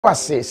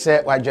Wase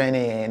se wa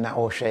join na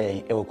o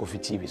hwe e wo KOFI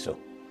TV so.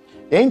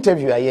 The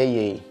interview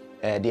ayeye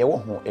de wo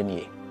ho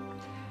enie.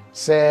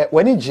 Se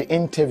wani ji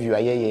interview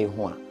ayeye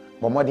ho a,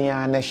 bomodin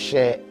a na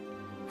hye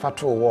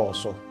fato wo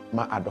so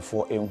ma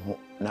adofo enhu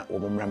na wo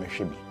mmra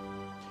mehwe bi.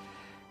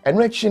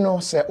 Enu achi no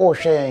se o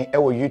hwe e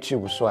wo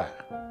YouTube so a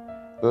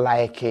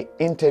like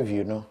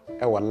interview no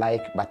e wo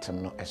like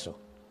button no eso.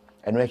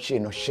 Enu achi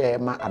no share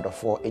ma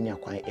adofo enya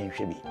kwan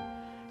enhwe bi.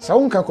 Sa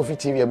wonka KOFI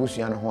TV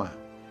abusua no ho a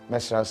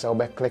Mesra say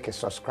obe click the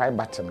subscribe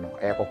button no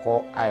e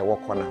kokko ai wo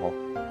kona ho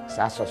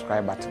sa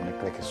subscribe button no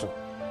click so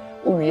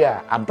uwi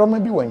a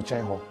adoma bi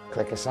wanchen ho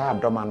click sa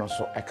adoma no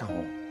so eka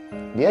ho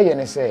de ye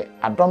ne say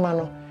adoma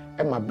no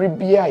e ma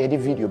bribia ye de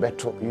video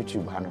beto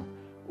YouTube ha no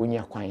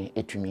onya kwan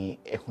etumi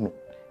ehunu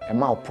e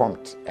ma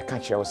prompt e ka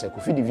kire wo say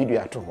KOFI di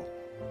video ato ho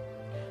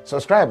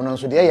subscribe no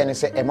so de ye ne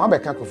say e ma be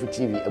ka KOFI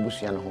TV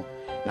abusua no ho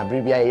na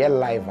bribia ye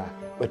live a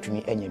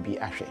watumi enya bi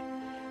ahwe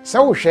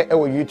sa wo hwe e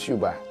wo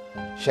YouTube a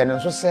Shannon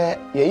so say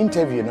your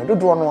interview no do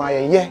no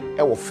aye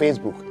e wo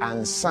Facebook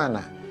and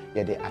sana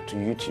ye de at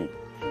YouTube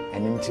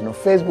and into no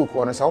Facebook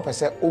one say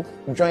opese o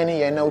joining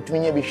ye na otumi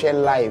nya bi share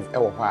live e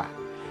wo ha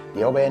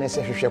ye obaye ne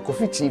say hwehwe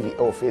KOFI TV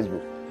e wo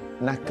Facebook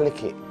na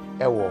click e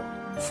wo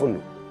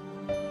follow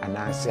and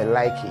I say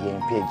like your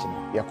page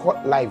no ye call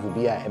live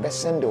bi a e be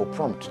send o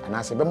prompt and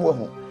I say be mo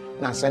hu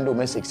na send o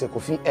message say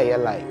KOFI e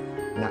live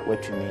na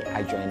watumi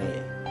a join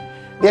ye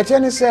the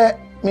channel say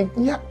me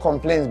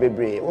complaints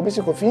bebre obi se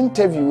KOFI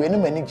interview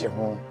eni mani je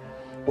ho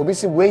obi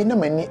se we na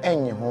mani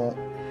enye ho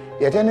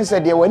ye tene se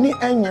de wani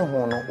enye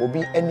ho no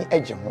obi ani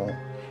eje ho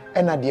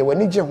ena de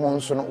wani je ho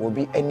nso no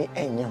obi ani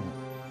enye ho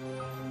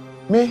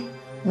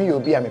me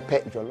obi a me pe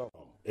jollof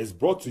is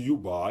brought to you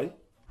by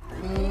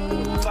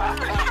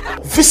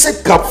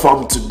Visit Cup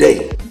Farm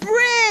today.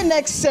 Brain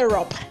X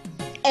syrup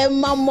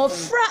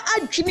emamofra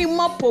adwini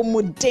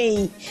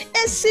mapomuden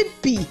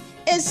SCP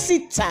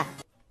esita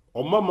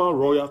or Mama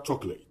Royal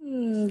Chocolate.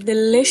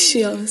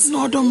 Delicious.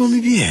 No, don't mommy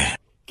be here.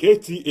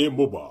 KTA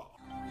Mobile.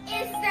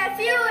 It's the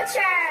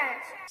future.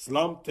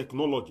 Slam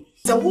Technologies.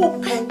 The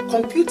whole pen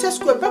computer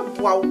school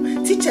wow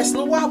teachers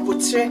no wa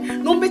botre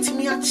no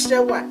betimi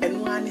akire wa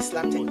enu an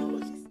Slam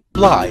Technologies.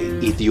 Fly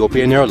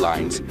Ethiopian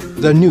Airlines,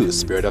 the new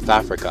spirit of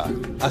Africa,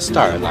 a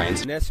Star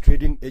Alliance Nest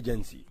Trading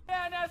Agency.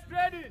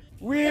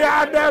 We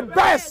are the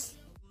best.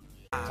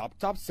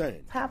 Tap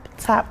send.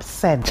 Tap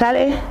send.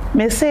 Charlie,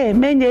 me say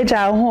menye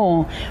ja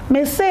ho.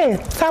 Me say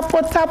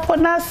tapo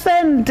na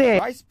send.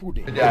 Rice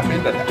pudding.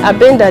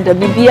 Abena the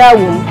bibia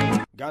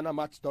wom.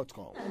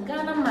 GhanaMats.com.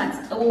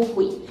 GhanaMats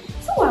away.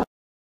 So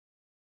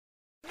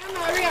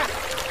Maria.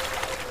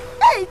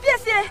 Hey,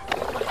 Piese.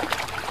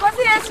 What's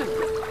this?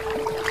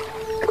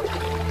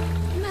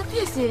 na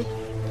Piese.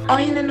 Oh,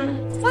 you know.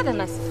 What a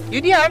mess.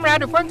 You dey am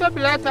rado ponto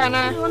pilata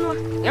na.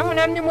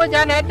 Yamunam ni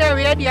moja na da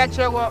we dey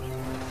achewo.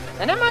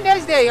 And I'm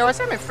Mother's Day, I was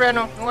a friend,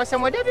 I was a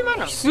modern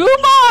man.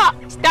 Suba!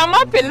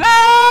 Stamma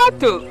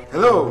Pilato!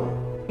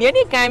 Hello. Near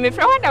the time, if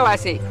I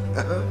was say.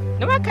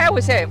 No one can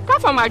say,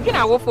 come from my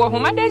dinner for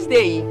Mother's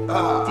Day.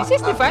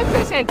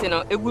 65%, you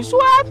know, a good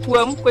swap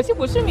to him, because it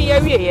was me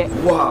every year.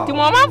 Wow. To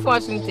Mamma for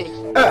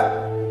something.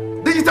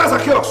 Digital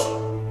chaos.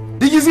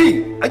 Did you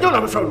see? I don't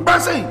have a friend.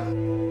 Bassing.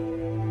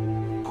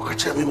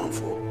 Kokacha me man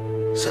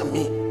for. Send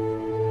me.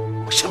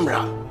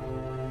 Shemra.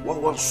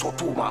 One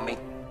sort of mommy.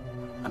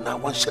 And I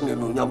want Shemra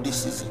no yam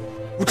this season.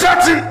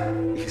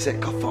 Utati! He said,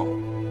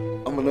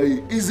 Kafam. I'm gonna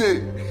easy.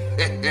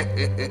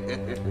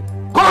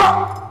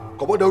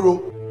 Come on, the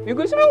room. You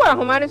go so well,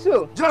 Humana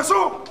so.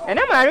 Jaso. And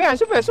I'm Maria and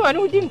Super so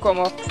who didn't come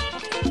up.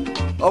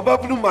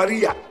 Obapu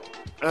Maria.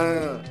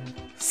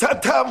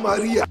 Santa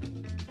Maria.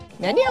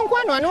 Nanny and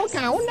one no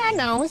count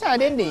now, who's our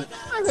day.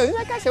 I'm going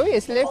to say we are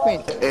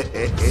sleeping.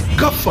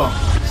 Kafam.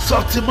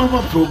 Salty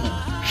Mama promo.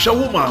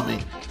 Shawu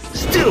Mami.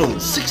 Still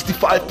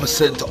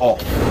 65%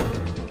 off.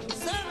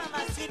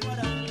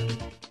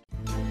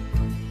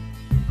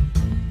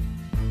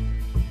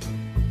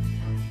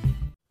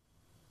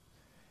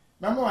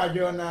 Mama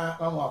Adriana,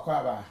 Mama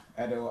Kwaba,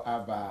 Edo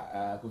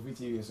Aba, KOFI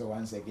TV so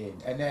once again.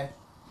 And then,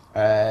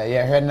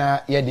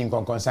 Hena, Yedin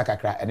Konkonsa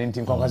Kakra, and then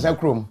Konkonsa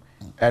Krum,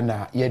 and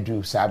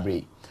Yedu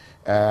Sabri.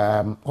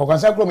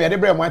 Konkonsa Krum,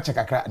 Yadebra Macha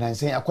Kakra, and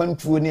saying, I can't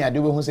true near, I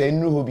do who say,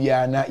 no,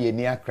 Biana,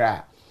 Yenia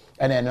Kra.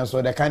 And then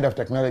also the kind of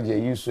technology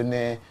used to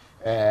ne,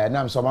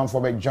 now someone for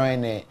me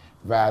join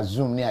via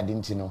Zoom near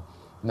Dintino.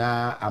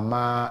 Na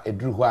ama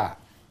edruwa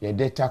your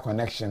data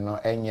connection no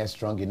enye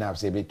strong enough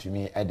say be to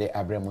me at the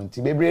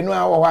abremonti bebre no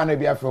awo hwa na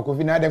bia for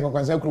KOFI na den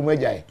konkonsa krum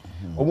agyan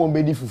omo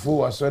mbedi fufu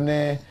wo so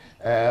ne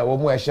wo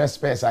mo ehye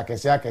space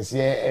akese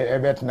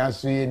ebetna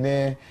so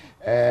ne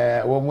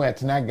wo mo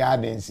etna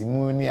gardens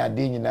mu ni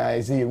ade nyina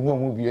ese ye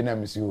mu bio na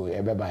misiwo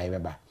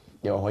ebeba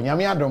ye ho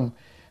nyame adom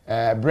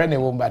brene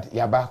wo but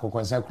yaba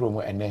konkonsa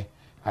krum ene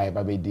ai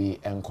ba be di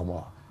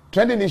enkomo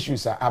trending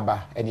issues are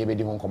aba ene be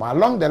di enkomo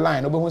along the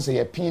line obo hu say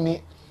ye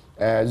pini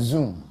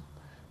Zoom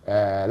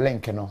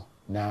link no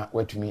na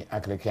watumi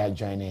akleke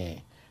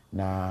join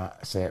na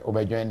say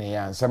oba join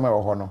ya nsema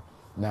wo ho no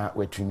na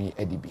watumi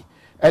adibi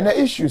and the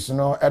issues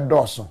no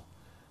edoso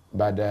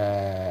but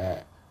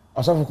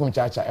Osofo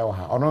Kumchacha ewo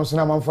ha ono so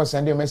na manfo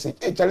send a message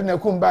e chale na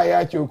kumba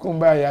ya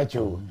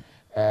cho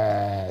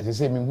they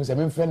say me hu se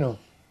me mfe no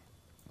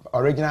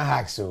original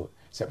hacks so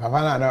se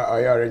papa na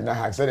original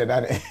hacks so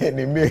that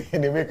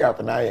ni make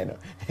up na ye no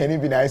any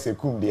bi na say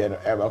kum de no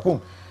e ba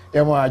kum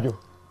e mo ajo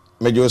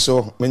mejo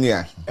so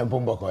menia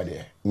empombo ko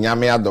de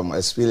nyame adom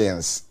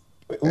experience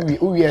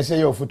uwi say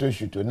your photo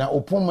shoot na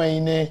opoma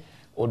yi ne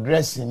o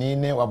dress ni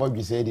ne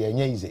wabodwi say de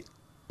anya ize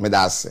me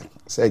da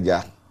se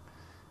ja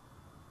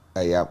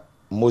aya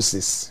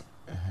Moses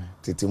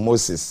titi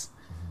Moses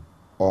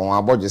on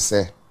abodwe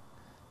se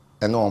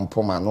ene on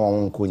poma no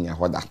on konya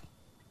hoda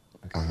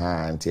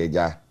nti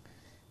eja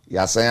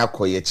ya san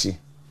akoyechi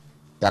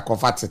ya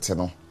kofa tete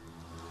no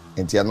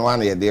nti eno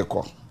an ye de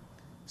ko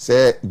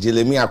se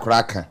Jeremia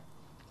kraka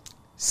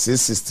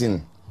 6:16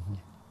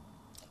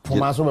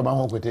 poma so be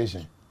ma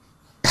quotation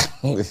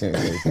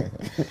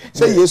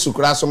se Yesu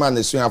kraso ma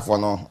na suafo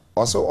no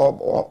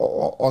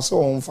oso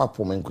on fa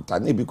poma nkuta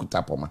na bi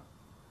kuta poma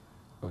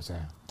osa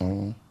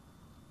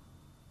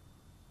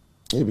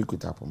bi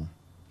kuta poma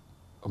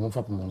o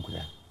fa poma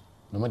nkuta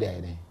no mo de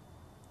ayede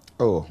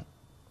oh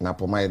na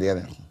poma ide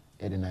na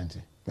ede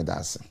nante me da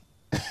ase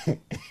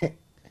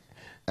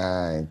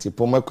ti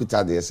poma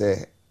kuta de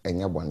se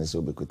enya bone se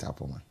obekuta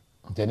poma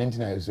ntene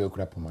ntina so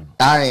kura poma no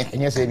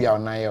enya se bia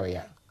ona ye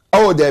oya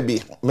oh there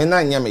be me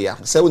na nya me ya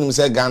se wonim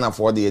se Ghana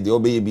for de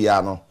obeye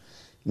bia no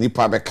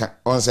nipa beka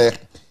on se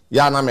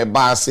ya na me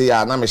ba se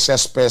ya na me share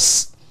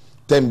space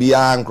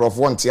tembia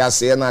microphone ti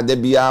ase na de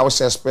bia o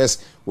share space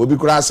obi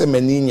kura se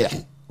mani nya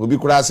obi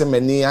kura se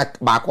mani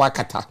ba kwa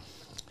kata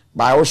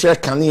ba o share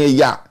kan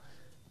ya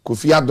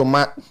Kofi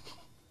adoma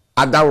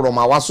adawro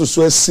ma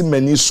wasoso asi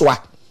mani soa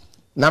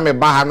na me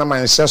ba ha na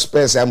man share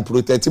space am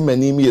protect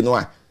mani mi no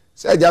a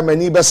se ja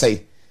mani be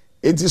sei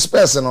enti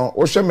space no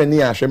wo hwe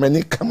mani a hwe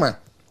mani kama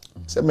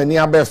se mani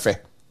abefe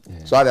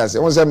so ada se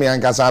won se me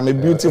ankasa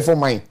am beautiful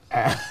mind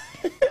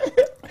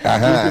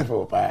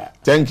beautiful pa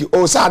thank you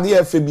oh sa ade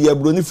efe bi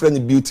abro ni friend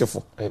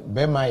beautiful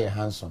be ma ye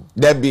handsome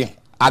there be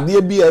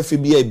ade bi efe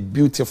bi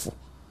beautiful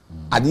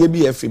ade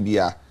bi efe bi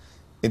a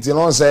enti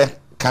no se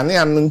kane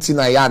anunti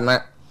na ya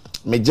na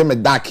meje me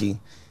daki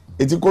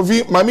eti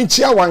Kofi mami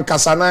chia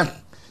wankasa na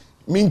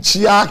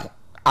minchia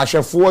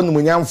ahwefo no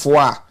munyamfo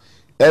a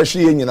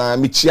ehwe ye nyina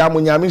me chia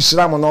munyame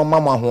hira mo no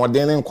mama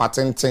hoden ne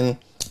nkwatenten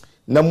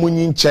na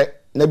munyinche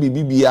na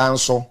bibibia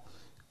nso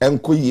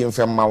enkoyi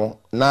mfemma wo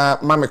na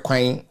mame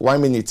kwan 1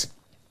 minute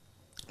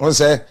won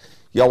se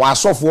ya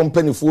wasofo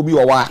mpanifo bi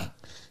wo wa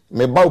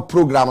me ba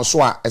program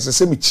so a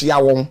esese me chia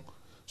won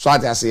so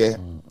atase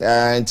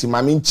enti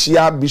mami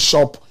chia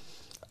Bishop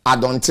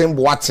Adontin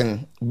Boatin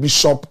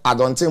Bishop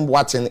Adontin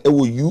Boatin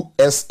ewo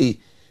USA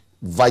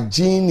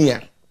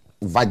Virginia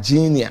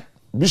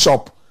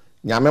Bishop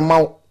nyame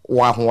ma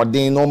wa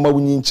hoden no ma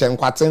wunyi nche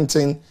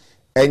nkwatenten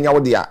enya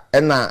wodia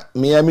ena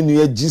me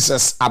nu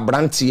Jesus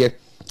abrantie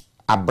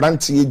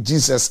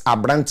Jesus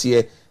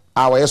abrantie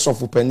awo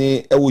yesofu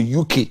pani ewo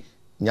UK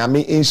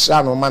nyame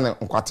insha no ma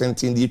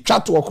nkwatenten di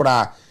twato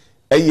okra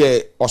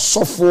eye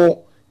osofo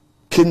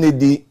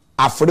Kennedy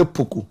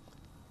Afrepoku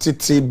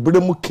titi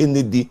bremu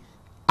Kennedy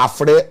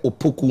Afre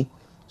opoku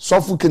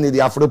sofu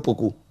Kennedy Afre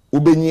poku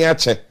ubenyi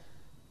ache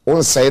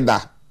on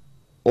saida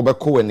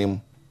obeko wenim.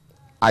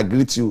 I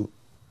greet you,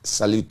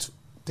 salute,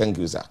 thank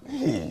you sir.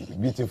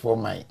 Beautiful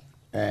mind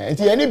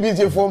enti any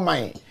beautiful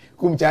mind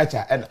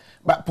Kumchacha and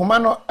but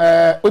pomano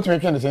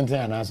ultimate kind of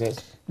sentence and answers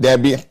there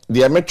be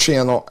the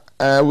metri no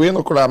we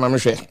no kura ma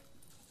mehwe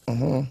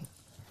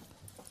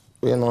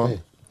we no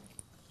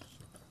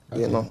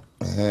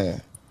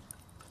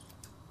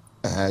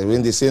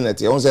when they say that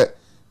you say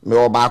me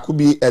obaku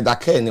bi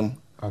edaka enim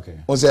okay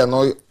on say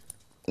no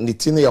ni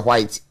tini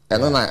white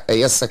eno na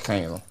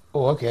second no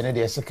oh okay na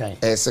dey second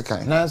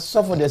second na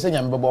so for dey say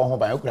nyam bebo ho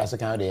ba okura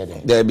second dey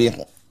dey there be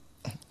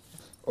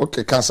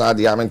okay cancer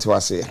dey amenti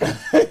wase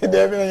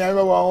there be nyam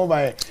bebo ho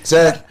ba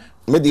say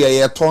me dey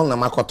ye ton na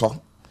makoto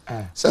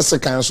say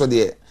second so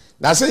dey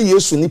na say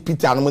Yesu ni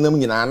Peter no nam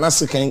nyina na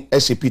second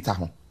ehye Peter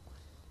ho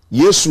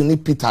Yesu ni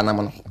Peter nam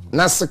no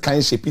na second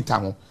ehye Peter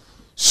ho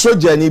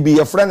soja ni bi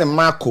ye friend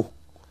Marco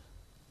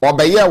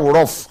obeye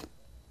worof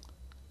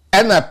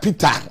ena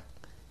Peter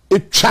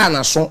etwa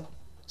na so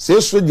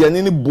se soja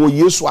ni bo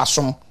Yesu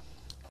asom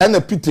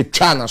ena Peter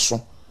twa na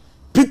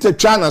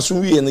so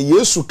wi na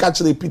Yesu ka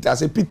kire Peter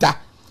say Peter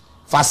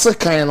fa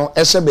sekan no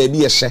ehye ba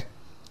bi ehye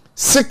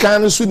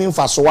sekan no so ni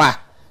mfa so a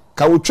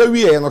ka wotwa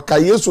wi no ka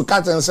Yesu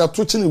ka ten se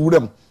to kine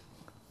wuram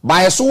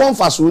ba yeso won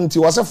fa so nti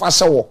wo se fa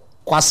hye wo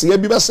kwase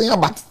bi besen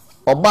aba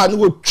oba ni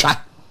wotwa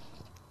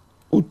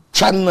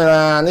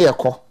na ne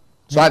yekọ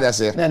so ada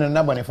say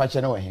na bone fa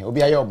che na we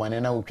obi aye obone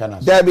na wotwa na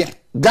so Dabi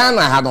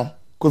Ghana ha no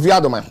Kofi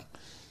adoma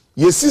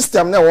ye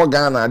system na wo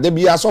Ghana de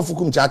bi asofu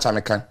Kumchacha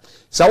mekan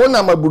sa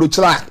wona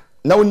maburuchira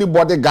na woni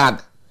bodyguard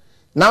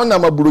na wona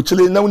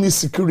maburuchira na woni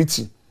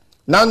security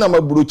na wona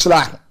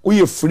maburuchira wo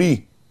ye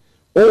free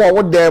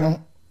wo dem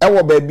e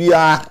wo ba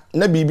bia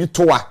na bibi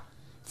toa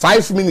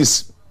 5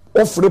 minutes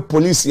ofre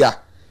police ya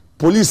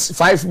police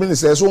 5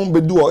 minutes so on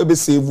bedu o ebe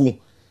save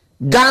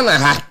Ghana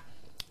ha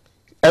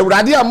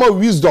Ewurade ama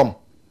wisdom.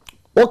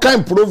 What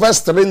kind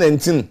Proverbs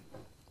 3:19.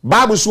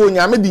 Bible so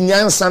nyame di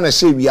nyansa na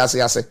hye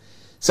wiase ase.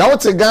 Sa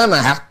wote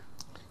Ghana ha.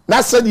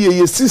 Na said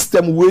ye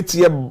system we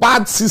tie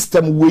bad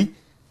system we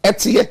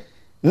etie.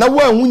 Na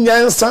wa hu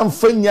nyansa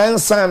mfa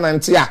nyansa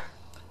nante a.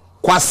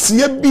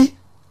 Kwase bi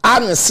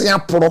anese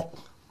aporo.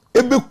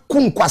 Ebe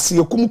kum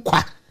kwase kum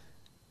kwa.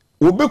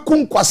 Obe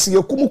kum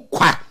kwase kum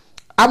kwa.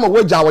 Ama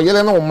waja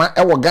woyele na oma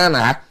e wo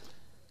Ghana ha.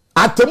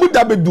 Atemu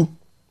da bedu.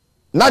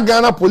 Na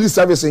Ghana Police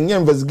Service nye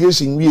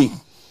investigation wie.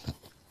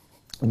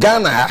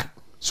 Ghana ha.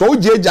 So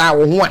jeja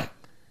wo ho a.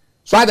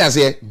 So ada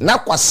se na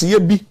kwase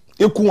bi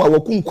ekun a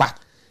wakun kwa.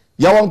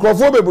 Ya won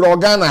krofo bebro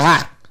Ghana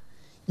ha.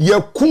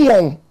 Ye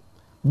kun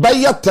by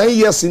 10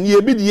 years in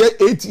ye bi de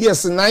 8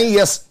 years 9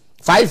 years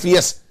 5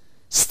 years.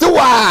 Still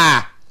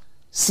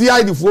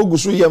CID for go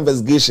so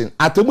investigation.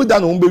 Atemu da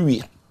no be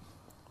wie.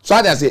 So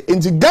ada se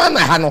enti Ghana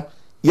ha no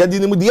ye di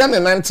nim de ya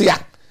nante a.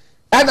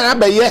 Ana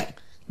abaye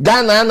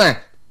Ghana na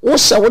wo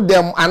hye wo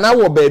dem ana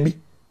wo baabi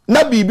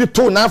na bibi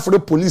to na afre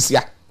police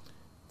ya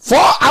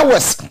 4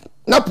 hours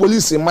na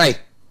police mai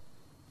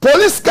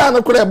police car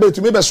no kura be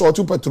to me be short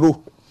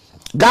patrol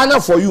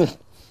Ghana for you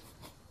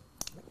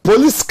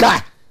police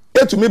car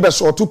to me be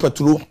short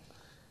patrol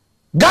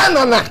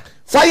Ghana na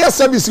fire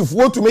service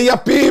for to me ya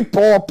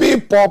people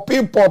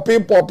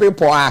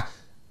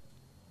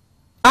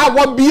a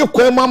wa bi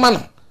ko mama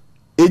no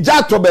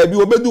eja to baabi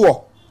obedu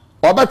wo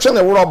obetwe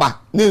ne woroba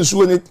ne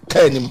nsuo ni ka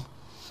anim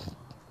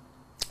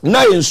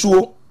na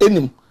ensuo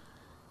enim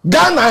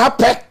Ghana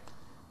hape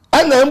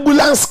ana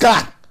ambulance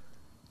car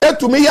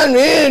etumi ya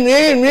nwe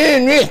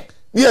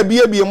ni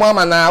bie mu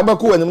ama na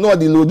obeko anim na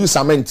odi load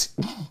cement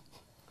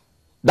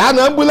da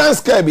na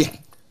ambulance car bi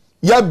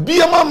ya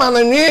bie mu ama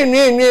na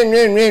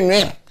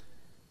nwe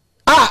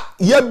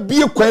ya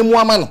bie kwan mu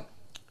ama no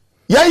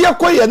ya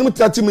koy anim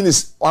 30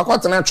 minutes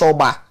wakotena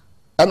choba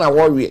ana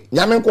worry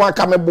nyame nko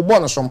aka me bobo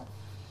no som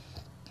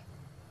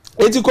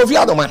eti Kofi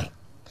Adoman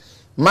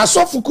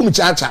masofu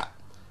Kumchacha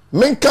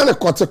menka ne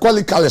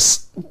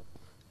corticolicals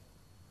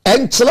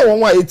enchele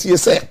won wa etie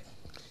se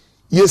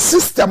ye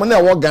system na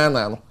wo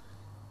Ghana no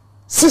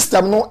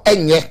system no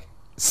enye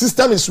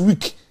system is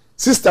weak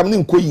system ni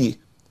nkoyie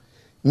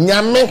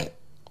nyame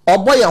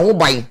oboya ho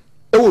ban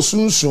e wo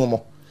sunsun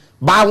mo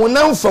ba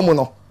wonam fam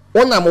no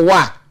wonam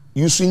wa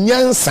yusu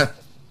nyansa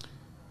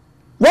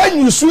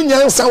wan yusu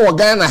nyansa wo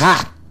Ghana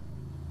ha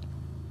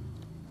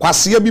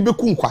kwase bi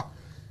bekunkwa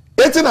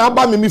eti na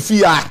aba me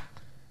fi a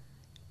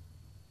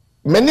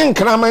meni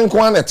nkraman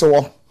ko anete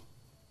wo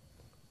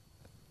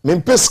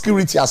mempe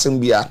security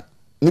asembia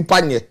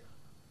nipa nye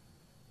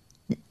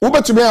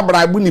ubetumi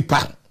abraibu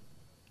nipa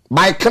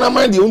by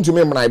kraman de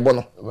untumi mraibo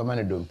no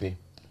obama dompe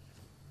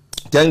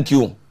thank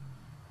you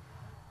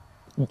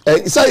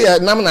say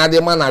nam na ade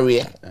ma na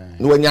we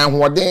no wanya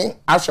hoden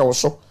ahwe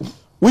so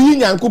wuyi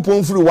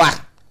nyankopon firi wa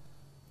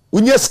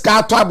unye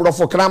ska to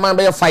abrofo kraman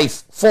be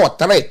 5 4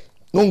 3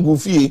 no ngu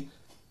fie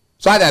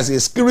so that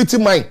is security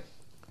mind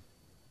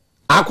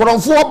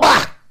akoronfo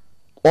ba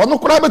ono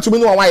kura betumi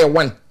no wa ye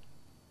 1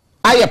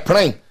 aye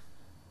plan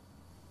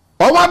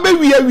o wa be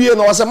wie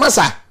no wose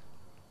masa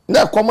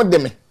na kom de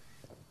me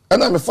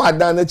na me fa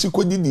dan na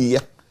chikodidi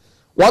ye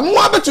wonu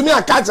wa betumi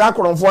akacha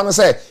akoronfo no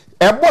say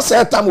ebo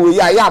se tam we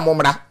ya ya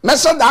momra me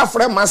so da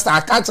afre master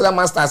akacha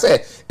master say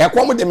e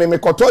kom de me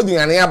koto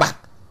duane aba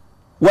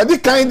wadi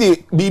kan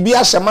de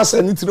bibia hye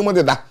masa ni tirimo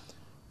de da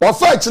o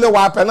fa chile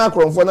wa pa na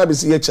akoronfo na be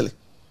si ye chile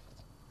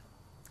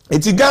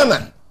eti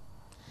Ghana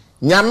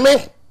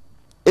nyame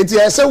eti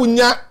ese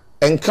wunya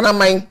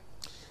enkraman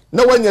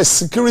na wanya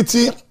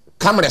security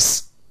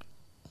cameras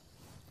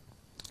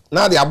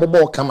na de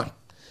abobo kama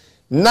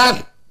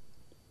na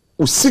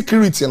o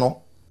security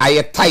no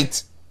aye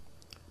tight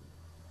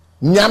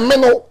nyame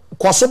no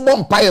koso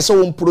bompa ye se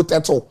won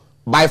protect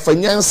by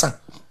finance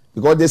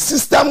because the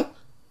system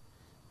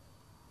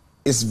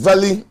is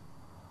very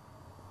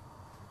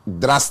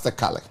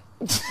drastically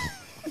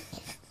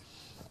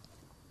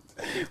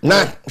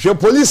na je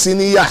police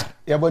ni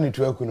ya boni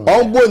tuo kunu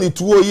on boni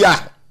tuo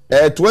ya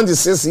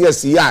 26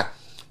 years ya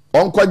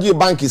on kwaji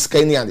bank is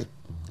Kenya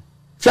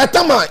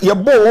hwetama ye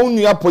bo won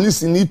nua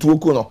police ni tuo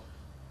kunu no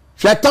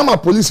hwetama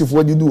police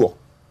fo di duo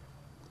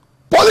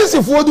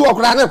police fo di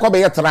okra na kwa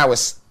be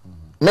trawes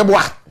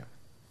meboa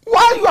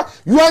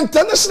you are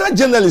international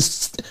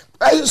journalists.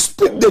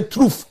 Speak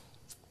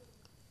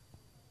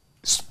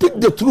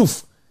the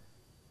truth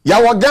ya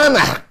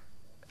wagana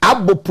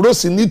abo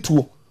prosi ni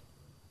tuo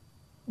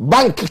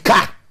bank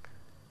car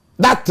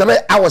that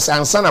 3 hours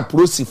ansana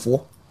prosi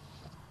for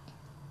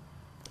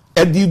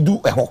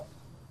edidu eho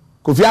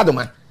Kofi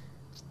Adoman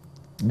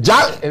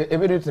ja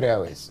ebedu 3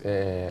 hours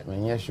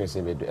menye sure se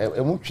ebedu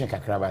emu twen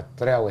kakra ba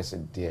 3 hours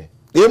de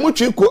emu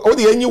twen ko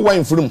odi enyi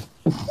wine from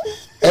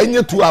enyi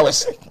 2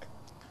 hours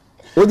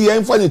odi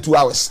enyi for 2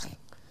 hours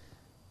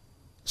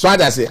so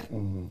ada say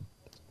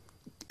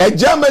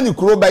Germany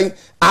kuroban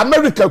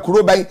America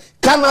kuroban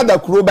Canada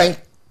kuroban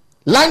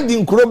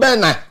landing kuroban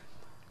na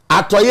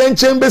atoye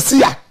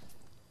nchembesia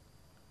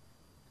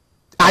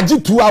agi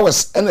 2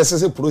 hours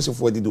NSS process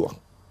for the door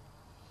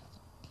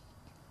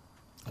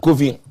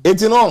Kofi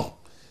etino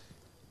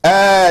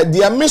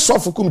the miss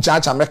of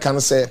Kumchacha mekan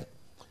say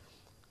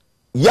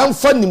yam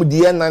fanim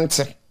de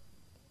nante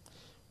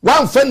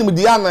wan fanim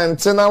de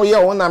nante na ye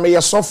wona me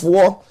ye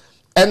sofo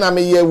ena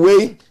me ye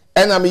we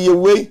ena me ye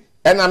we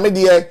ena me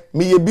de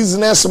me ye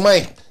business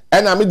man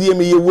ena me de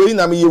me ye we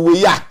na me ye we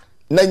ya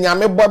na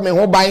nyame bo me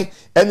ho ban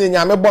ena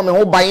nyame bo me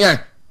ho ban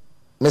a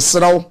me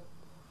sraw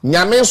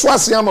nyame so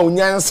ase ama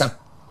onyansa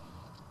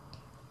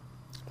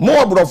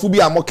mo obrofo bi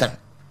amokan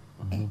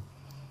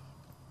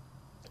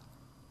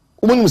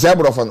Umun say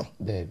brofo no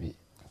Baby.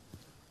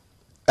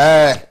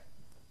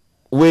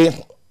 We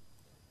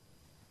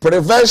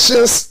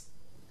preventions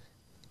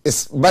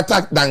is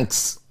better than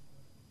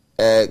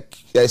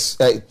yes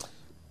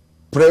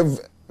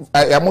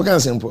I'm can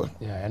simple.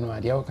 Yeah, I know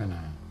idea can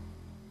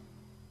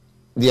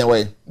The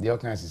way the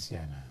can see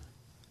na.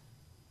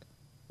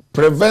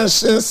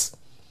 Preventions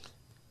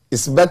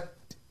is better.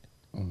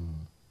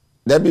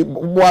 There be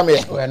boy me.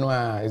 When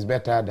is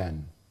better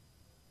than.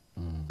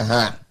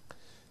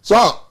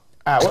 So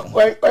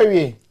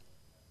why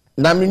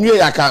na menwe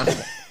yaka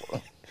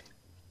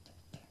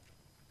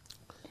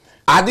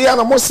ade ya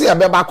no mo se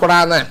abeba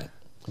kora na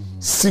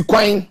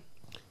sikwan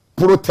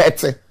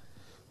protect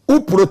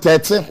u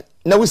protect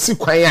na we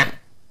sikwan a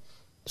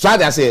so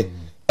ade say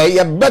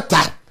e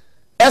better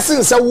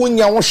essence say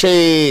wonya wo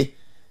hwe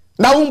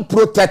na wo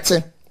protect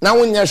na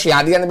wonya hwe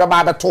ade ne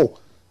beba beto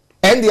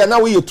and na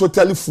we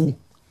totally full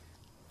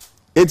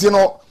eti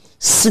no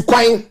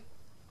sikwan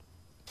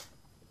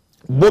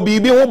bobi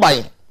bi ho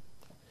ban.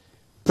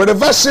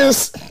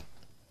 Preventions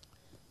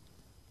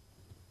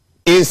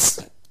is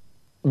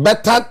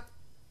better.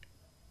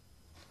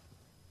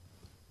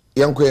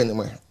 Yanko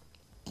anymore.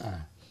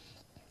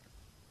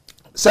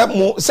 Say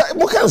mo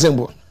can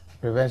simple.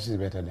 Prevention is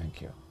better than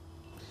cure.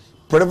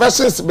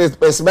 Prevention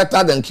is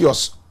better than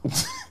cures.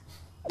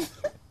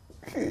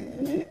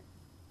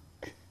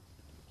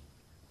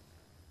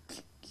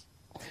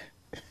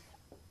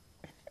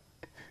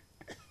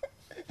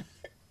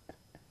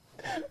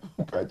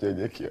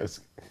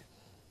 Kiosk.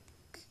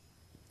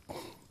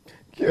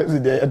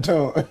 Kiosk there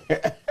don't.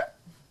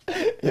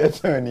 You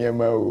turn near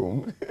my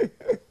home.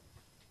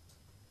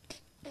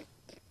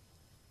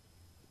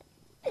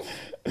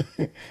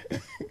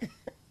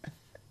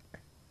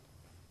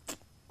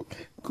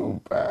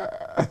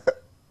 Kumpa.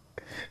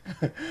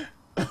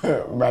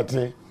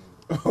 But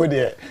oh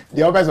dear,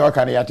 the others are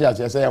can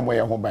you say I'm way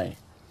home by.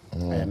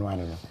 And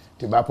one.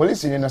 The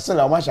police in the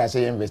cell, much I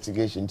say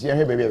investigation. Tia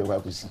he baby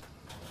we see.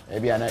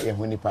 Maybe ana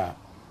ehunipa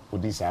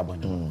odisa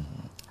abon.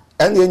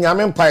 And the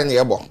nyame pie na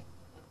ebo.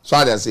 So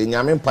I say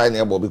nyame pie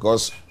na ebo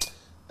because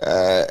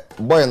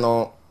boy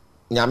no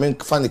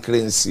nyame fan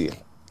currency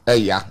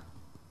eya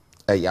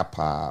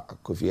pa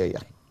kofi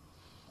eya.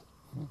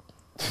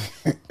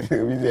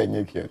 We say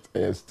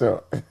nyeke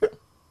store.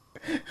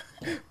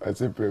 I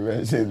say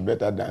prevention is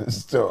better than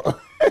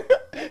store.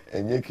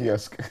 And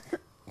kiosk.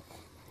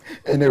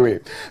 Anyway,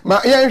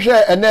 ma yen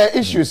hwe ene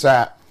issues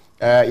a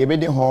ye be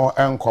di ho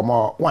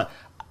enkomo one.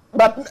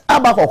 But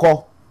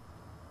abakoko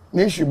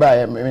ni issue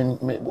ba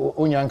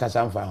onya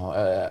nkasa mfa ho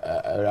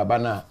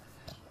rabana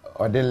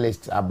or the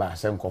list aba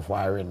senkofo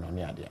are no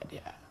ne ade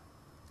ade.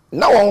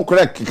 Na won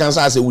correct kan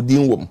say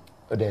udin wom.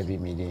 O da bi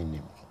mi din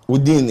nim.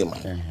 Udin nim.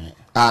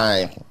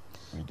 Ai.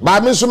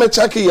 Ba me so me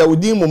check ya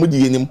udin mom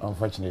di nim.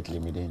 Unfortunately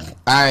mi din nim.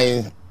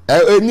 Ai.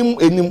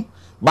 Enim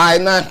ba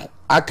na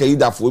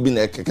akaidafo bi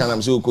na ekeka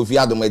na so kofi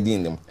adom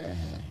adin nim.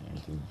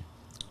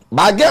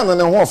 Ba gen no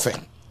ne ho ofe.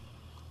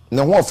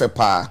 Ne ho ofe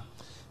pa.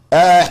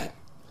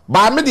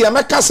 Ba me de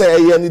meka say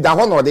eye ni da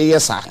ho no de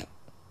yesa.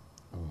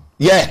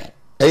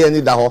 Eye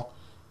ni da ho.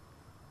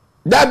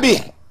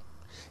 Dabi.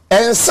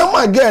 En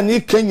sama again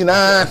ni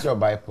kenyina. Your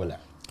bipolar.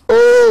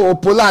 Oh,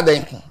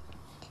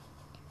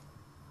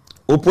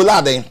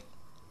 opola den.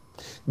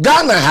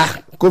 Ghana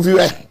ha kofi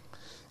we.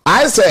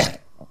 I say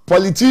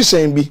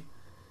politician bi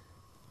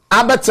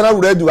abetra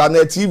radio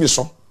na TV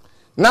so.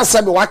 Na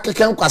sabe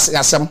wakeken kwase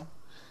asem.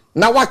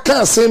 Na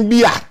waka asem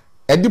bi a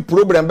e di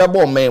problem be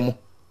bo man mu.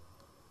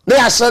 Na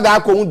ya share da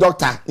ko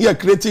doctor, ya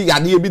create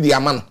yade bi di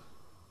ama no.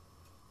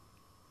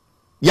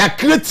 Ya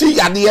create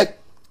yade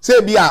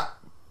say bi a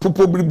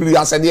popo bribri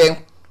asede.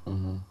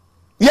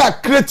 Ya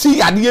create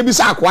yade bi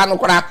sa akwa no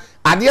kora.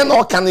 Ade na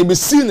o kan e be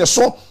see ne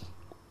so.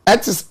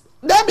 It is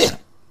Debbie.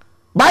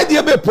 By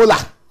the be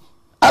polar.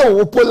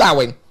 I polar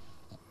when.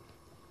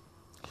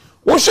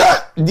 Wo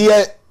sha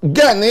de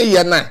girl ne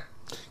ye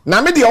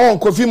na me de on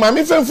kofi ma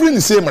me fanfiri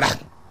ni semra.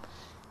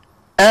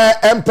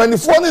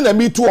 Empanifo ne na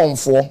me tu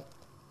onfo.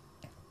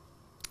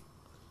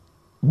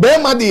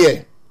 Bema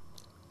de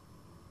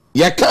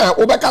ye kan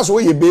obeka so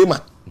ye bema.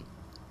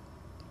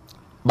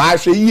 Ba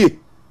hwe yie.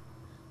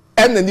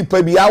 En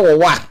nipa bi awo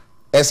wa.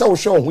 Ese wo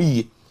hwe ho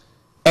yie.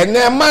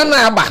 Ene ma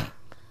na aba.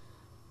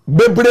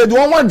 Bebre do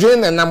won dwen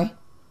nenam.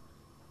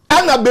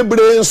 Ana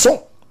bebre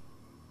nso.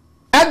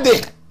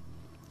 Ade.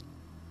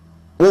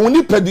 Wo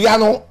ni padua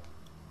no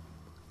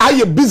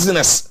aye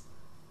business.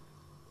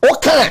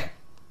 Okay.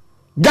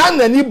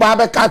 Ghana ni ba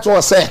be ka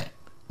to se.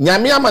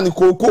 Nyame ama ni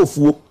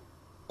kokofuo.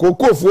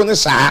 Kokofuo ni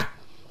saa.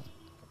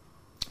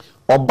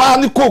 oba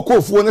ni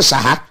kokofuo ne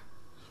shaha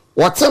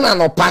wotena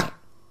no pa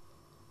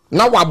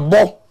na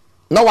wabɔ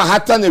na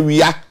wahata na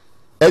wia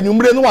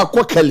anwumre no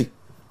wakokali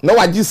na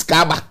wagi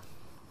skaba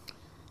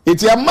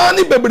eti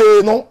amani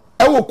bebre no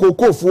ewo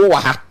kokofuo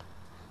wa ha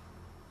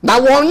na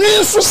wonwi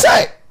nso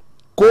sɛ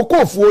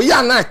kokofuo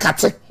ya na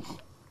akate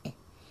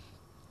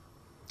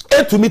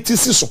etumi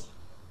tisi so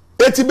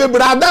eti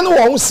bebre ada no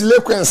wo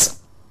sequence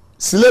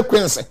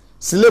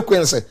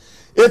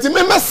eti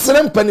me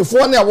mesere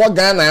mpanifo na wo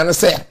Ghana ya ne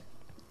sɛ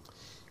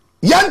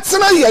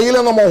yantena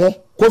yeyele no mo ho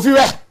Kofi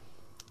we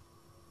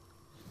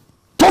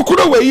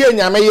tokuro we ye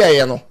nyame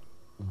ye no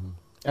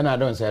and I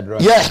don't say draw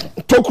yeah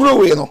tokuro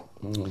we no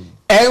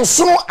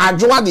ensoro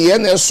adwoa de ye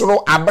na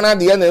esoro abena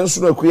de ye na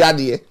ensoro akuya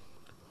de ye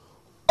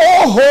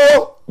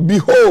oh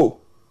behold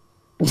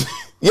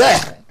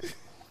yeah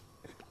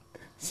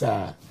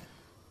sir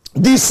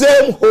the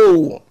same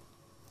hole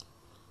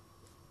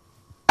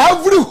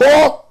every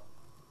hole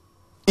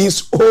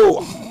is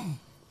hole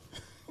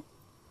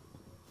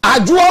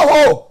adwoa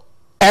hole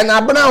and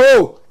abena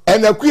hole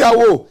and akuya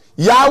hole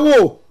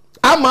yawo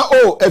ama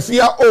o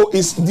efia o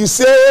is the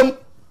same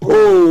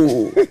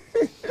oh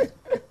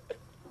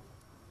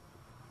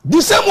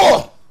the same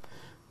one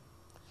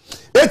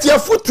etia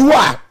futu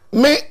a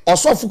me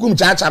osofu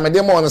Kumchacha me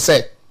de mo on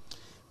say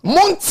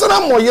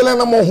montra moyele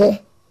na mo ho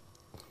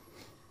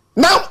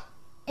na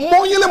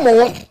moyele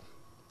mo ho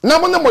na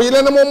mo na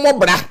moyele na mo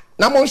mobra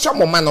na mo hwa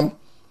mo manom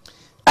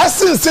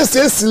asinse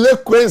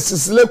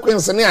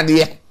sequence ne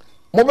ade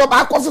mo be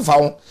ba kofifa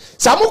ho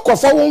sa mo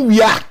kofa won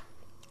wi a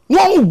no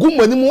on gu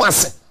mani mu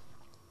ase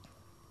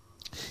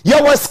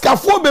ya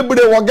waskafo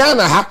bebre wo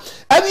Ghana ha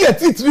ani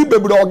atitiri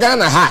bebre wo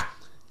Ghana ha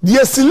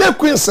die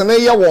sequence ne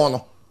ye won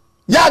no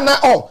ya na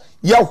o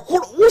ya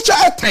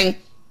wucha etan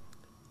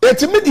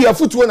etimi die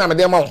afutuo na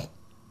mede ma wo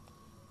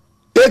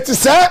eti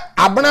se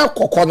abena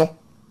kokko no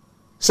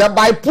se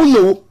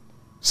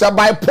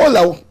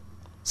bipolar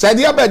se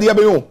dia ba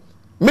yo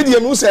media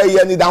no se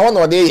ye ni da ho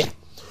no de ye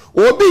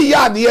obi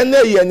ya de na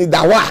ye ni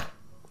da wa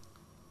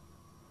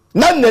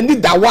na nani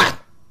da wa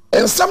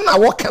ensam na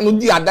wo kan no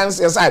di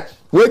adanse side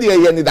we de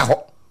ye ni da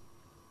ho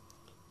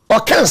o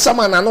kan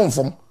sama na no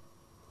mfom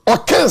o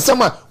kan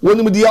sama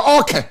wonim de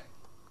o kan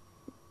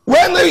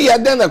we na ye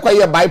den na kwa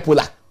ye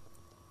bipolar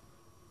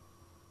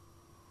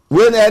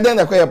we na ye den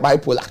na kwa ye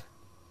bipolar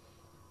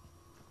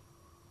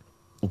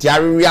nti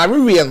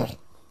awi no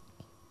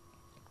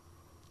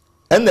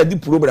and the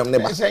problem ne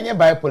ba say nye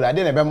bipolar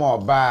de na be ma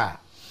oba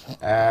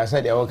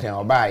say de o kan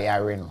oba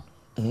yare no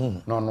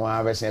no no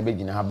ave say be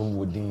gina ha bo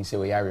wodin say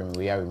we yare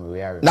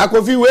na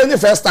Kofi we ni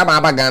first time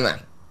aba Ghana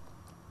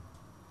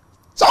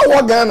so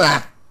wo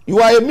Ghana you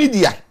are a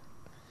media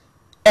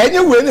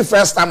enye we ni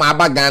first time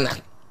aba Ghana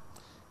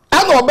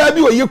ana oba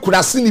bi oyi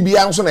kurase ni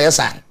bia nso na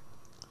yesa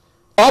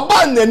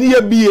oba nani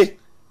ya bie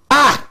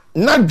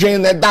na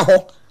dwen na da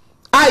ho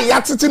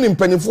ya tete ni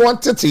mpanifo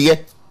tete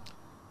ye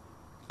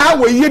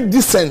we ye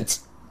decent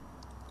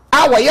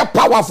we ye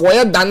powerful we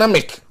ye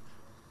dynamic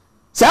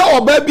say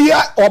oba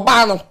bia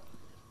oba no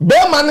be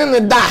man ne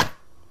da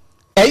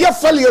eye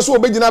fele so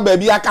obegina ba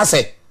bia ka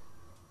se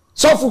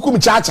so fukum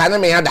chacha ne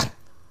me yada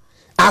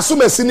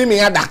asomasi ne me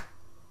yada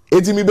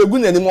eti mi begu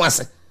nani mu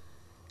ase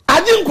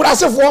aji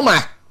nkurase fo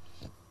ma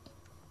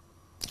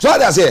so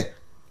that say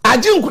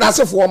aji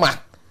nkurase fo ma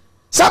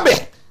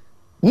sabe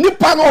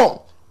nipa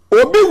no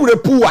obi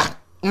wurepu a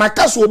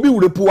makaso obi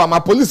wurepu a ma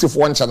police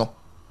fo nche no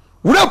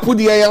wurepu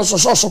de ye nso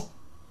so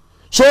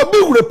obi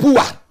wurepu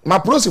a ma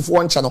police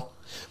fo nche no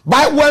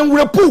by when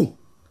wurepu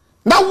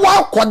na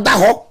wa koda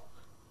ho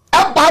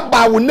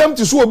aba wonam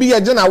ti so obi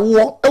ye je na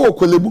wo e wo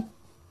kolebu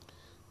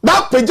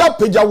na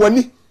peja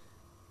wani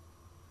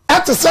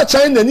ate se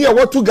chan nani e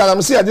watu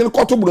galamse ade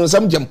koto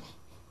buronsam jam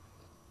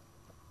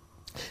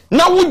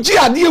na wo ji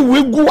ade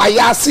wegu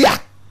ayase a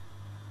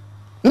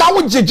na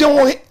wo jeje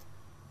ho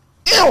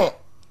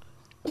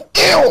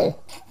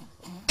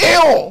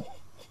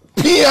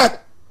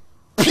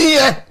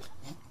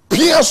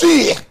pia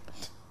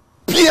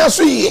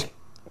so ye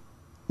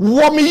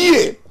wo me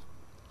ye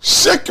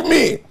shake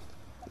me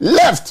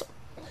left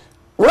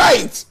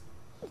right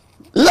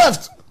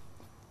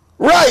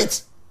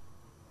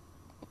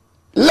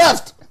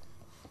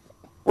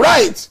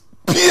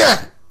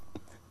pia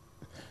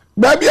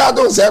baby I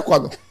don't say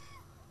kwado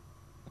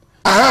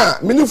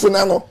minifu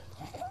na no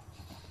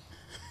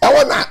e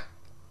wona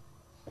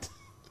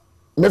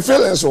me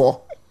feelings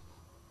wo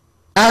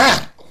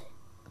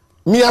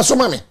mi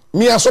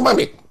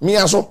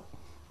aso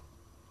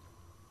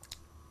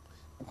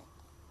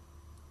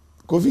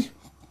Kofi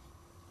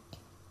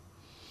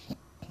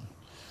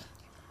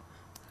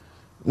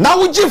na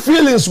wuji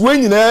feelings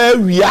when na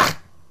wia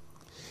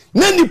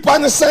na nipa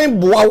ne san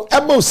boa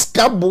ebe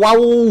ska boa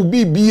wo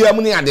bibia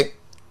mu ne ade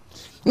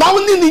na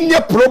woni ni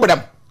nye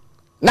problem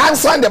na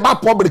san de ba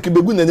public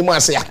begu nani mu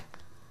ase ya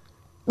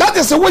that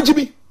is a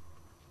wajibi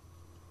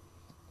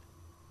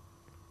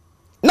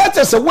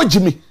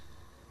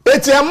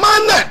eti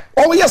amana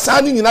o ye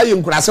sa ni nyina ye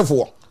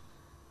nkurasefo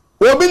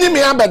obi ni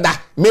me abeda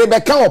me be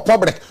kan o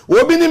public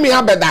obi ni me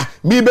abeda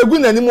me begu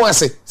nani mu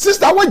ase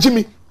sister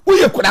wajimi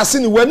uye kurase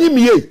ni wani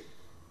miye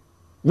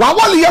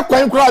wawali ye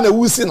kwan kura na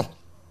wusi no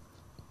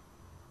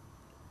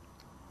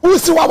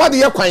wusi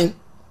wawadi ye kwan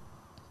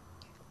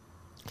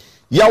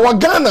ya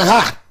wagana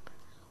ha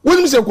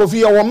woni se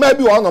Kofi ya wo ma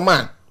bi wo no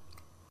ma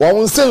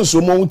wo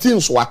nsenso mo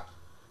ntinsoa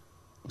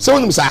se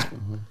woni sa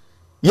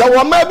ya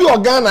wo ma bi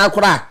ogana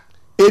akura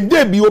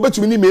ede bi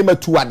obetumi ni me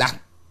matu ada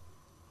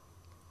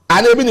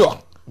ana bi ni o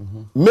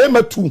me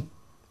matu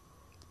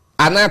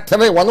ana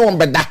tere wono won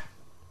beda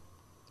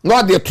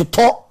no de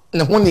toto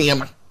ne ho ne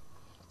yema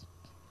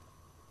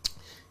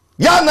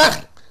ya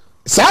na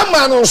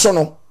sama no so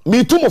no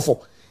me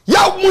tumofo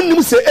ya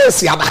munim se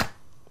esiaba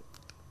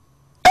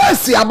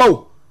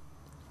o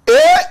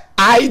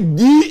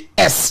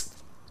AIDS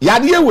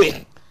yade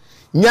we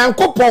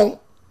nyankopon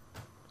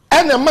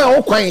ene ma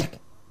wo kwan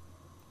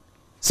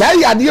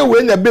say yade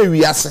we na be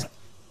wiase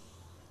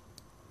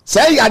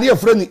say yade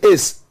frɛ ni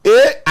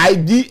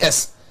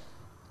AIDS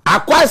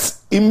acquired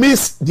immune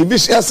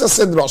deficiency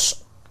syndrome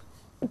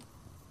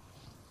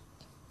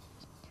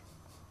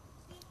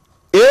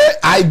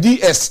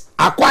AIDS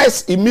acquired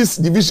immune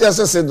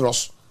deficiency syndrome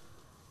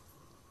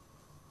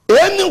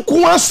eni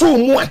kwa so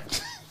mu a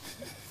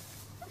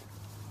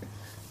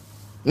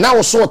na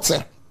wo so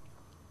te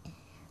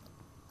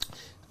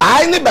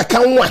ai ne beka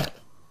nwa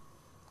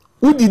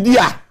udidi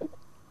a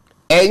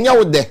enya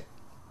wo de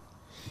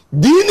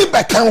di ni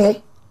beka ho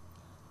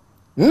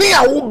ni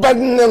a wo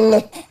badne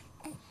no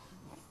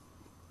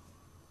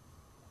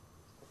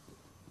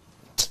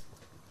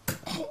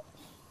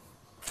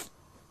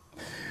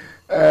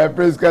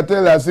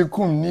Prescatella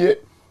sikum nie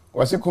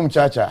wasikum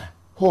chacha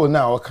ho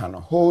na oka no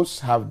holes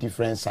have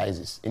different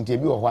sizes nti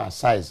ebi wo ho a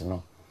size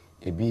no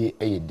ebi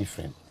e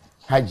different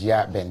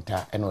hajia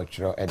benta eno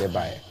ochiro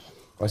edebaye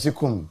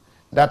wasikum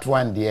that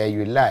one there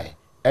you lie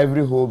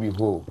every hole be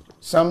whole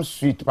some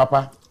sweet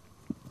papa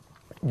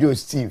Joe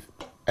Steve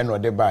eno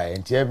edebaye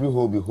nti every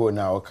hole be whole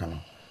na oka no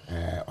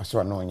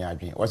oso no nya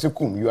adwen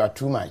wasikum you are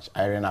too much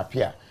iron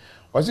appear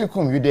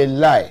wasikum you dey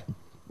lie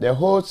the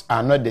holes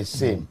are not the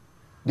same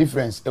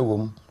difference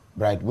ewom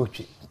bright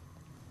butchi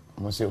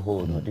mo say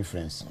hole no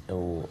difference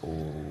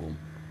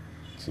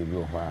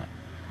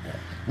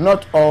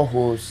not all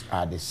holes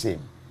are the same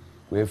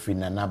we free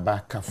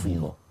nanaba kafui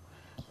ho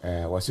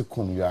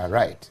wasikum you are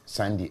right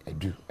Sandy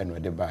Edu eno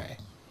de buy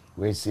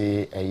we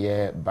say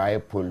eye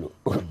bipolar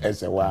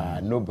as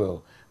a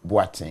Nobel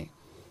Boateng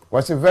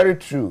was very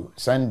true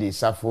Sandy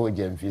Sarfo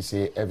Jemfi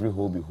say every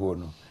hole be whole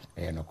no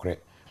no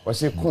correct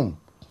wasikum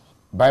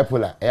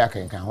bipolar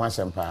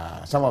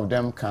some of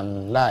them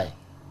can lie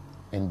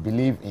and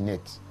believe in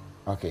it.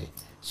 Okay,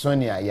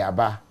 Sonia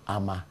Yaba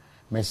Ama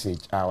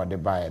message our the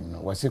buyer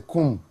no was a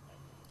kum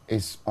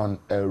is on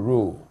a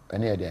row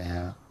near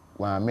there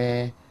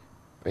Wame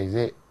is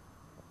it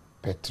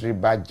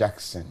Petriba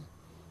Jackson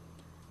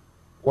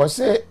was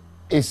it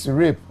is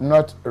rape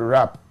not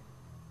rap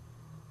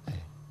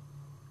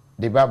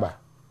the baba.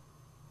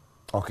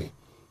 Okay,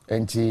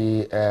 and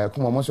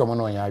kuma most of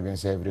no ya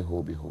say every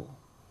hole be whole.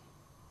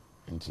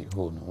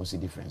 Whole no what's the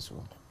difference?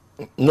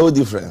 No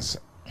difference.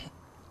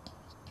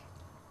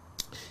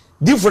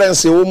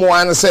 Difference wo mo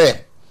an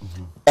say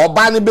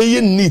oba ne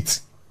be neat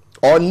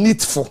or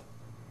neatful.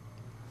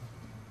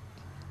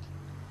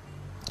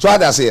 So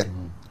that say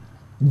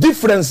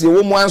difference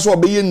wo mo an so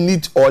be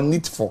neat or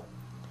neatful.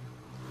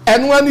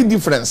 And one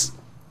difference.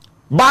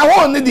 Ba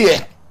ho ne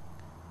there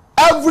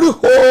every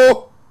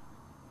hole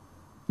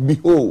be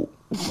whole.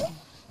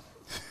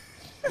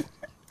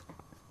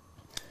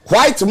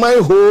 White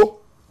man hole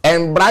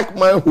and black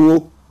man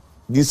hole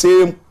the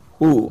same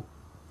hole.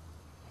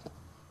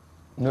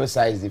 No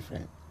size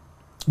different.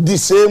 The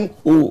same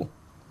hole.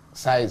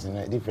 Size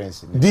no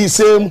difference. The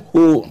same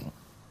hole.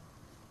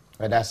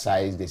 Whether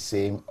size the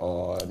same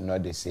or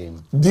not the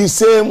same. The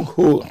same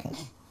hole.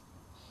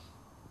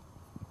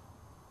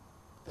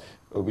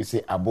 We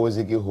say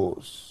abozigi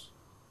holes.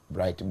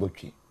 Bright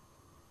butchi.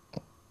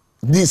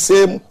 The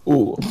same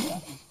hole.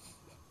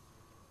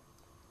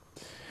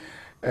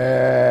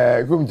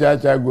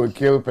 Kumchacha go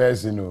kill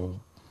person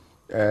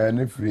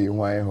no free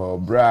wine ho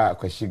bra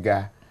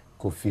kwashiga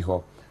kofi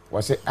ho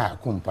was say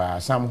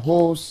kumpa some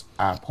holes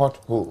are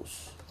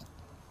potholes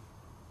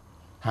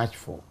hatch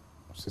for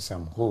so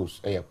some holes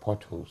are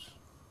potholes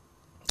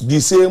the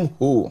same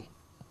hole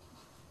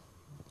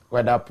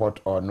whether pot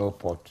or no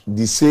pot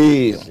the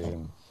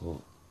same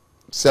hole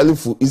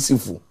selifu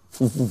isifu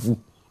fufufu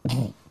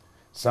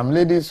some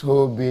ladies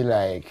hole be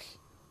like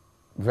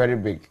very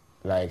big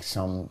like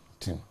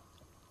something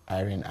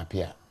iron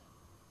appear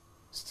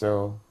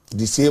still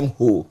the same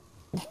hole.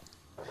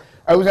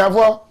 I was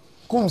for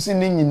kum si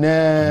ni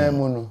nyina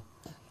mu no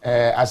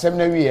asem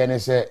na wi ene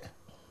se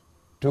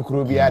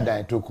tokuro bi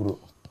adan tokuro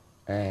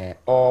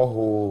all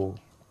hole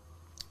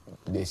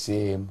the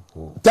same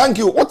hole. Thank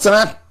you. What's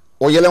that?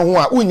 Oyele ho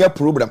a unya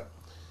problem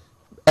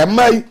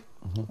emai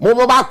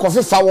mo ba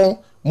kofi fa won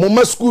mo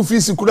ma school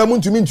fees kura mu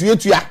ntumi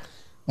ntuyetua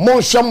mo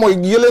hwe mo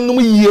yele num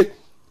yie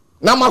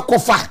na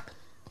makofa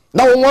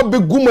na won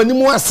begu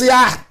manimu ase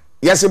a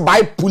yes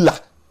bipolar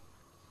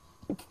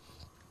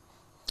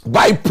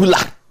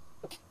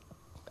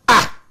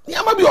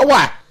nyama bi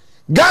owa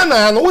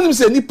Ghana no wonim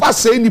se nipa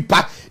sei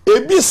nipa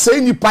ebi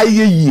sei nipa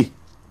yeye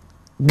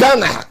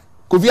Ghana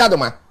Kofi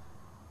Adoma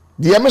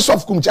the MS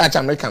of Kumchacha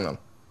American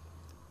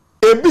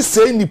ebi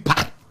sei nipa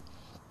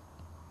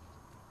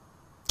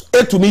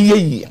etumi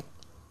yeye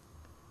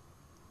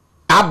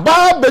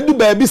aba bedu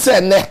ba ebi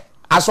se ne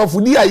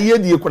asofudi aye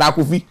die kura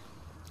Kofi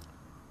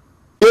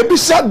ebi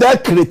se da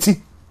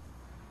kreti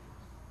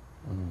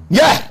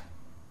yeah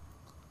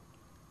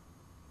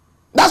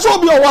that's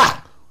what be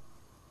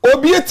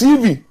obi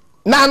TV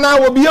na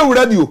obi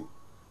radio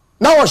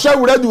na wo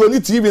hwe radio ni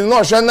TV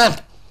na hwe na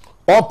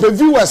o pe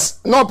viewers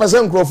na o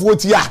person crofo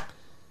tia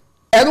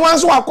eno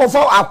anso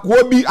akofa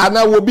akwo bi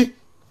ana wo bi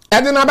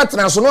ene na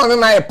betena so no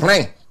na e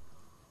plan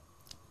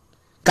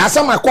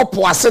kasa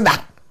makopo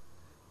aseda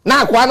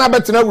na akwa na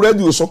betena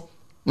radio so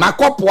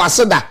makopo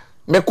aseda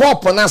me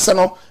kopo na se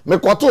no me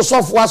koto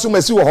sofo aso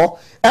masi wo ho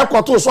e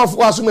koto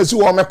sofo aso masi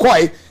wo me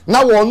koi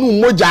na wo nu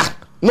moja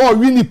na o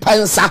wi ni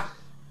pansa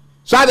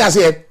so ada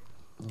se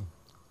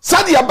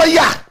sadi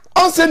abaya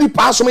on se ni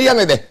paso me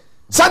yene de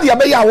sadi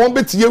abaya won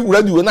betie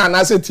radio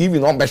na se TV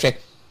no behwe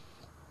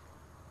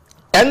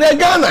ene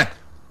Ghana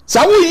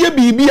sa wo ye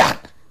bibia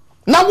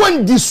na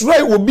won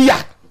destroy obi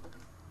a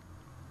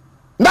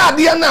na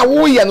de na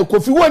wo ye no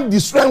Kofi won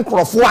destroy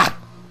nkrofo a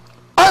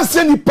on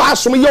se ni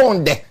paso me ye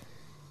on de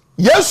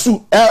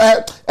Yesu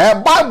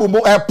Bible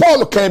mo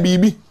Paul kan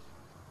bibi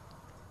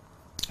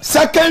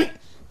 2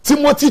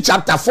 Timothy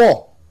chapter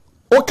 4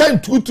 o kan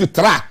 2 to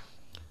 3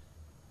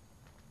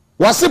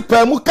 wase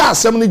pamu ka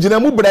asem ni gina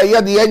mu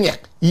breye de yenye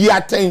yi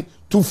aten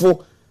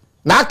tufo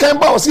na kan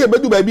ba wase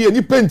ebedu ba bi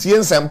ni pentie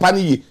nsempa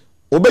ni yi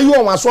obeyi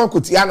won aso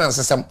akotia na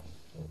nsesem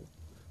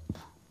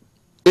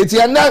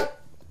etiana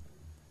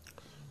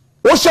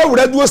wo show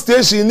radio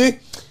station ni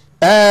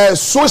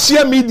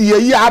social media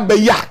yi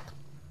abeya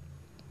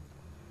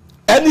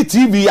any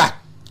TV ya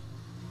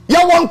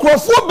won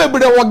krofo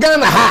bebre wo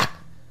Ghana ha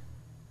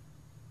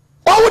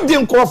o di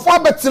nkrofo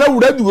abetre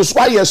radio so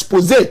aye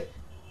expose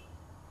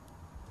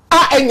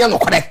enya no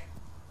kore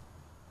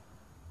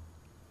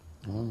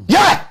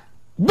yeah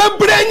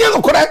bebre enya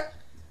no kore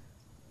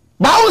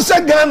ba o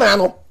se Ghana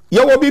no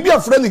ye wo bibi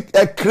afra ni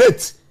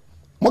crate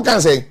mo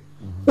kan say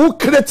o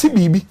crate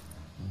bibi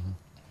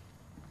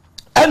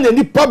ena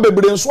ni pa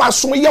bebre nso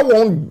aso ye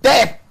won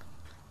de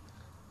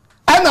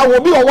ena wo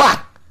bi wo wa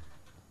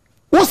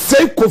wo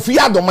sei Kofi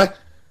Adoma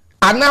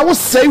ana wo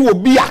sei wo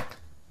bi a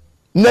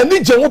na ni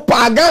je wo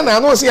pa Ghana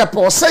no se ye pa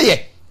o se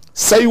ye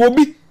sei wo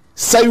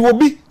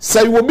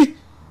bi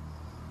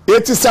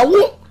eti se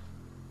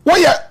wo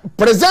ye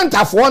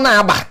presenter for na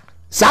aba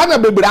sa na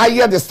bebre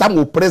aye de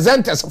stam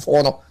presenters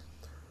for no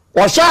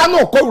o sha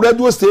na ko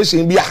radio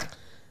station bia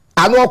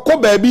ana ko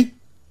baabi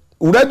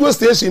radio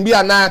station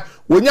bia na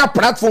wonya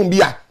platform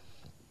bia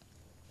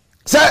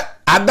say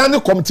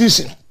adani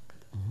competition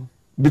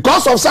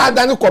because of say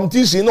adani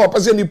competition no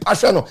person ni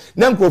passion no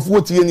na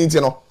nkrofo tie ni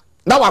nti no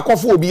na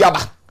wakofo obi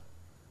aba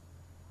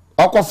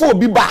okofo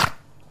obi ba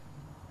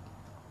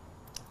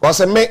o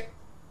se me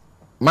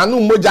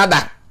manu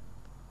mojada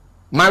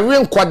mawe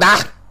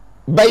nkoda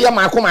beye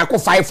mako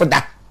 5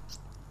 da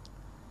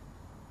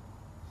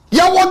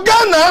ya wo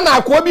Ghana na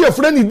akwa bi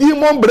afra ni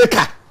demon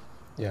breaker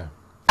yeah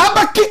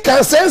abaki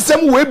kan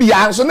sensem we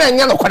bia so na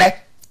enya no kore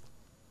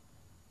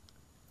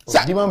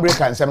demon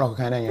breaker nsem no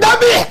kan na enya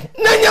dabi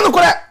na enya no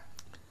kore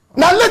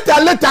na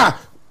later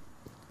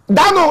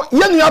dano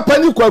yenu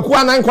apani kwaku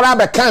anan kora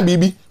be kan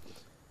bibi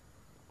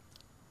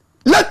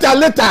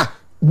later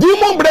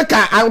demon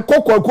breaker an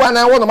kwaku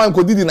anan wono man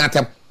ko didi na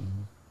tem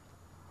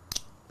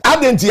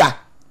adentia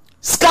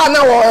ska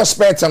na wo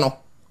expert no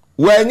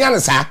we nya ne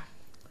sa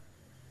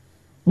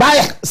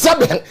baya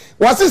sabe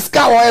wasi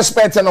ska wo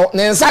expert no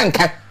ne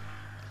nsanka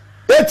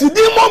eti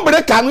demon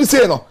breaker no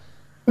say no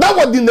na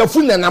wo di na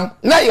fu nanam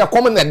na ye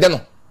kom na de no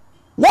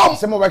wo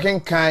se mo baken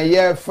kan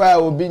ye fa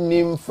obi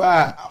nim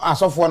fa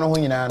asofo no ho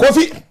nyina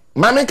Kofi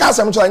mame ka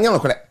asem cho anya no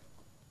kore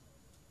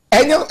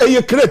enya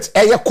eye crate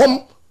eye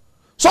kom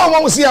so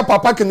won si ya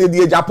papa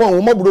Kennedy Japan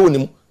wo mobro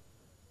onim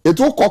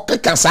etu ko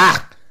keka sa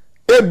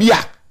ebia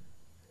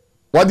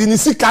wodi ni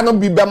sika no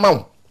bi be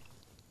ma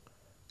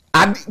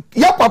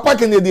ya papa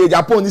Kennedy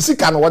Japan ni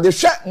sika no wodi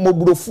hwe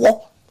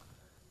mobrofo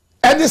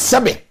edi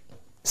sebe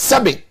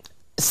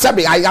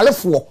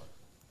ayalefo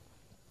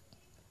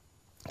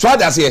so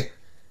that say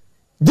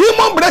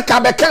demon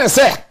breaker be kan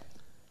say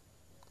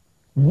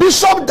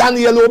Bishop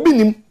Daniel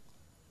Obinim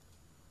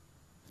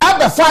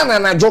abefa na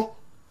najo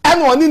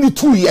ene oni ni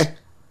 2 ye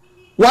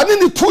wani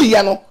ni 2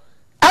 ye no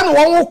ene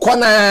won ko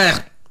na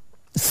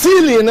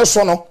ceiling ne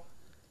so no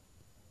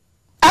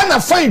ana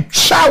fine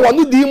twa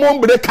woni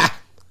demon breaker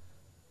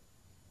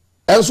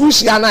enso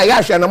hia na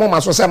ya hwe na mo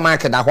maso se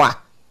mark da ho a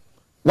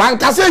wan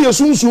kase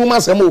yesunsu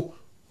masemo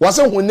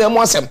wase honam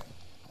asem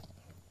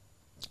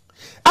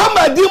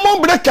ama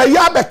demon breaker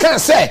ya be kan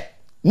se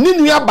ni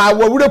nua ba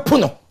wawure pu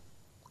no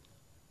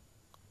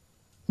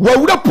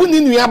wawure pu ni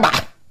nua ba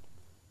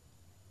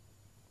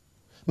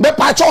be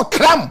pa cho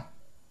kram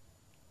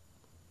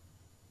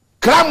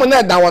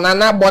na da wona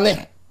na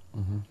bone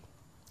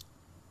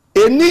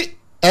eni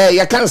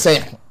you can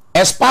say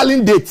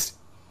expiring date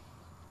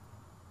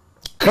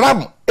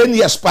crab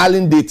any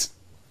expiring date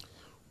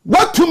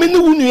what to me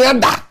no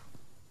da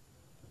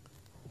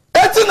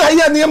eti na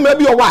ya ne ma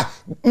bi o wa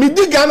me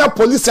di Ghana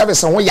police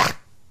service ho ya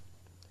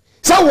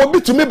so wo bi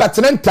to me but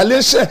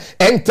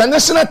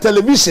international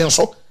television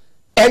so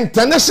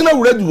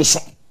international radio so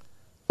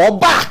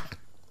oba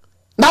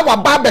na wa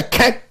ba be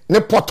kan ne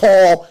poto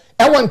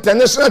e wo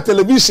international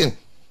television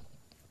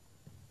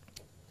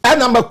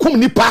ana makum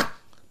nipa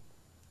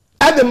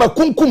ana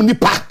makunkum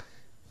nipa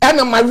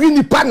ana mawi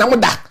nipa na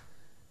moda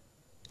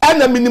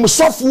ana minim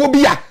sofo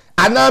bi ya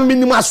ana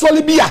minim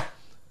asole bi ya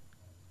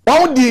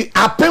wọ́n di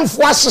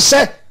apẹ́nfọ́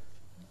àṣìṣe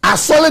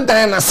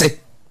asọ́lẹ̀dàn náà ṣe.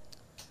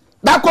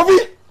 Dakovi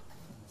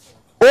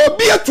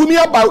obi etumi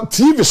aba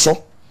TV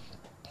so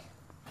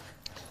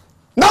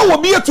na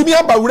obi etumi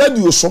aba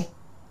radio so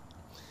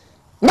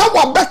na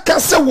wabɛka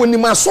sɛ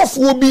wɔnim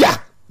asɔfo obi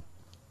a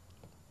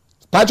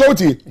pacho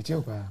oti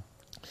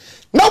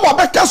na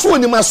wabɛka sɛ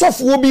wɔnim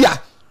asɔfo obi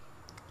a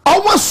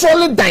ɔwɔ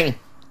sɔlẹ̀dàn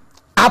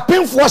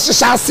apẹ́nfọ́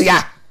àṣìṣe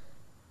asia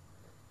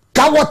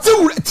ka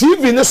wɔte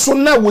TV ne so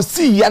na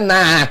wɔsi ya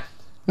na.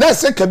 Na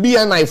se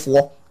kabia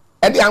naifo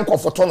e de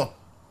ankofoto no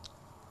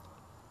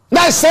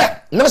na se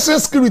national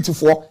security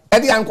fo e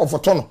de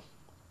ankofoto no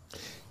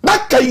na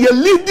ka ye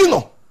lead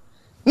no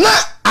na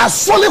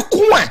asole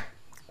ko a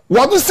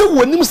wodo se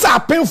wonim se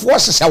apemfo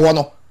hyehye wo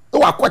no e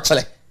wa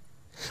kwekere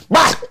ba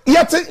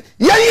yete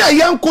yan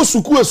yanko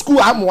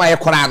school amwa ye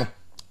kora no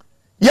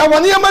ya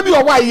woni yama bi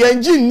wa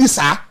yanji ni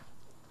sa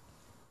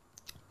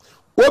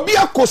obi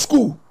akọ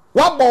school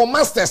wa bo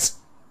masters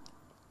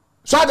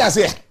so that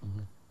say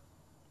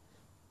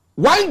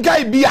one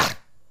guy be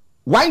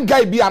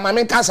my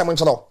main cancer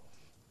menchelo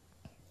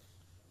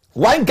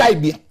one guy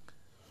be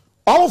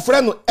all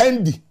friend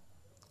Andy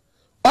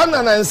on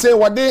and say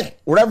what they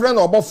reverend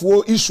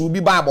obofo issue bi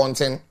ba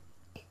bonten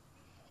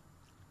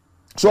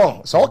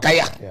so okay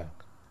yeah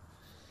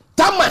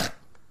tama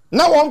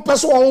na one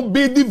person won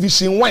be the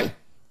vision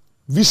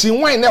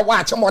wine na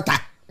watch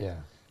mota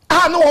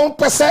yeah no one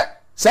person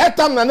say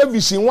tam na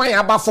vision wine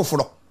aba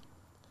foforo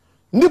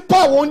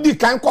nipa won di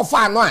kan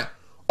kofa no a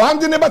on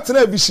the never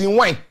tell vision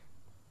wine.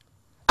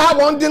 I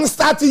want to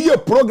start your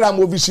program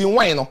of vision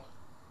wine. No,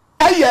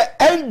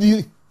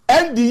 Andy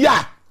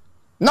ya.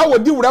 Now we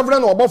do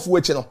Reverend above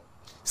which no.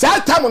 Say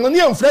time on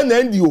your friend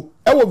Andy you.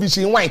 I will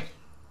vision wine.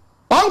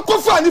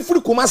 Uncle Fanny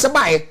free come as a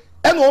buy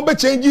and won't be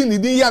changing the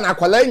day and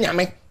aquala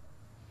nyame.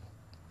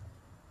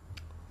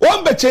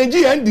 Won't be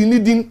changing Andy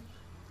needing.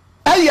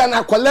 Ayan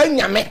aquala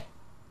nyame.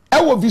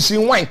 I will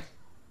vision wine.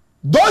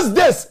 Those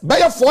days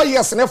by 4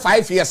 years and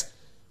 5 years.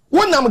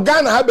 When I'm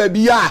Ghana have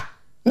baby ya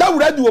na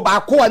radio ba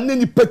ko an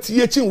ni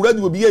patie chi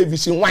radio bi ya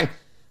vision one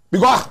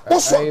because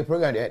also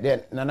program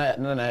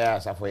na ya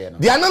asafo ye no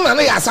dia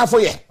na ya asafo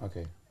ye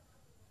okay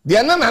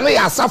dia na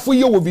ya asafo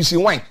ye wo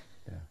vision one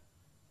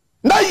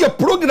na ye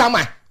program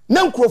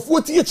na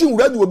nkrofo tie chi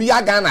radio bi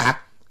ya Ghana ha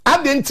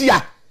adentia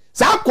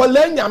sa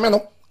akola nyame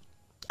no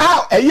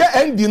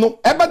eye endi no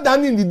ebe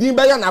dan ni din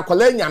ba ya na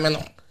akola nyame no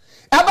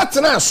ebe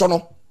tena so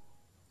no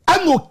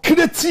ano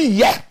kreti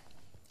ye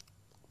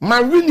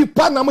Marini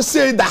pa na mo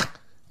say da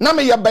na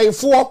me ye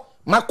bayfo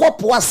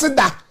makopo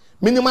aseda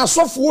minima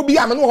sofo bi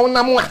am no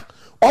honam a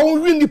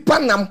on wi nipa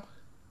nam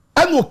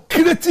ano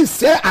kreti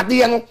se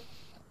ade no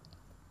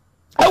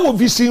e wo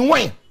vision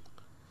wine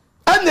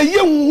ana ye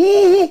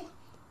huhu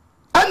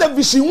ana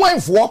vision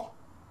wine fo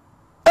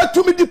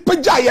etumi di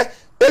pajaye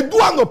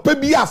edu anopa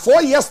bi a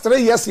 4 years 3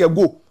 years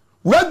ago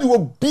radio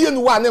bi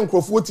enu wa na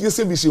nkrofo tie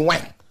se vision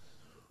wine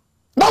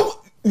now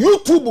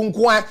YouTube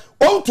nko a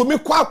on to me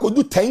kwa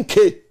akodu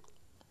 10k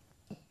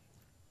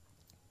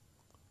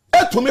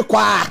to me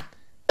kwa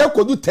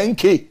ekodu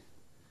 10k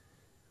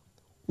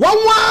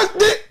wanwa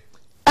de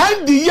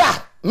andi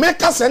ya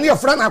meka sene ye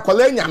fra na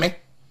akola nyame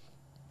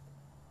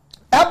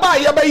eba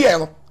ye be ye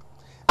no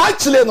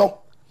actually no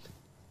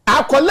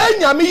akola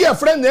nyame ye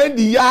fra na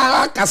andi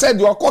ya kase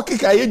de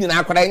okokika ye nyina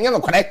akola nye no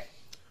kore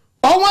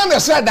onwa na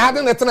sha da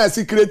de tena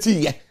secret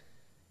ye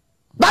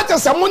that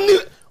is amuni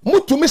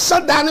mutumi sha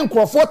da ne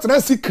nkrofo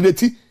tena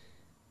secret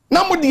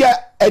na mo de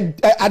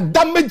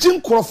adamaging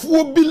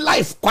nkrofo bi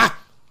life kwa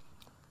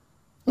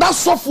na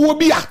sofo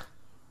bi a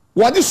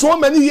wadi so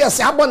many years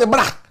abone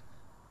bra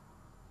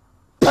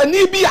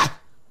pani bi a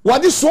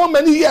wadi so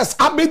many years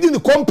abedi ni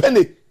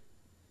company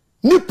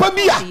nipa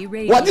bi a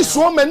wadi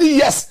so many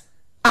years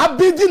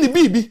abedi ni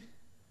bibi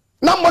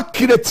na mo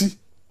kireti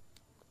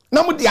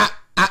na mo dia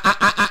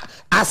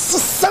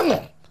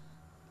asesano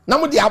na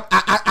mo dia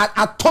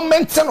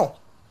atomenteno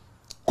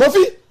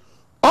kofi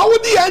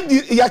awudi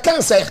andi ya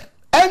kan say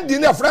andi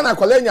na fra na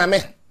kola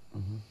nyame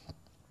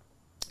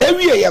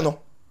ewie ye no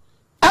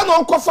ana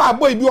onkofa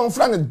aboy bi on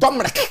fra ne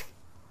domrek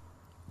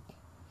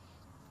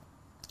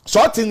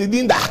so tin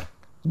din da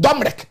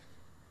domrek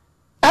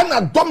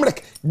ana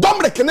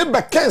domrek ne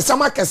be kan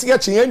sama kase ya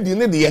chen din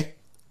ne de e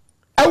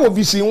wo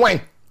vision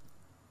wine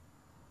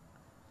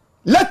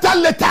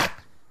later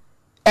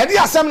edi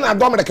asem na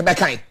domrek be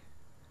kan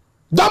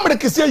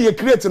domrek se ye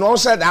create no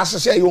say da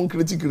asese ye on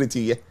create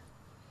ye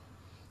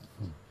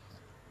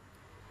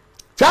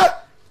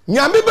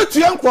nyame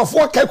betua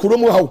nkrofo ka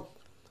kurom ha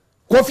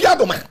Kofi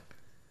Adoma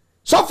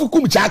Sarfo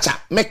Kumchacha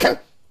meka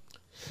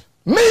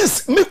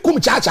means me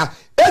Kumchacha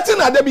eti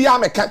na de bia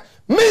meka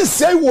means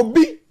say wo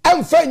bi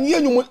amfa nyi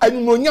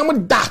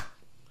anyunyam da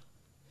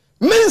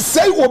means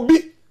say wo bi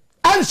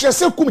anhwe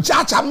se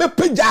Kumchacha me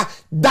pagya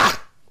da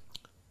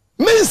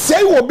means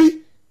say wo bi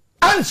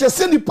anhwe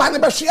se nipa ne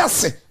behwe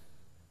ase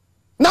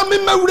na me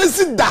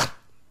mawuresi da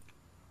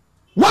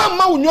wa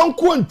ma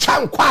unyonko ntwa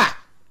nkwa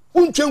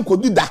untwe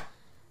nkodi da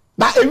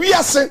na ewi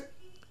ase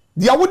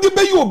dia wodi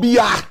be yi obi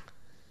ya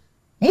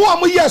mo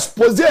am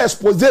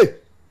expose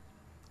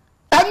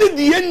ani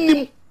die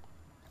nnim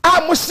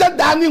a mo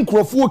hyeda ne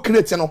nkrofo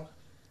kreti no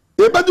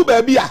ebedu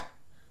ba bia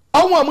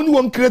awon am ni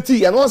won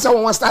kreti ye no se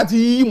won start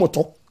yi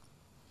moto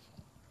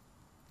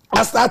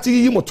a start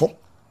yi moto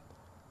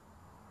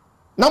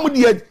na mo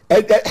die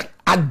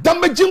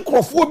adamage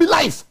nkrofo bi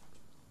life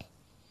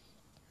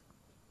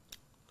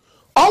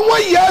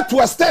awon ye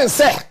to extend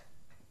say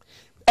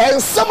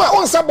and some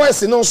on some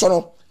boys no so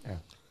no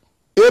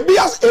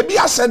ebi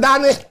aseda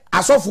ne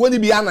asofo ni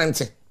bia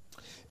nante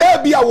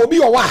ebi a wo bi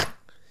wo wa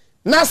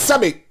na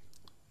sabe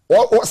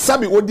o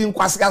sabe odi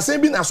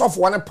nkwasikasem bi na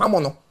asofo ne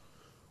pam no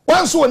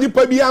wanso oni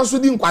pa bi anso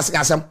di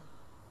nkwasikasem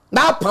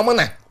na pam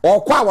na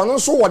okwa wono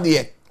so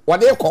wode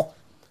ekọ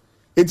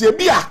eti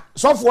ebi a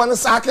sofo ne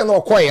saake na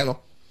okoye no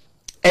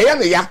eye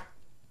ne ya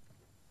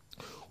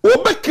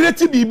obe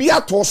kreti bibi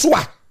ato so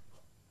a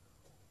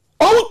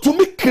o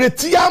tumi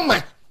kreti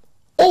ama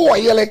o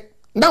woyele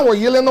na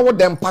woyele no wo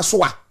dem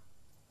paso a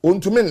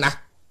ontumi na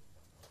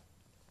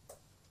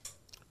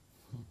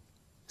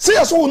se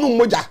yaso wonu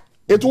moja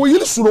eto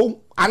woyele suro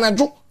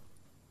anajo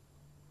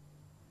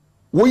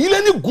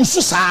woyele ni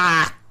gusu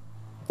saa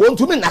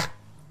ontumi na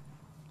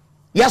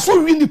yaso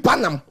wi ni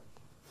panam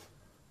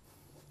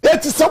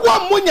eti se wo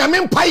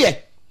amonyame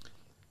mpaye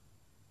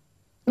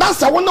na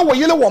se wo na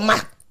woyele wo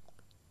ma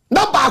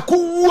na ba ko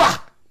wu a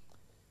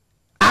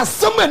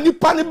asema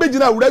nipa ne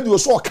begina radio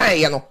so kan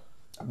ye no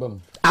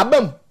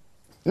abam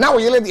na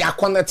woyele de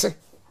akonete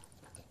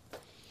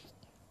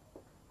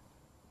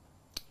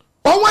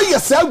onwa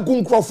yesa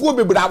gunkrofo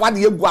bebre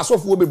awade egu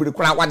asofo bebre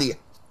kura awade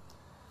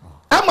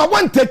ama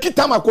wan take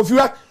time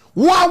akofiwa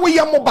wo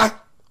awoye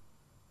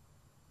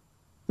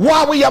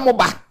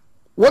moba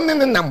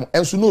wonne nam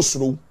enso no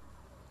suro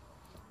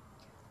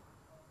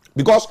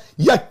because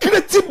ya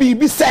creative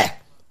bibi say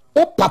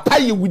o papa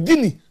ye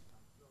wudini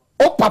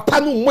o papa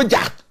no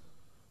moja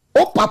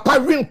o papa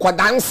rin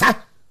kodansa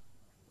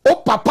o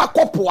papa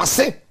kopo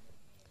ase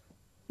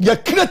ya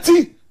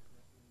creative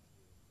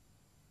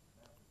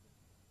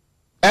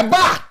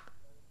eba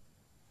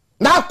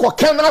na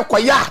koken na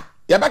koya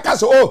ya beka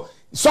so oh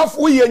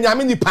sofu ye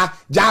nyame nipa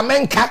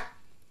jamenka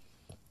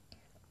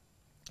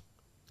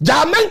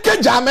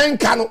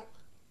no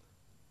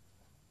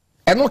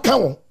eno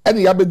kan wo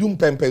ene ya bedum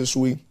pempen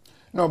so yi.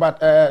 No, but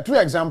two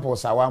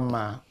examples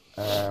awama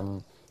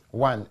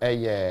one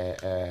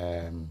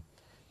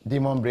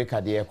demon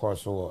breaker the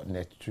course so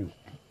net 2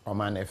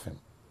 Oman FM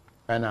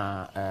and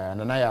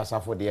Nanaya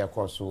Safo the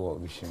course so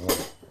wishing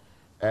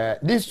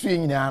this two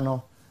nyina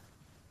no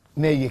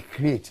na ye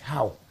create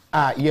how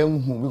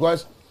yenhu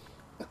because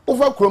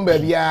over chrome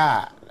baby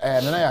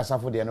Nanaya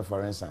Safo the no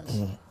for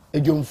instance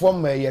ejum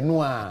form ye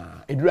no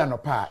a edura no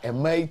pa e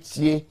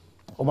maitie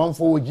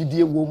omanfo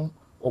ogidie wom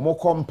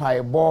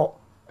omokompa bo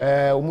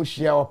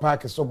omushia o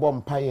park so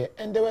bomb paye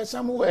and there were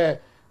somewhere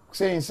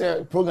saying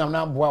say program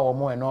na boa or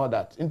more and all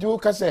that into you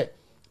can say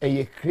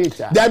a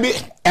creator there be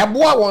a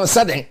boa one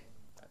sudden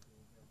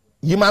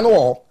you man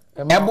all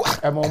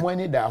a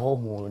money that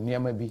home near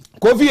maybe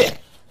Kofi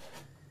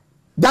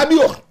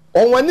dabio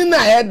on one in a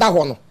head that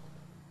one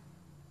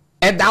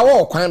and that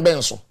all kwan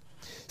benso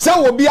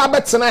so will be a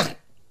better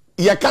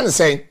you can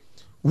say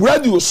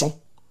radio so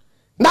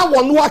now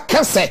one what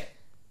can say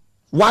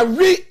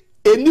worry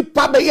any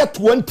pabe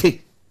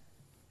 20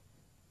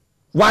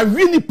 wa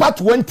wini part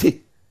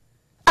 20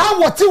 a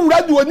wati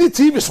radio ni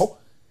TV so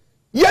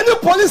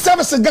yani police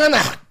service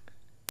Ghana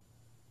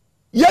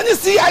yani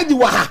CID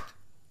wa ha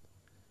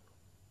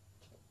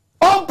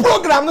on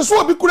program no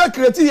so obi kura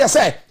create ye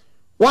say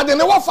wa de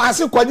ne wa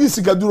faase kwadi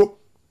sigaduro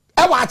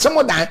e wa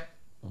achemo dan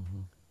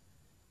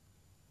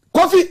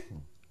Kofi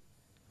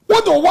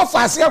wo do wa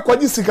faase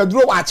kwadi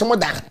sigaduro wa achemo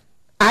dan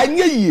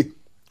anye yie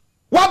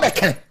wa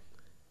bekan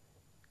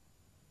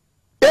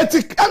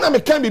etik ana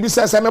me kan bibi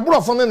say me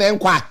brofo ne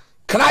nkwa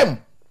crime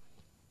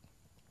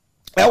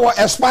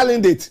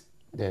expiring date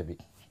Debbie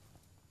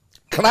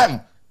crime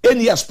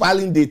any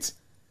expiring date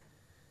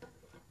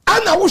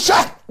ana wo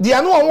sha de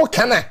anu won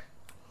kana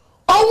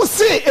on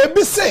say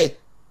ebi say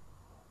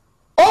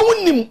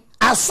on nim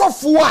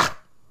asofo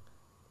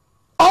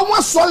a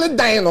on solid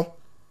dan no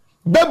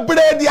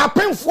bebre de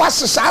apemfo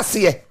ahyehyɛ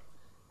ase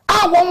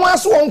a won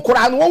aso won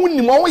kora no won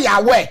nim won ya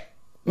we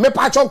me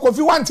pa cho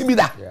Kofi want bi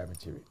da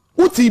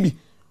utibi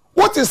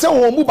what is say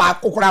won mu ba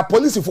kokora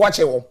police fo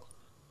ache won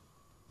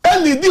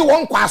eli di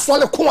won kwa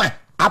asole ko a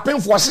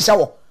apemfo ahyehyɛ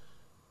wo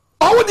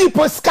owo di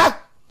posika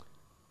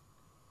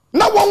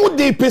na won wo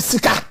di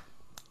pesika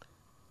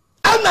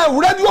ana ana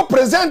radio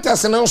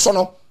presenters no so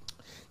no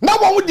na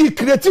won di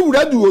creative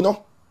radio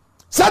no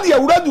said the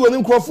radio ni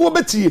nkrofo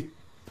betie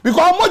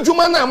because mo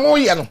dwuma na mo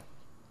ye no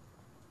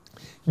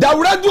the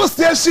radio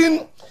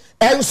station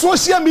and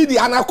social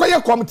media and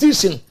akoye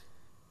competition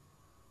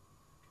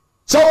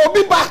so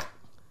obi ba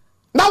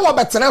na wo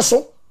betena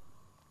so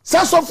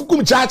saso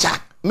Kumchacha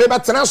me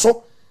betena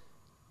so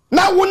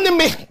na wonni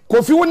me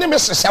kofi wonni me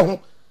hyehyɛ ho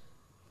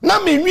na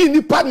me nwi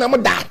nipa na mo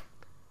da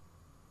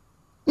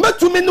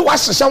matumi ni wa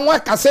hyehyɛ ho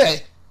aka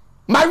sɛ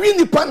ma wi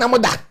nipa na mo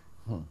da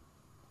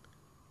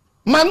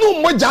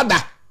manu mo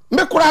jada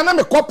me kura na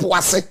me kopo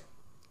ase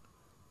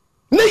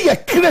ne ye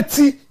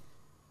kreti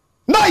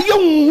na ye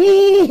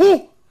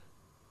huhu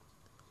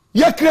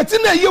ye kreti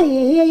na ye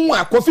huhu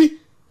akofi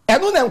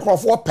eno na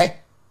nkrofo pɛ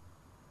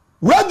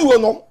radio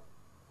no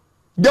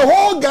the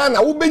whole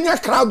Ghana wo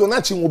benya crowd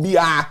na chi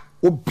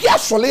obi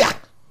asole ya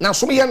na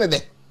so me ye ne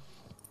de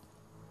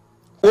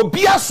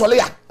obi asole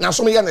ya na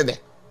so me ye ne de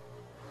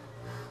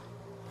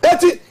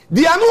eti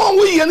di anu won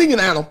wo ye ne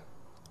nyina no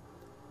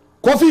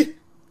Kofi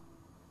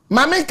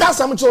mame ka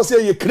sam cho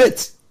say ye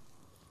create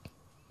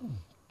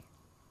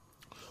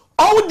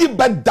all the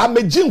bad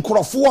damaging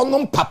nkrofo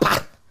no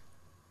papa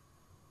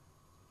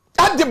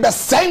at the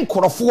best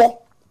nkrofo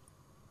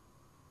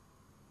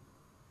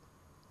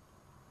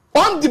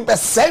on the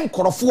best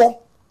nkrofo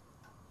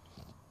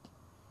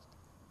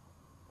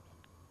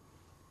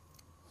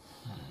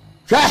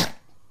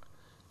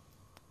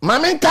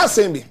mame ka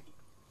sem bi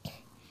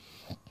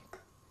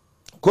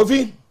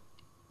Kofi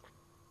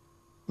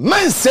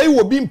man say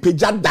wo bi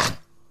mpagya da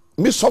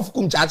me sof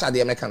Kumchacha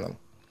de meka no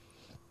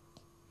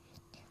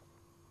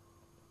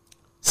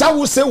sa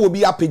wo say wo bi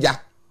apagya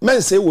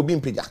man say wo bi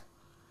mpagya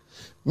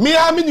me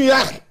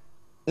aminua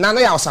na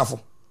na ya osafo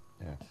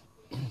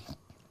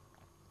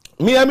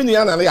me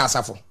aminua na na ya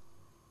asafo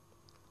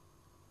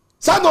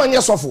sa do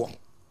onye sofo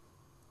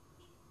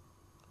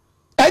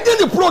e di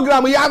the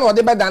program ya na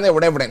ode beda na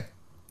reverend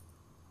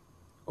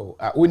oh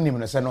wonim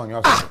no se na onye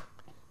osafo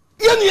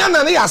ye nua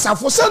na ya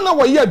asafo se na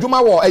wo ye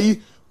adwuma wo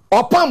ayi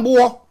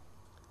opambo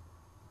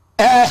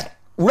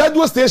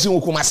radio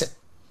station Kumase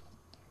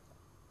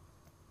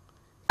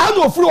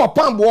ano free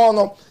opambo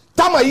no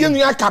tama ye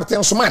nua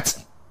Captain Smart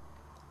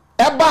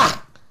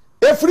eba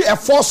free a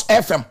Force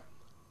FM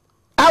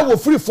awo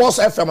free Force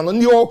FM no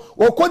ni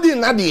o kodi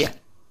na de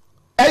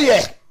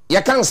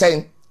ye kan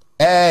say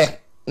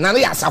na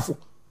ya asafo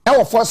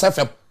wo Force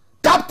FM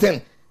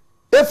Captain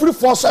free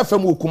Force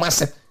FM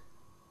Kumase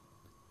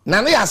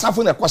na ya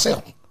asafo na kwose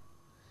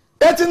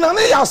eti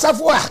na ya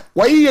asafo a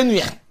wo ye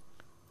nua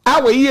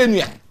awo ye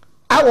nua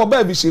awo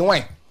ba bi shi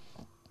wan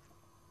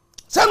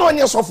se no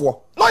onye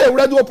sofo no ye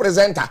radio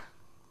presenter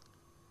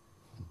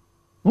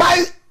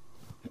by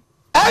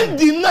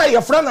endi na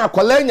ye fra na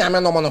akola nyame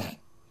no mo no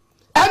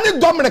eni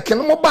Dominic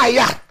no mo ba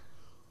ya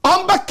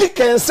on ba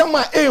kiken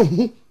sama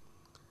ehu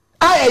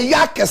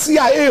ya kese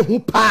ya ehu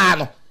pa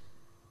no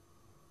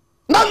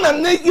na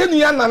ne ye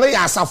nua na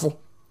ya asafo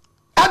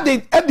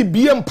ade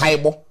bie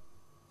mpaibo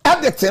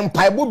ade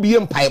tempaibo bie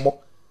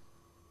mpaibo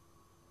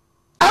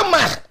ama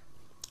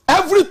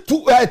every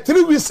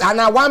 3 weeks and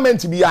 1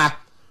 month bia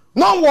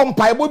no one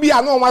paibo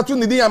bia no watu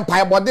ni dia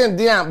paibo den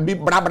bi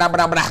bra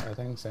I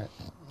think so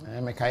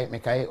me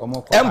kai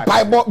omo ko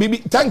paibo bibi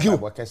thank you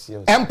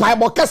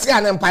paibo kese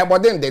and paibo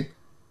den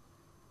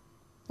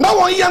no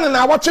one yan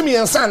na watch me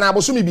ensa na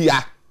aboso mi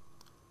bia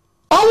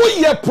owo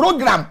ye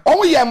program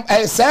owo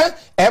ye say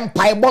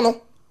paibo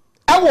no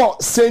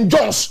ewo St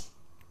John's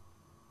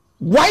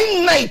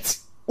one night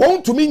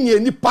won to me nye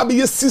nipa be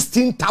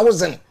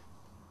 16,000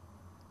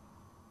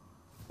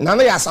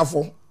 nana ya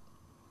asafo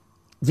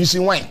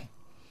vision wine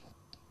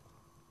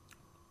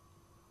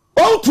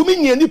all to me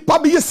ni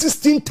pabe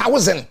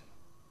 16,000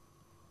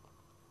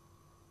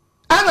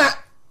 ana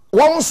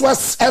won so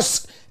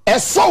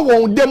so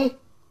won dem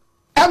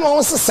and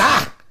won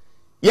sa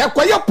ya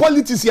kwaye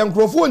politics ya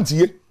nkrofo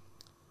ntie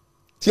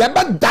ti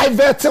aba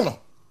divert no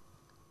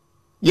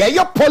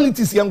ya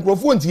politics ya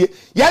nkrofo ntie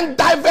ya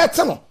divert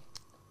no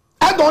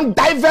I don't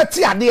divert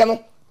ade no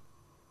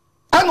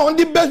ana on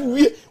di be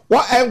wie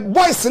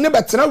voice ne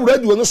betena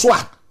radio no so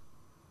a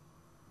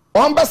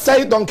on be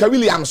say Donka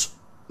Williams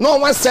no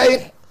one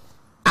say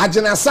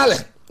Agena Sale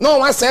no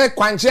one say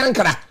Kwanchi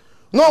Ankara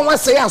no one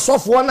say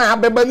asofo na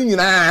abeba ni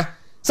nyina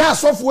say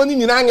asofo ni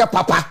nyina anya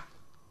papa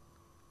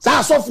say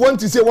asofo want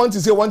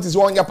to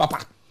say anya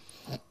papa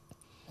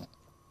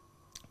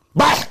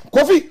bye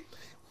Kofi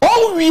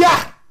on wi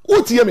a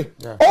utie me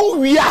on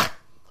wi a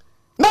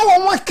na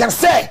won can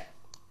say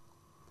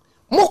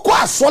moko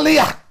asole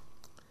ya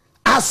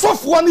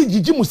asofo ni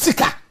jiji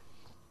musika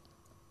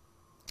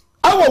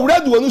awo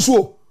radio no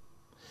so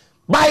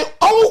by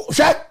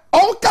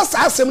on kasa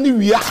asem ni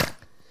wia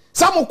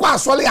samoko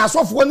asole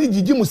asofo ni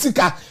jiji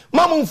musika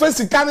mamu mfa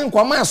sika ni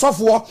nkoma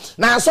asofo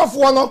na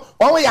asofo no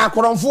won ya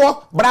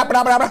akoronfo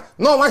bra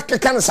no wa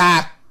keka ne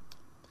sa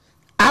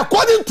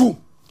according to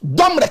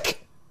Dominic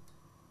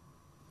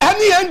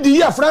any ndi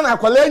ya fra na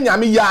akwala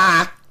nyame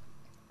ya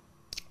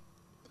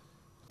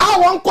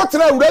awon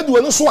kotra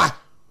radio no so a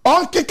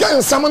on keka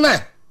nsam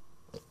na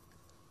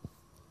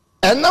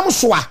enam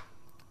so a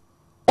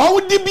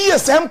ɔwodi bi yɛ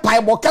sɛ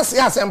mpaebɔ kɛse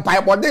a sɛ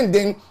mpaebɔ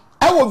denden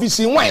ɛwɔ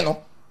visi wan no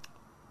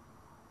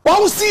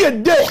wɔn si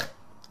yɛ de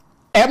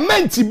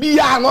ɛmɛnti bi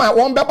ya no a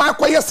wɔn bɛba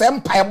akɔyɛ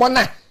sɛ mpaebɔ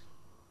na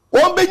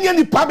wɔn bɛnya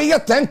nipa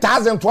bɛyɛ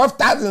 10,000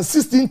 12,000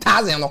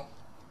 16,000 no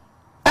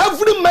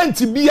every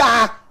month bi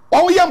ya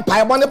wɔn yɛ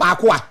mpaebɔ ne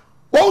baako a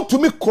wɔn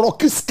tumi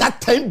kroki sika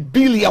 10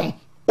 billion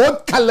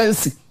old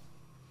currency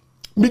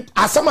mi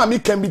asama mi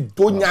kan bi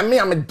do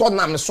nyame a me do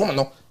na me som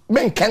no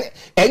me nkan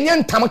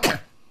enye ntam ka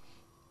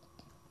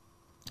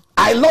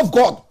I love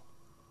God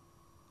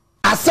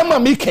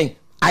asama mi kan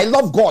I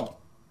love God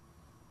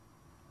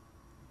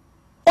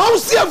on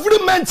see every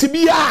month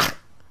bi ya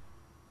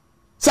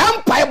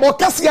sam paibo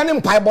kase ne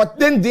paibo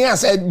den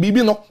ase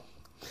bibi no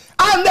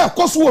a na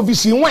ekoso wo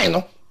visi wan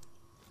no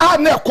a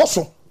na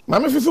ekoso ma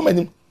me fifi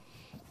manim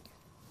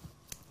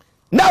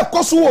na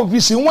ekoso wo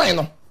visi wan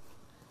no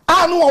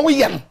a no wo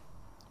ye no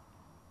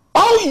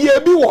all ye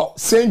bi wo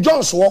St.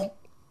 John's wo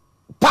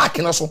park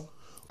na so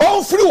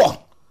all free wo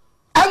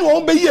and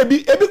wo be ye bi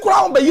ebi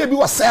kura wo be ye bi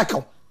wo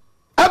circle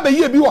a be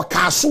ye bi wo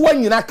kaso wa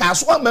nyina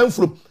kaso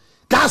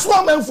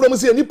manfrom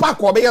say nipa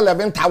ko be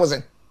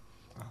 11,000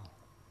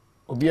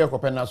 obi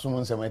ekope na so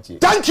mun nsematie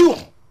thank you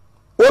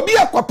obi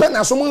ekope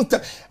na so mun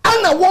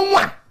ana won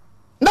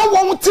na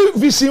won ti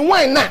vision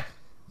wan na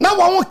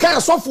won kan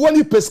asofo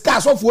ni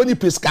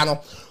pesca no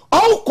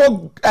all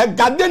ko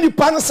gade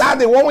nipa no sa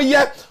de won ye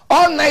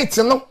all night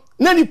no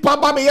na nipa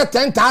ba be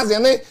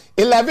 10,000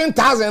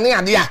 11,000 ne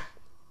ade a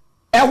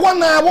ehwo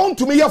na won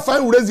to me ye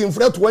fan raising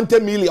for 20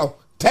 million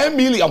 10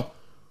 million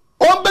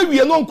on be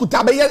wie no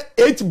nkuta be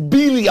 8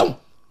 billion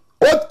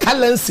old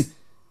currency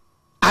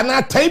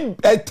and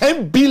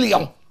 10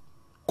 billion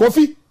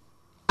Kofi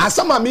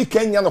asama mi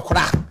Kenya no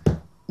kra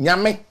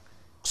nyame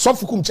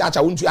sofu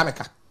Kumchacha wontu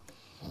ameka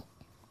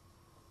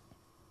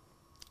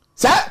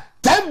say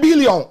 10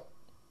 billion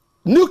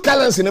new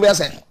currency no be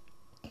say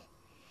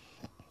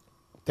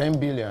 10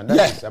 billion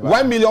that is about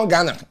 1 million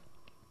Ghana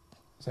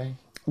say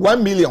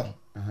 1 million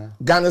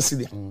Ghana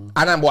cedi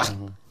anamboa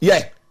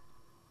yeah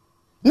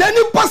na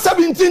nipa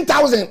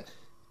 17,000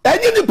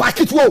 enye ni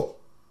packet wo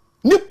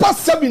nipa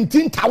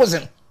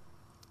 17,000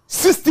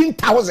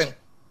 16,000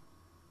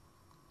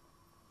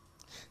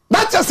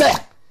 that's just say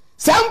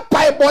some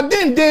pipe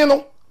den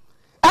no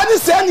ani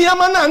say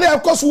niama na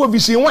ekoso wo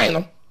vision wan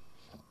no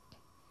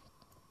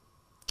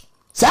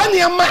say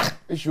niama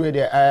issue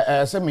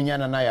there say menya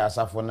na ya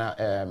asafo na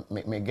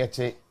me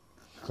get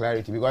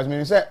clarity because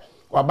me say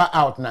waba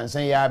out na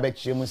nsan ya ba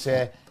chemu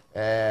say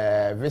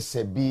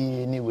vese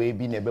bi ni we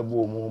bi na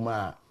bebo mu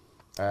ma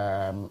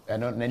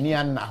eno nani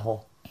anna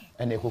ho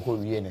ene kokko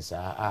wie ne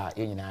sa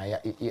enyina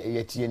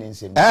ya tie ne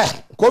nsem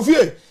Kofi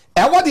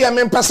wo de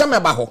me mpese me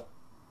ba ho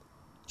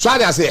so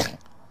ada say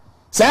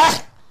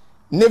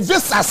ne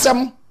visa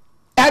asem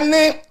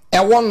ene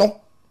ewo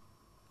no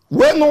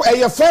we no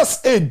e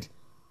first aid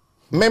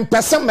me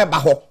mpese me ba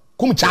ho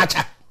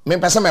Kumchacha me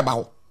mpese me ba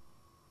ho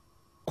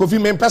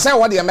Kofi me mpese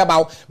wo de me ba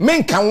ho me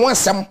nkan wo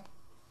asem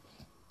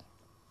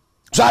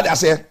so ada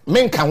say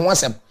me nkan wo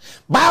asem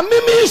ba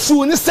me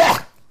issue ni say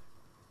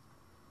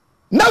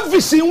na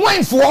vision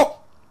wan fo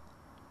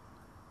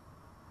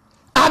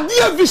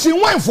adia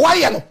vision wan fo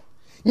aye no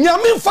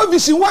nyame mfa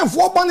vision wan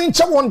fo bone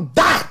nche won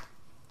da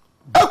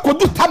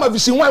akodu tama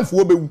vision wan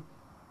fo bewu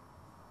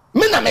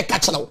me na me ka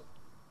kire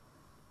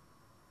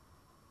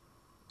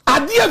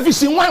adia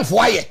vision wan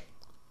fo aye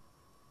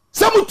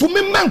samutu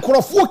me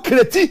mankrofo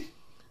kreti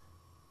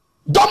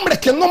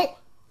domrekenom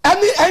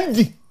ani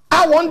andi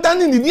a won dan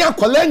ni ni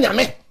akola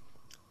nyame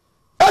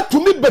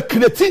atumi be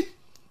kreti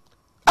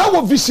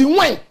awo vision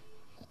wan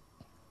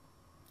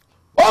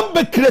on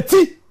be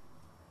kreti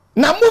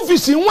na mo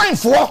vision wan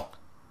fo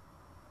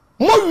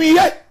mo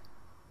wiye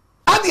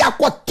ade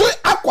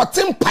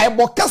akotin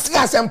paibo kase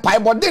asem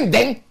paibo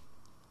den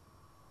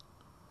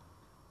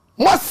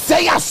mo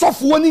say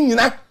asofo ni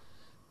nyina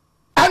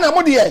ana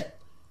mo de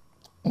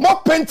mo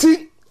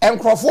penti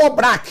enkrofo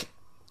black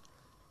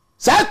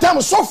say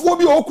time sofo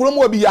bi okrom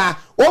obi ya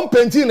on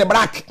penti ne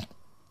black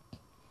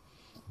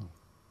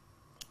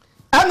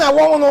ana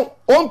won no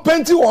on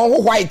penti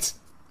won white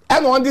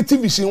ana on the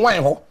vision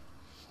wan ho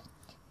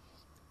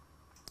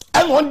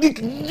and on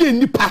the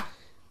nipa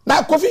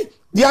na Kofi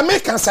the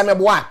American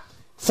sameboa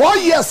 4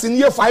 years in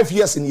year 5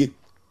 years in year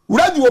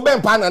radio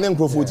ben pa na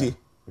nkrofoti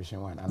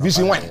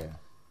vision one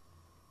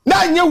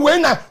na nye we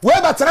na we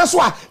batara so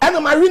a ena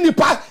ma ri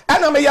nipa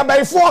ena me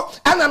yabaifo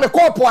ena me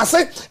kopo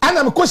ase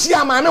ena me kosi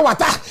ama me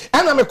wata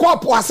ena me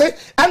kopo ase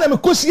ena me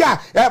kosi a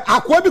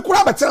akwa bi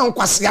kura batara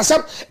nkwase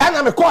asem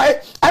ena me ko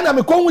ena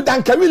me ko hu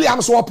danka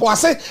Williams wo po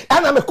ase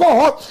ena me ko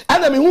ho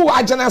ena me hu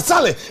agena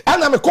sale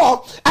ena me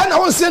ko ena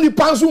won se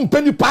nipa nso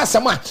mpani pa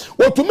asem a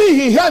otumi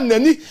hihia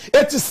nani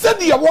eti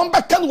sedi ye won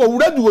beka no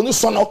wuradu ni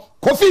so no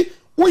Kofi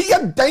wo ye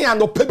dan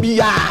anopa bi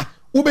ya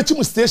wo beti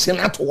mu station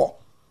ato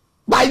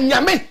ba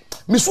nyame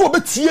me so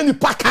obetie ni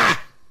paka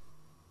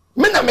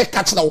me na me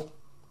ka kire wo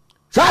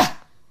hwa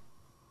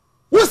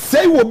wo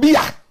say wo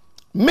bia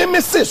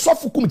me say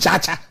sofu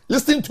Kumchacha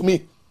listen to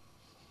me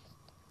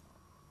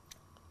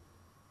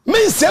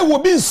say say will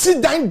be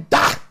sit down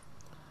da.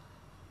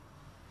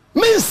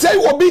 Me say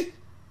will be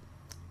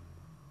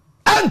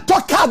and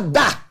talk out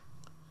da.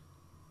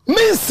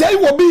 Me say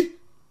will be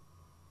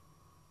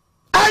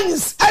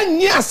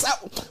and yes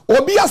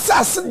will be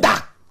assassin da.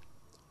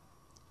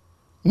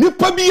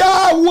 Nipa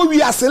biya wo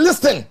wi ase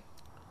listen.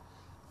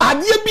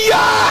 Ade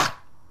biya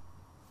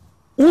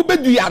wo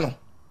bedua no.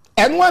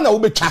 Eno na wo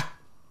betwa.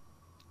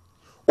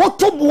 Wo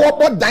to bo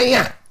bodan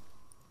a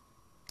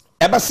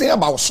ebe se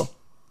aba wo so.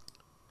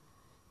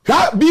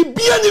 Hwa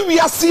bibia ni wi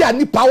ase a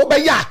nipa wo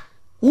be ya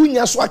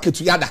wunya so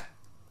aketu yada.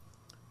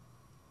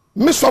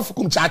 Me sof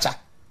kumchacha.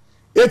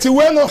 Eti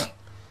we no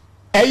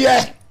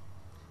eye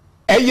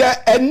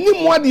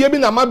enimu ade bi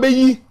na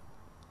mabeyi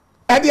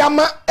ede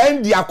ama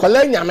endi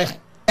akola nyame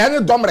ene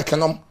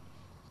domrekenom.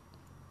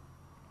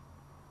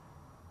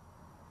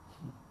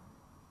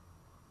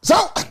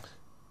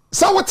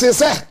 So what is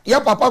say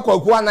your papa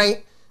kwaku anan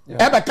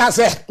ebe ka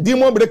say di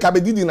mo breka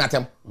be didi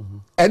natem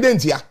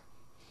edentia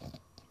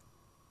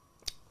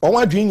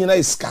onwa dwen nyina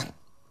iska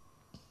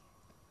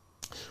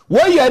wo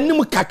ya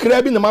nim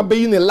kakra bi na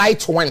mabeyi ne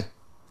light one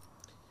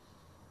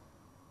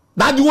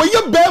that wo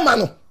ye be ma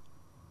no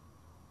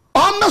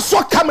on me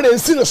so camera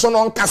nsi ne so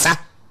no nkasa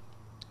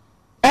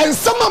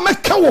ensama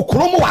meka wo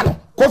kromo wa no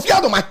kofi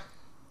adoma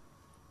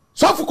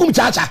so fukum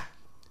chacha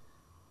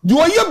di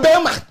wo ye be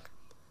ma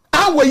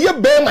awo ye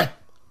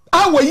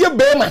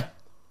be ma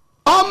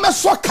on me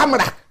so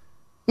camera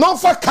no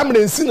for camera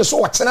nsi ne so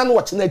wo chena no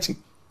wo chena chi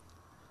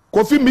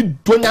kofi mi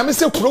do nyame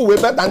se kuro we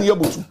be dan ye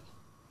botu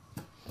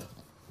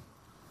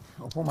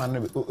opo man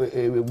no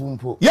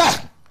bumpo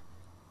yeah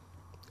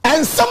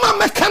and some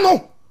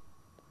mekano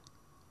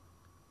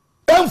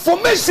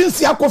information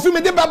si akofi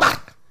me de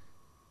baba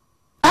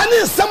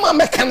ani some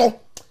mekano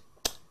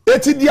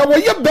eti dia wo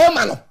ye be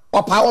ma no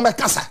opa wo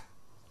mekasa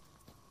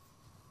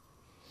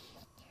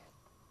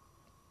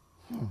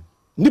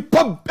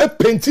nipa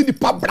penti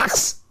nipa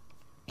brax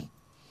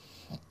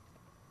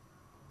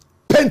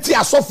penti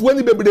asofo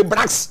ni bebre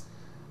brax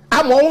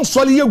ama won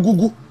sole ye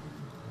gugu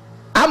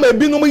ama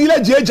ebinom yile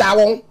jeja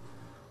won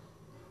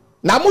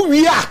na mu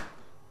wi a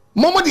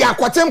momo de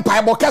akwate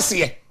mpai bo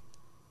kase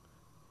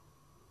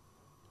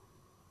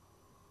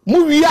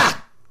mu wi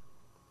a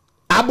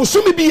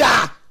abusumi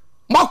bia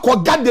mako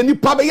gade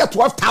nipa be ye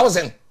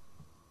 12,000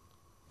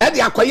 e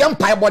de akoye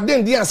mpai bo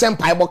den de anse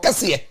mpai bo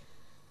kase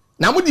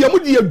na mu de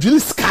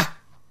adwiliska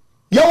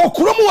ye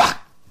okromu a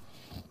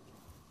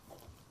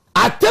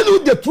I tell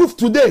you the truth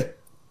today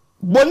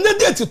bonne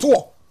de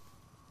tito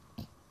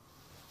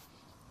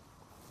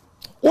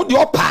o de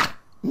opa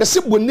me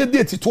se bonne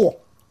de tito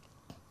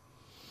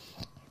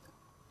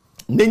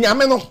ne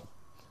nyame no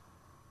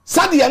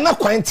sade na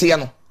kwante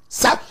no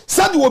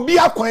sade obi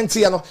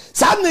akwante no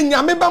sade ne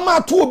nyame ba ma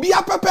to obi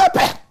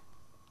apepepe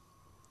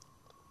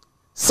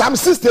Psalm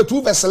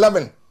 62 verse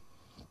 11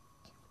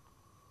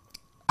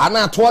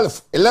 ana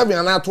 12 11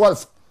 ana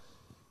 12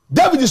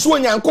 David so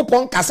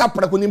nyankopon kasa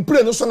prako ni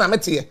mpre no so na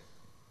mete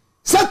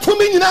se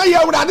tumi nyina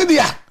ya urade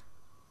dia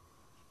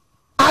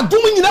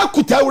adum nyina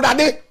kuta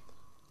urade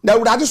na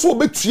urade so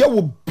obetua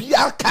wo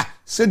biaka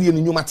se de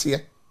ni nyuma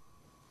te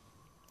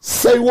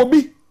say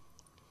wobi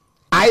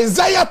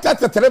Isaiah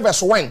 33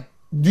 verse 1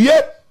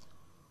 die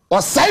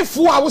o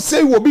saifo a wo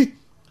say wobi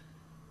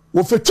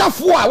wo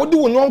fetwafo a wo de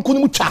wo nyonko ni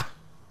mu twa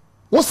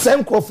wo say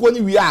nkrofo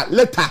ni wi a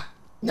later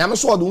nyame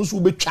so odo nso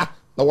betwa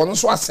na wono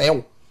so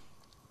asɛe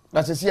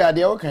na sisi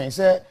ade o kan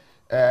say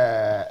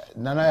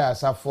nana ya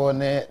Sarfo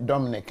ne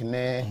Dominic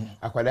ne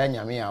akwada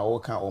nyame a wo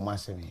kan o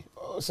masemi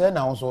say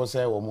na wo so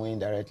say wo mu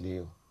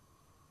indirectly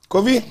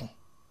Kofi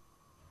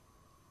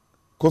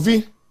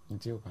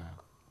ntio pa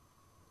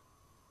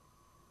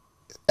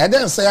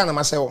eden say ya na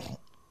masewo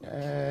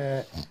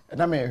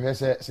na me hwe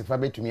se sifa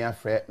betumi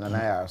afre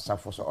nana ya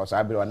Sarfo so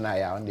osabere na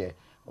ya on de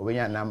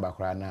obenya number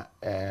kra na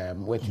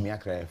wetumi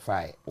akra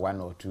 5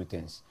 1 or 2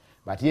 things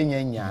but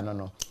yenya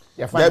no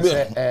ya find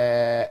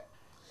say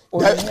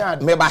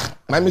me ba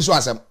ma mi so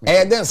asem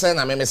eden say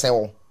na me say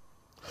wo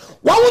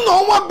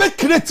no wa be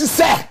create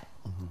say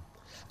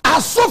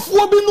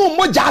asofo bi no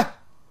moja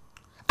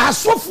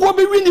asofo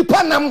bi wi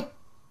nipa nam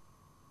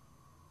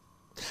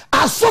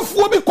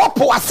asofo bi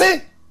kopo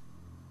ase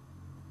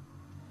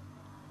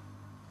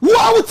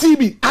Wow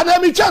TV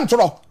anami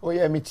chantro oh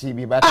yeah me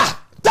TV but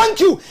thank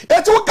you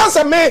it will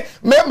kasa me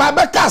my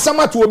beka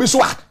sama to obi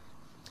so a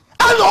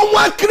ana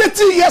onwa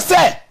kreti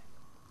yese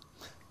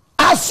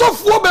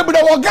asofo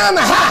bebre wo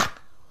Ghana ha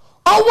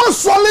owo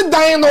solid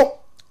dan no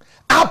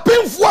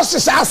apemfo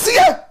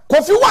hyehyase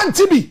Kofi 1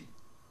 TB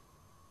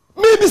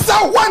maybe say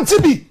 1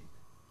 TB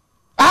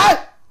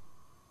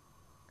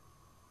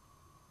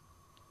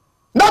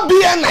na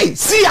BNI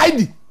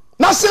CID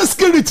national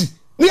security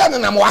ni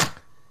ananamwa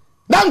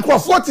dan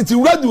crofo titi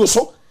radio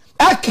so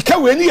akeka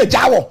we ni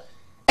yajawo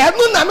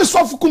enu na me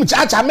sofu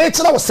kumchacha me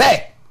kire wo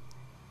se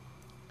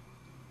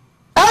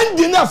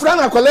andi na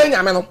frana kwale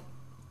nyame no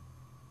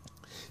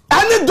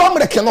ani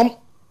domrekenom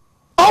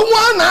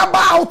onwa na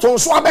aba auto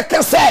so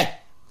abeka se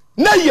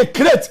na ye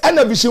create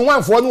ana vision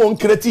one for no on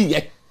create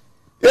ye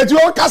eti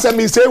o kasa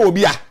me se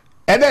obi a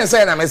eden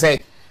se na me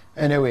se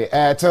Anyway,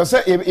 tell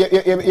say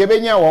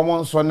yebenya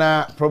woman so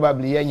na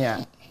probably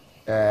yenya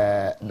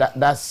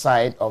that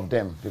side of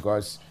them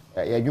because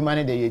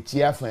human dey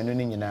tia for enu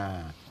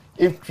nyina.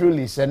 If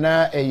truly say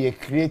na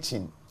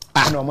creating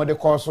no mo de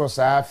cause so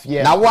sa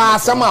fear. Na wa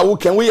asama wo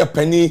kan we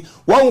pani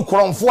won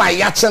kromfo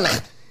ayache na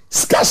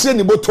skase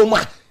ni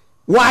botoma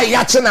wa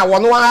ayache na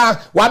wono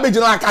wa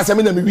begina aka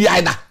asem na mi wi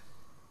aida.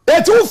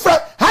 Etu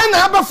fra ha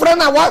na abefra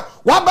na wa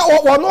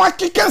wono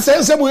akike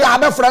sense mu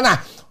abefra na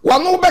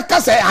wono be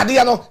kase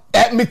ade no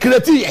mi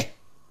create ye.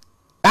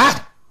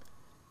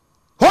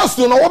 Host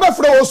no wo be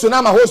fra host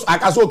na ma host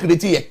aka so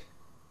create ye.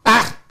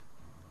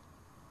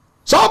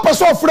 So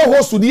person fra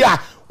host dia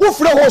wo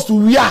fra host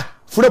wi a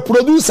fra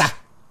producer.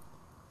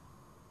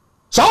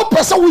 So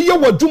person we ye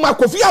waduma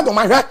kofi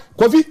adoma hwe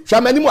kofi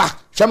hwamanim a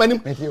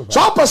hwamanim.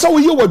 So person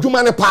we ye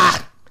waduma ne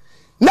pa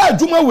na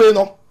aduma we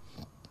no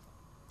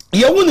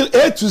ye wu ne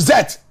A to Z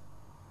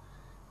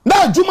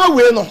na aduma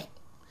we no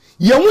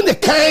ye wu ne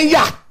kan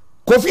ya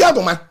kofi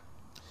adoma.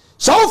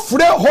 So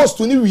free host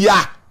ni wi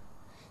a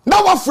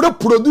na wa free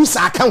producer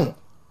account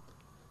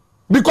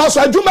because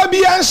aduma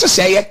bi an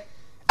hyehyeye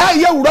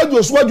ye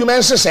wura so aduma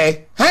an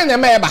hyehyeye han na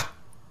meba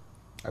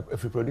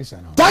if producer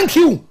no. Thank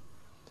you.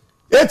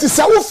 It is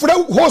a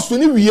free host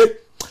ni wie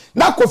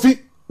na kofi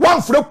one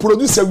free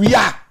producer we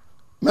a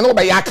me no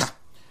be yaka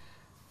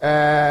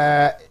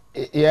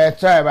yeah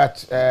try but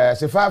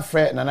se fa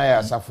free nana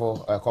ya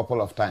Sarfo a couple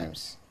of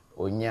times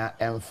onya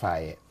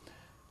empire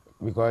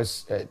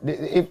because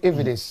if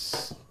it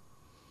is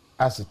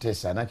as it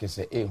is and I can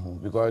say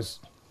because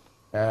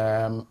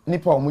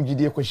nipa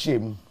omugide ko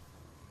shemu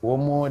wo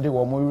mo de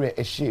wo mo re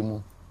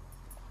ehemu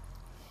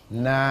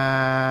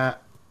na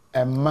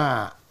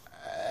emma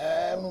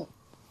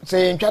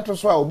say ntwato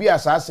so a obi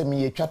asase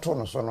me ye twato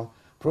no so no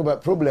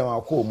problem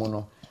akọ mu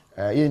no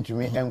ye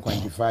ntumi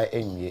quantify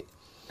enwie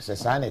se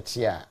sa na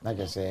tia na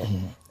je se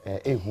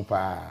ehu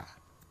pa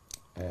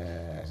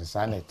se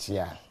sa na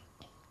tia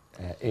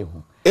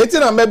ehu eti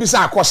na mba bi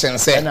sa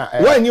akọsense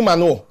wa nyima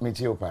no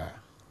meti o pa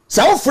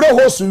sa o free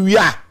host wi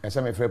a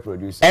ese me free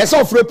producer ese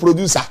o free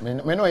producer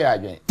me no ya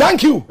adwen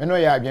thank you me no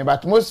ya adwen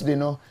but mostly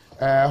no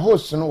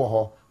host no wo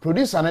ho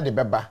producer na de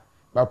beba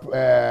but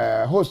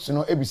host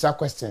no ebisa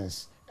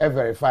questions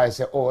verify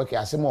say oh okay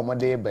asem o mo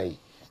dey bay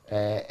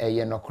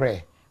ye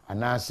nokre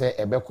ana say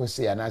ebeko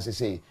say ana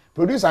say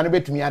producer no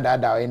betumi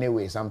adada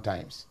anyway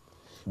sometimes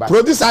but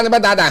producer no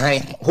bedada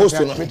han host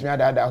no betumi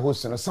adada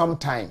host no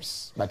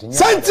sometimes but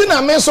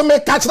sentina me so me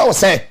catch that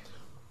say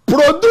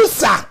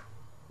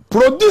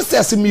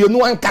producers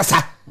mienu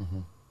ankasa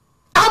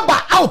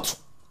aba out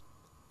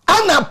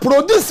ana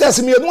producers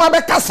mienu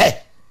abekase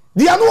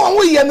dia no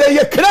won ye na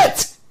ye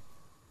create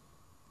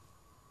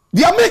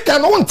the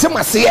American won't tell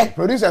me say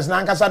producers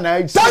na nkasa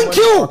na thank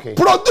you okay.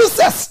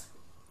 producers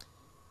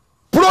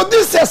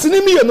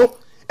ni me no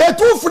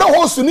etu free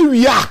host ni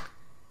wi a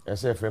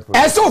ese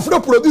free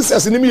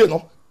producers ni me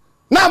no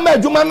na ma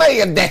adwuma na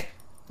ye de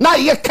na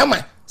ye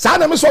kama sa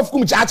na me so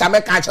Kumchacha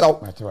me ka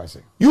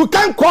kira you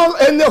can call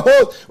any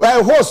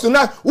host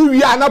na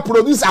wi a na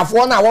producer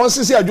for na won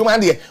sisi adwuma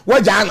de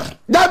waja na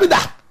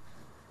dabida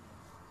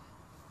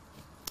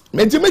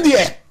me de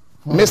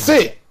me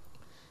say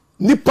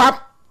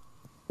nipa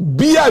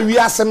bia wi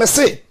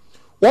asemese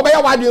wo be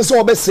ya wadwen so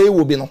wo be sei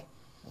wo bi no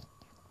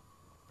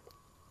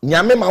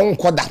nyame ma won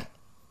koda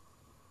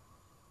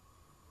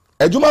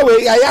adwuma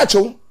we ya ya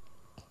chu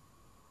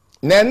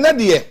na enne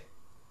de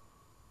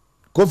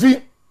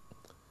kofi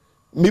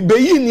mi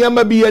beyi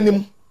niama bi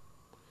anim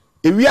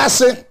ewi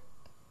ase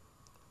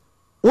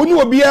woni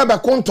obi ya be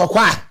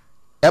kontokwa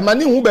e ma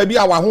ne hu ba bi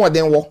a wa ho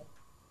den wo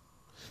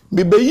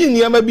mi beyi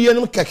niama bi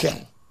anim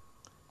keke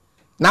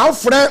na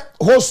ofre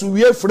host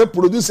wi free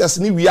producers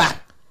ni wi a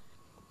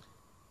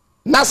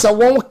na sa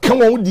won ka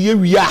won de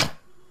wi a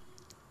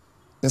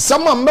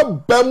nsama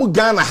mba mu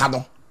Ghana ha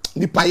no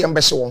nipa ye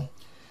mbehye won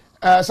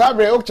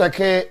sabre ok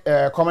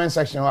check comment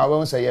section wa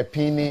won say ye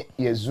pin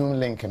ye zoom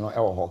link no e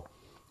wo ho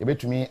ye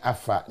betumi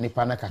afa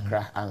nipa na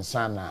kakra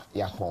ansa na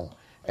yakon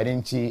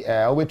edinti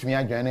wo betumi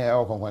adwan na e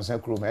wo konkonsa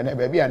krom e na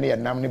ba bia na ye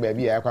nam ne ba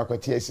bia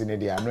akwakwati asi ne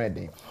de ano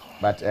eden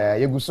but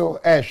ye guso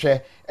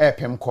hwe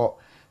pem ko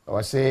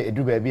o say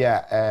edu ba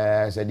bia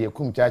say de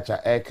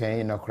Kumchacha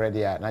kan no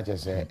credit na che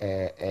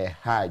say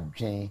ha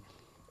dwen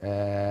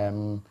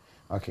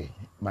okay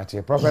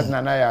but Prophet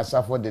Nana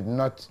Sarfo did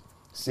not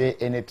say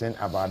anything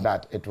about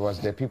that. It was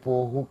the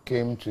people who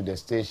came to the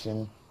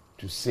station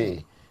to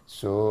say.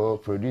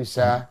 So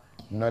producer,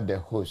 not the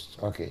host.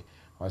 Okay.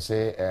 I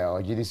say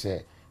Ojidi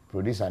say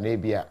producer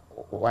nebia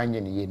one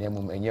ye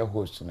name and your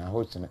host na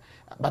host na.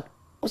 But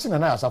what's in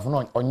Nana Sarfo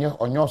no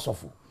on your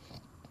sofa?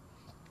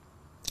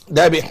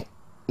 Debbie,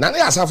 Nana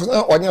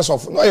Sarfo on your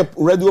sofa, no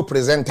radio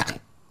presenter.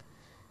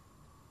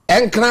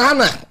 And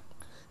Krana,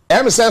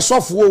 say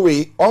software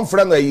way on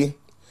friend yi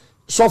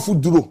sofu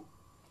duro.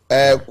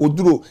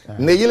 Oduro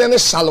na yele ne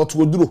Charlotte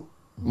oduro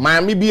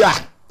maami bi a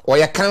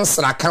oye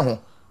cancer aka ho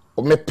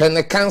o me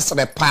pene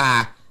cancer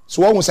pa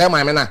so wo hu say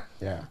maami na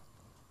yeah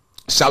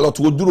Charlotte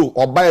oduro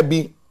oba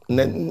bi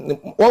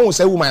one will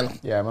say woman.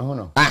 Yeah,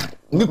 Mahono.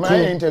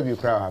 My interview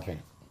crowd happen.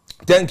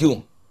 Thank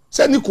you.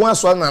 Send the Kuan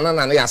Swan and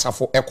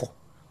Asafo Echo.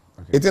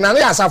 It in an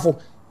Asafo.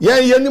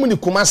 Ye ni mu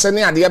kuma se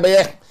ne ade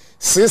be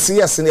 6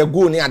 years na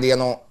go ni ade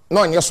no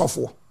onye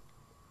sofo.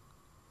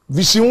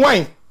 Vision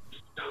wine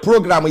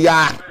program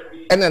ya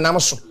ene nam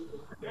so.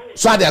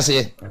 So ade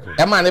ase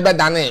e ma ne be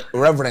dane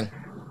reverend.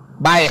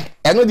 By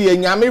eno de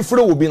nyame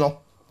fure obi no.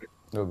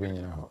 Obi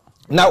nyina ho.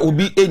 Na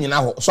obi enyina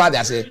ho. So ade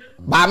ase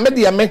ba me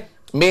de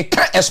me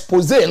ka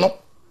expose no.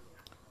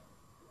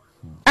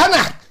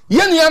 Ana ye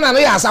nua na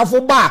ne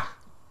asafo ba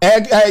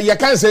ye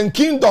kan say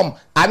kingdom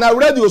ana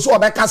radio so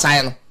obeka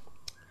sai no.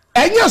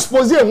 Any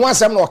expose one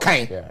asem no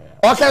kind.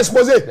 Okay,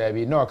 expose. There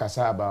be no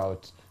kasa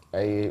about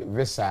a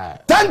visa.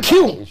 Thank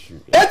you.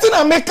 Eti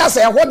na make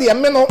kasa ho de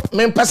me no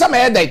me pesa me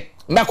head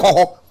me ko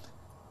ho.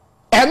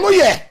 Eno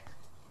ye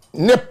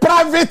ne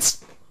private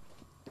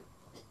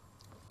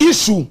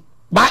issue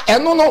ba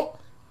eno no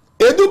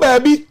edu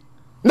baabi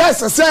na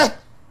sese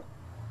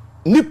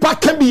nipa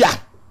kabia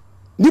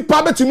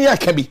nipa betumi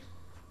akabi.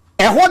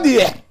 Ho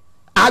de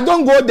I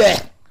don't go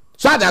there.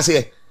 So that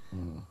say.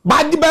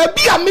 But the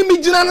baby a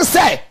mimi jina no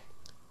say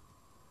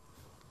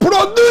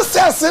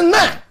producers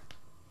na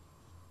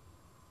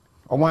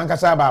omo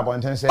ankasa ba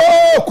abonten say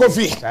oh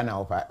KOFI sana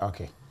opa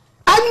okay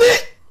ani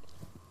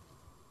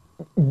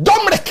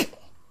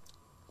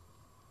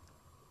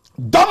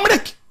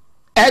Dominic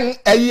and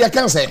you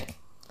can say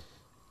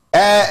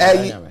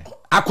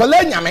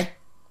akola nyame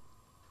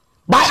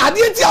by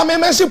adienti a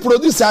mention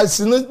producers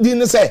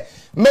ni say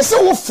me say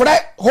wo frɛ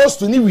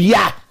host ni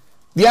wia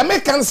the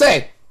American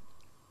say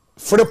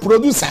for a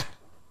producer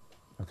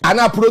and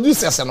our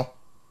producers no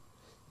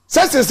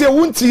say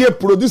won't a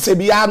producer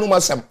be no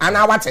masem and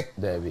I what it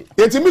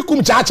me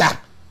Kumchacha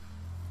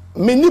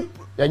me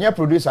your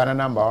producer na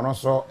number ono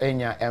so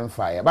enya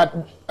empire but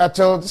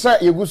until say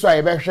you go so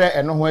I be hwe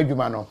eno ho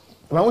adwuma no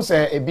ma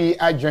say e bi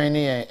adjoin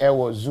e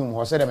wo Zoom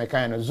ho say dem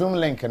kan no Zoom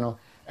link no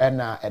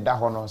na eda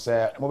ho no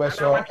say mo be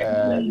so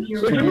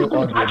studio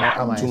audio no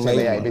ama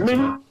say ya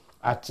be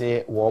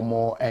ate wo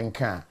mo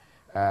enka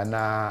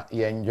na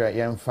yenjoy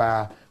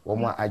yenfa wo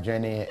mo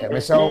adwene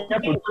mesa o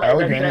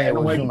dwene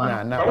wo Zoom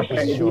na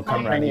opposition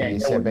camera ni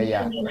se be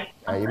ya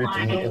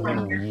yebetumi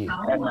ehunu yi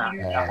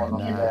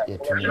na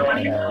yetumi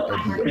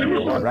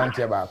na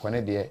rantie ba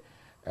kone de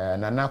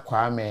nana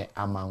kwame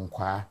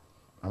amankwa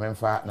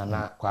amemfa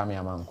nana kwame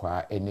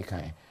amankwa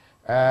enikan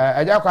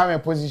aja kwame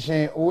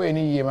position wo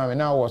eni yi ma me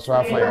na wo so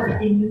afa ya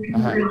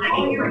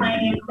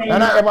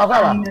nana e ba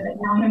kwa ba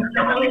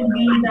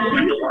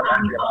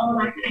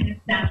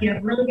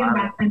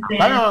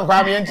Bana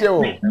kwa mi enti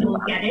o.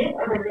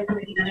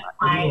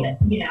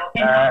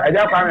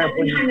 Aja kwa mi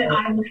position.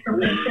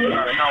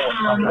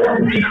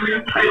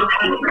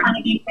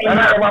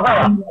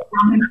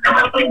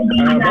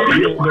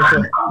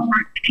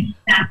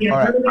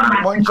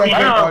 Mon check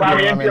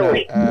audio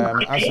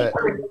asa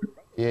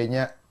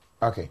yenya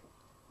okay.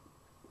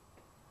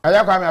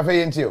 Aja kwa mi afa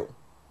enti o.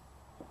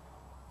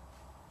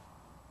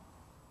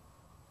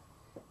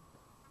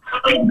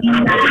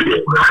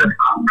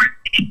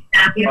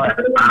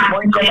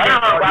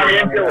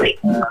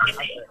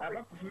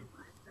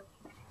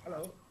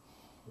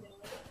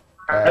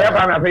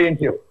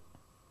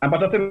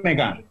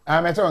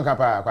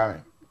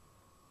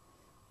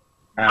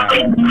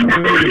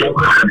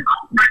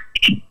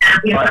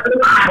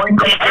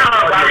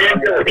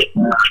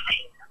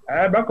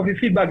 Back of the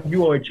feedback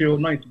you or chill,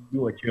 noise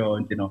you or chill,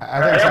 you know.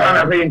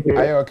 Are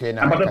you okay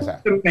now?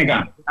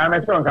 I'm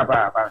a strong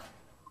capa.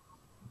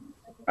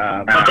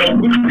 Back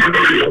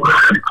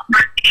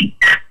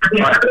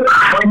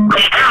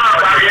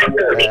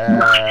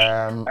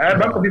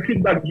of the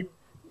feedback.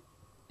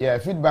 Yeah,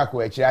 feedback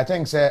which I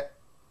think say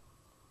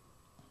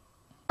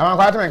I'm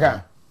quite make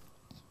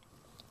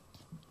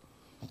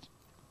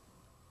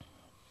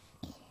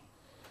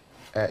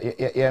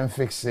yen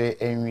fix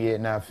enwie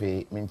na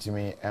afi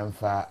mintimi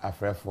emfa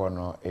afrefo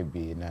no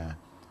ebi na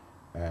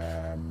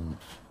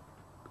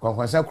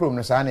konkonsa krom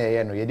no sa na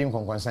ye no yedim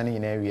konkonsa ni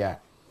nyina wi a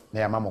na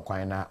ya mamo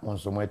kwan na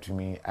monso mo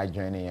atumi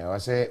adjoin ye o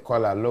say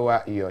caller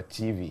lower your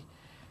TV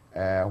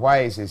why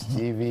is his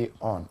TV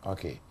on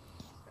okay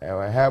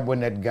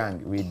Herbonet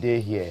gang we dey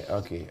here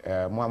okay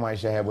mo ma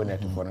share Herbonet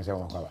for no say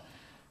mo kwaba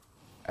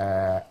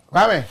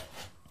kwame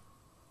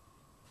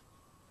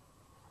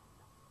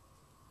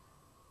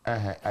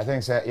I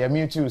think say your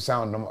mute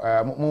sound mo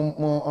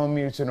on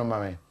mute no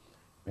mame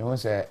me won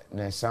say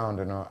na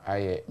sound no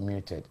I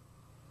muted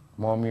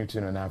more mute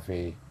no na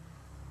fe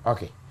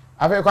okay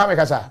afi kwame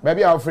kasa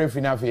baby our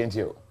free na fe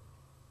enti o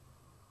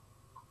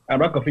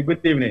Abrakofi,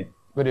 good evening.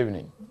 Good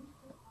evening.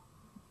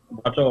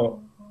 Pato,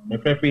 my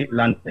favorite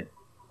London.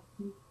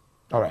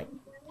 All right.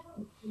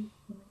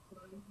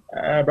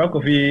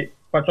 Abrakofi,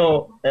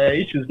 Pato,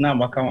 issues now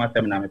waka wan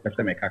sem na me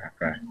pese me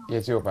kakakra.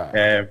 Yes, you pa.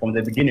 From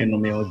the beginning no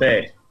me was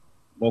there.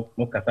 Mo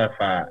kasa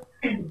fa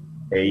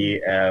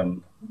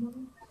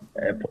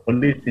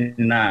police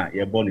na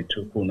ye born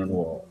to ko no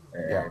no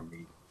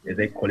is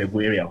a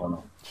Kolebo area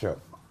hono. Sure.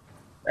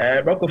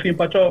 Abrakofi,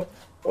 Pato,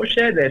 we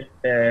share the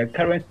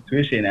current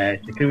situation,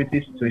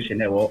 security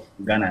situation in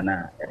Ghana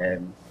now.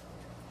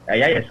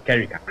 I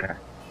scary kakra.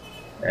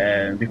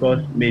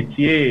 Because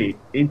métier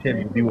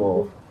interview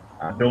or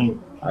I don't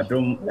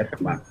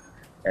FM.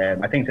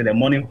 I think the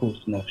morning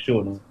host no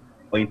show no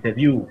or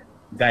interview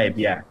guy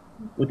bia.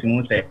 What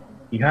you say?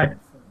 He had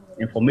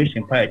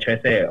information prior to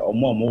say or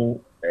more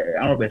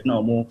Arabs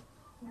no more.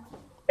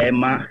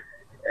 Emma,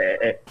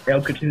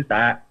 Christian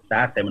star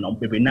seminar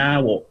baby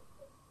now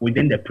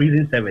within the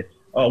prison service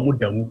or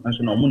mudamu and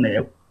so no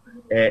more.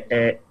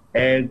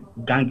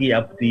 Gangi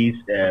up these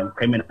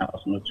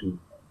criminals not to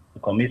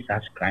commit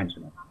such crimes.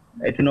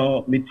 You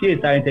know, me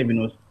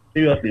interview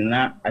seriously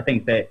now. I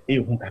think that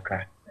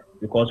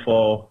because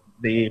for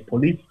the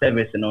police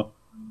service, you know,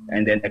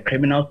 and then the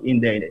criminals in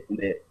the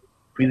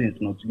prisons,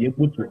 you know, to be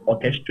able to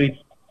orchestrate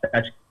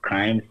such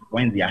crimes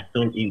when they are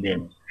still in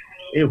them.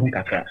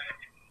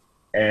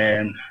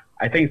 And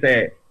I think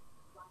that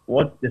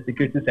what the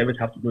security service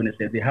have to do is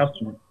they have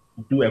to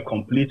do a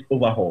complete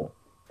overhaul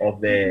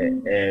of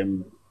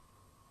the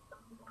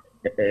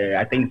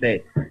I think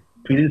the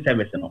prison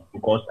service, you know,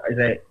 because as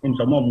in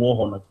some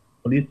more on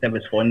police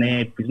service for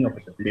prison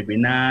officers, they be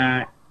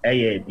now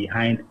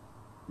behind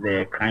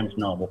the crimes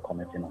now we're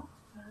committing.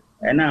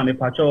 And now me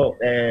pacho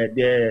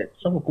the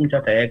Sarfo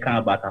Kumchacha can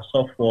about a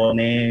Sarfo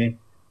ne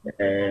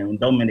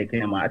Dominic.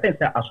 I think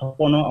that a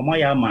Sarfo no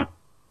amoyama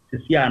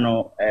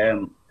sisiano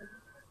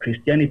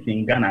Christianity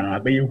in Ghana no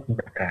abeyu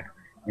kaka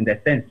in the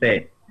sense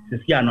say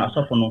sisiano a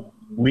Sarfo no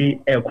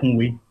we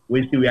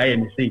we see we I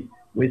am see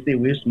we say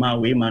we small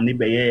we man ni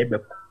be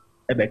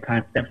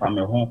can't step from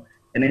my home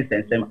and then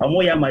sense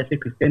amoyama say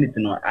Christianity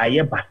no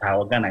aye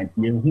bata Ghana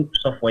you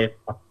Sarfo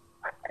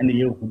and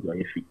you who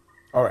your feet.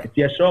 All right. If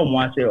you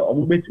one say,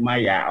 "I'm going to my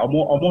ya,"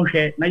 or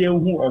share. Now you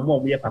who or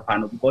more we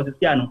papa because it's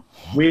piano.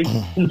 We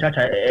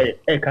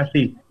Kumchacha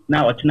kasi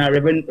now. It's now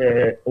Reverend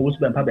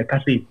Osman Pablo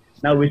kasi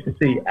now. We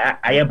say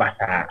I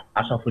bata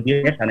as of the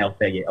yes and I'll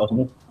say it.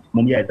 Also,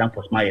 mummy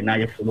examples my now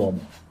you follow.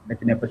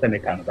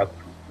 99% can back.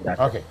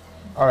 Okay.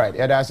 All right.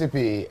 Yeah, that's it.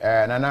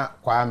 Nana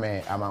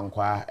Kwame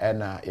Amankwa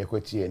and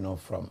Yekweti no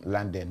from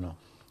London no.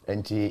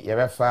 Enti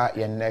yebefa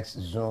your next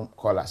Zoom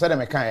caller. So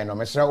the kind no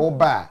mesra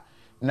oba.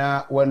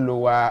 Na one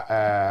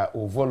lower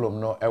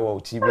volume no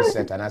ewo TV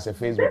set and as a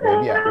Facebook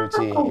maybe a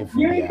OT if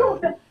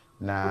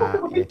na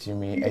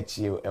yetimi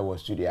echi ewo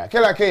studio.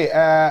 Kela ke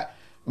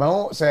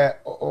ma say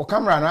o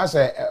camera na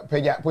say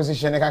page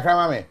position kakra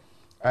ma me.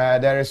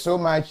 There is so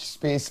much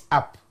space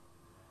up.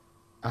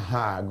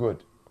 Aha,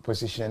 good.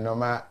 Position no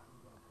ma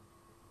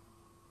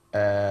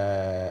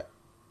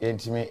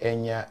yetimi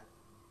enya.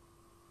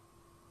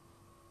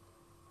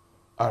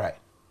 All right.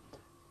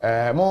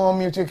 More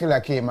music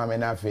kila ke mama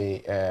na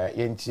fe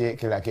yentie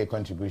kila ke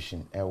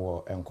contribution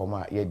ewo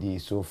enkoma yedi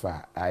so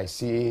far. I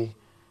see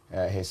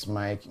his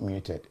mic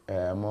muted.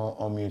 More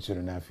on mute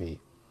na fe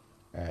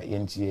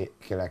yentie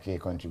kila ke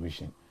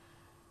contribution.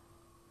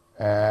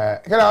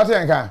 Kila watu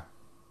yanka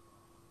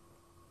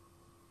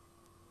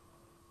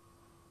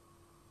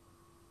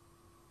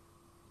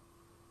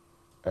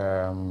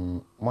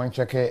mon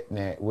cheke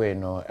ne we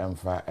no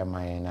emfa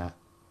emayena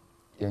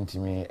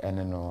yentimi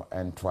ene no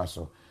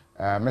entwaso.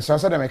 Mr.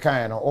 Sada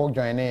Mekai no all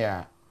join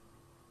here.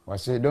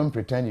 Was say don't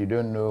pretend you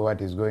don't know what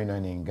is going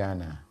on in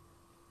Ghana.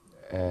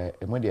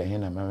 Emodia here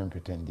na mama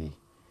pretendi.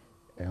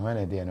 When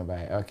a day no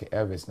by okay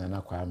Elvis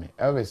na kwame.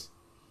 Elvis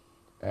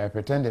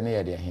pretend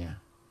near there here.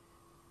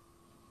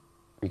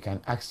 We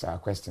can ask our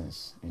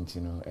questions and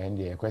you know and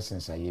the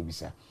questions are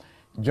yebisa.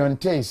 John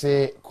Tay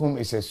say Kum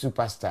is a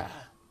superstar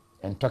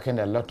and talking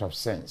a lot of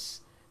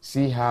sense.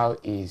 See how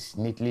he's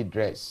neatly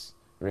dressed.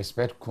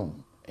 Respect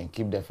Kum and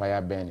keep the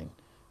fire burning.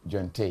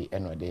 John Tay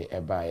enode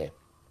ebaye.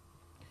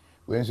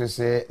 We also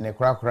say ne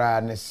krakra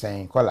ne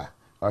sen kola.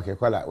 Okay,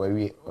 kola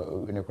we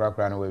ne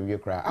krakra no we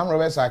kra. Armed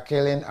robbers are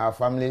killing our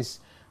families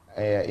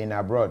in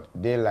abroad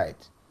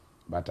daylight,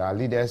 but our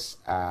leaders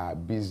are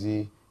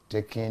busy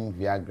taking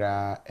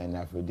Viagra and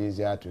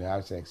aphrodisiac to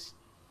have sex.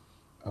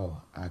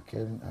 Oh, are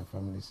killing our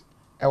families.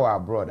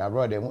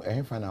 Abroad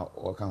they find out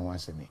what can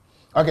once me.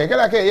 Okay,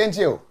 kela ke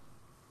yentio.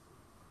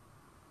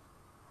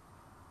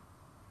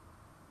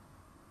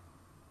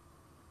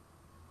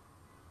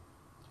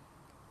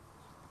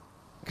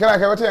 Kila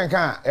ke wote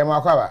nka e mo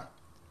akwaba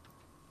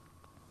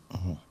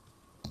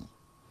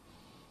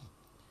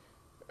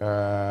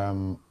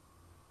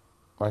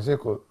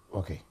waseko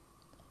okay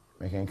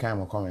make nka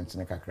mo comment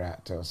ne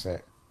kakra tell say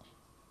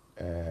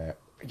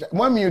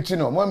mo mute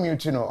no on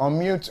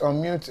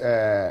mute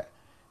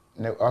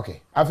ne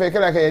okay afa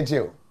kila ke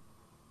yetio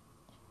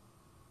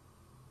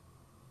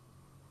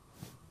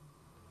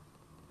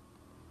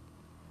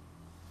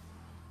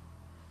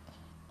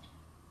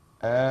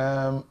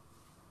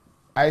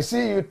I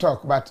see you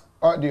talk, but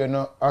audio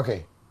no.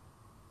 Okay.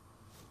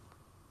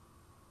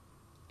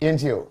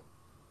 Yentio.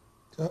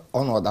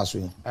 On that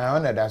way.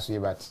 On that way,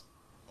 but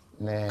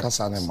ne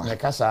kasa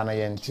na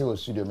yentio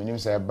studio. Minim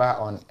say ba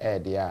on air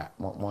there.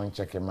 Mo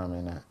check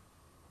mama na.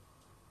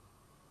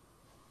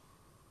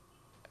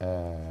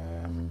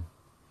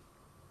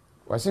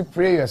 Was it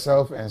pray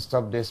yourself and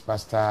stop this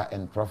pastor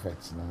and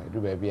prophets? No, do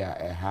baby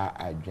a ha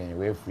a join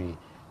way free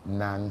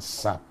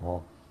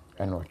non-sapo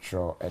and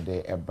otro a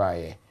day a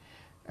buy.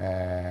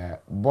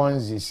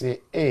 Bonzi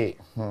say,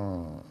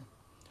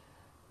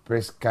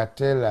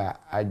 Prescatella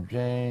a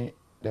join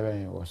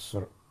the was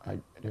so.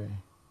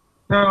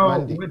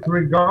 So with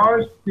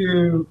regards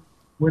to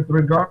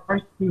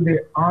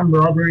the armed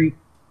robbery,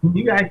 can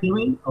you guys hear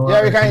me?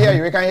 Yeah, we can hear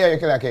you. We can hear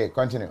you. Okay,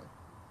 continue.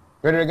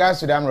 With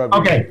regards to the armed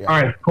robbery. Okay, yeah.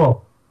 all right,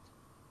 cool.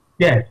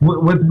 Yes,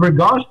 with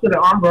regards to the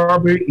armed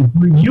robbery,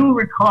 if you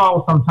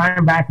recall some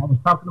time back, I was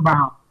talking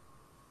about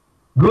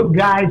good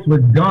guys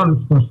with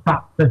guns to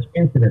stop such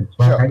incidents,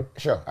 right?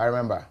 Sure, I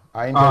remember.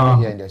 I interviewed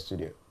here in the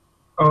studio.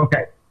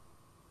 Okay.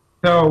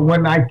 So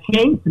when I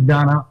came to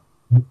Ghana,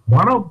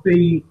 one of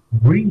the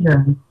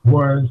reasons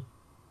was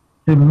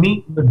to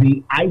meet with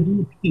the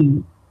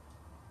IDP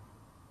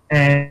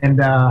and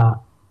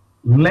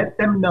let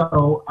them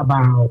know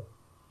about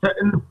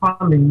certain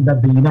funding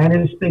that the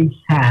United States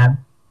have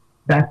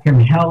that can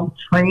help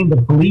train the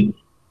police,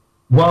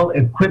 well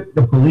equip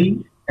the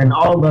police, and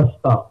all that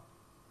stuff.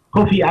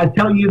 Kofi, I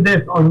tell you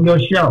this on your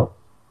show.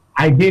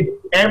 I did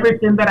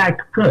everything that I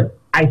could.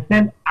 I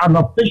sent an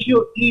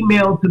official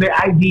email to the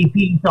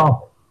IDP's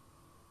office.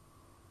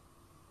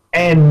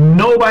 And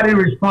nobody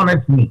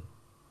responded to me.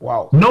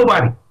 Wow.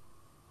 Nobody.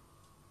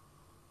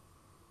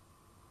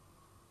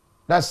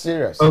 That's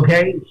serious.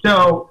 Okay,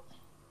 so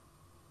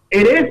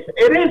it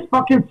is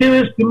fucking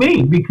serious to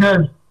me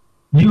because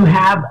you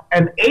have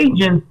an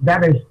agent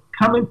that is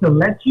coming to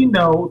let you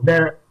know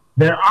there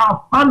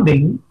are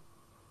funding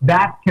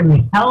that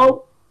can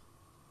help,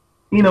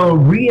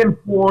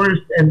 reinforce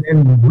and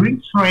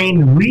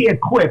retrain,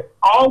 re-equip,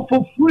 all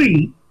for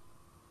free,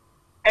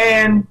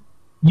 and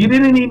you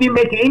didn't even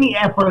make any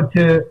effort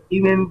to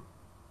even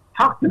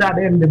talk to that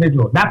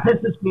individual. That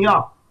pisses me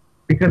off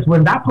because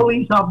when that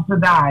police officer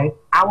died,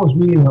 I was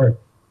really hurt.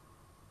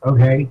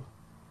 Okay,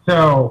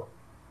 so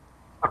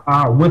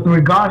with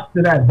regards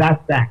to that,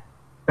 that's that.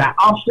 That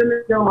option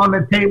is still on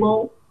the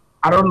table.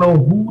 I don't know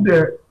who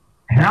the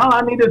hell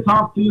I need to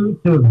talk to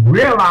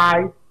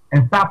realize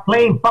and stop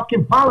playing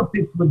fucking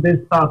politics with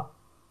this stuff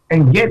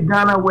and get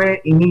Ghana where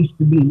it needs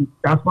to be.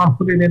 That's why I'm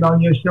putting it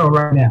on your show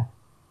right now.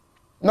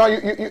 No,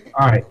 you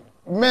all right.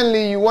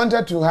 Mainly, you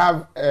wanted to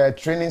have a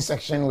training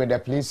section with the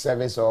police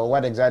service, or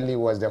what exactly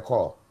was the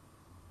call?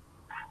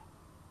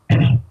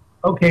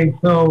 Okay,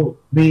 so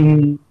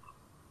the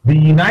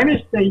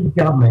United States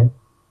government,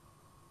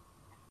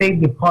 State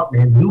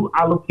Department, do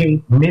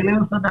allocate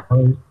millions of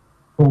dollars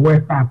for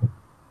West Africa.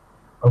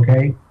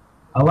 Okay,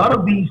 a lot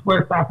of these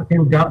West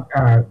African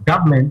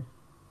governments,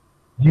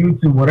 due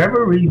to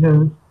whatever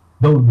reasons,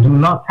 do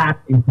not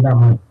tap into that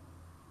money.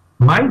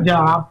 My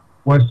job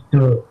was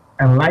to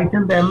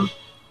enlighten them,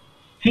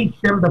 teach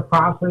them the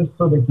process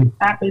so they can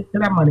tap into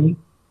that money,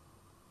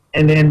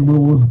 and then we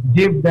will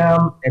give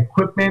them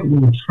equipment, we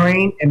will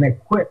train and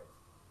equip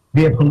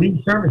their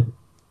police services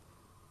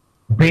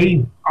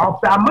based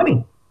off that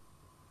money,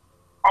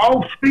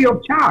 all free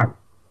of charge.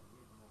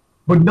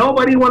 But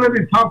nobody wanted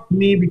to talk to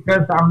me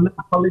because I'm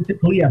not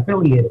politically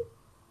affiliated.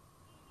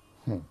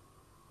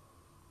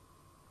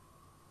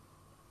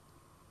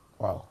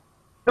 Wow.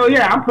 So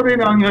yeah, I'm putting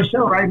it on your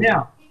show right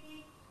now.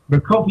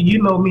 But Kofi,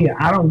 you know me,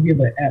 I don't give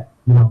a F,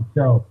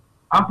 so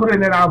I'm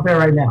putting it out there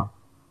right now.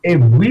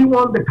 If we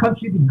want the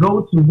country to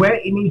go to where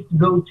it needs to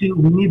go to,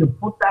 we need to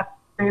put that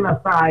thing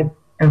aside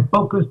and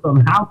focus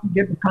on how to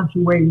get the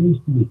country where it needs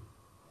to be.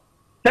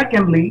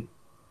 Secondly,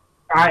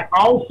 I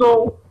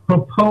also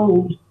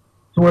proposed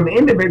to an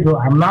individual,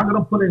 I'm not going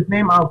to put his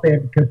name out there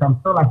because I'm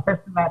still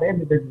assessing that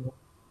individual,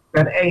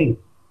 that, hey,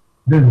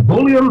 this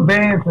bullion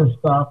vans and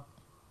stuff,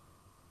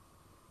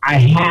 I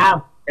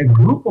have a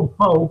group of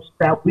folks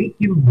that we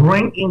can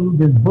bring in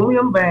this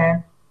bullion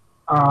van,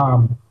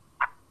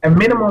 a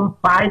minimum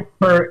 5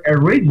 per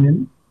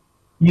region,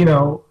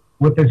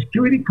 with a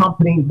security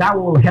company that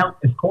will help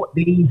escort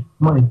these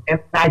money. And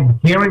I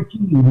guarantee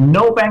you,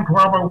 no bank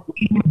robber will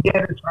even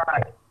dare to try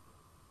it.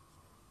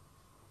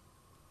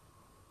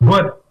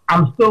 But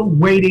I'm still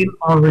waiting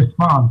on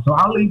response. So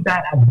I'll leave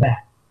that at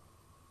that.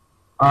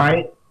 All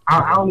right?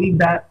 I'll leave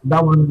that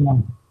one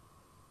alone.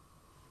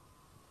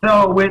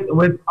 So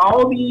with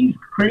all these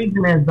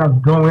craziness that's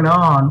going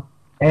on,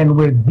 and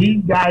with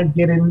these guys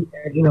getting,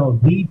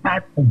 these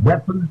types of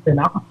weapons, and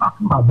I was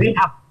talking about, they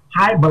have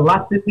high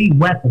velocity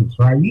weapons,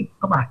 right? You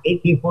talk about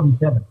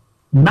AK-47,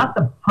 not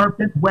the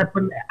perfect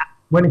weapon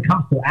when it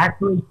comes to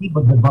accuracy,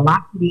 but the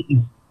velocity is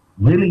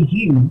really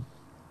huge,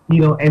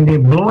 and they're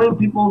blowing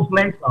people's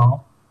legs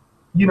off.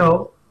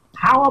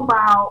 How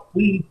about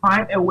we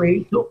find a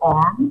way to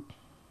arm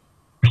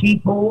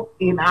people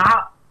in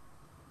our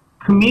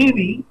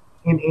community,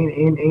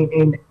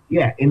 in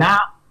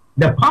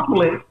the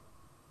populace,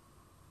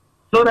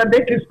 so that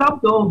they can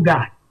stop those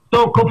guys.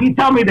 So Kofi,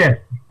 tell me this.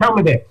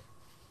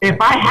 If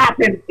I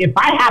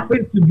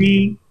happen to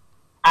be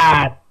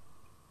at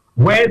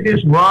where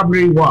this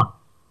robbery was,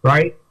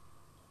 right?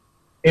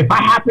 If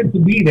I happen to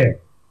be there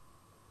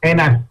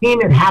and I've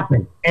seen it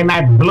happen and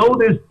I blow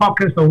these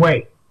fuckers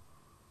away,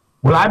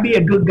 Will I be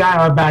a good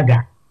guy or a bad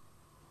guy?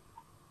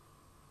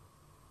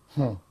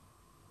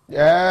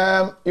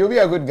 You'll be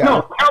a good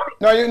guy.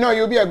 No,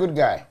 you'll be a good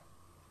guy.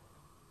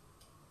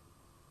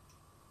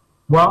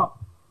 Well,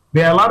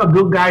 there are a lot of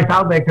good guys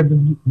out there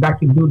that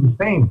can do the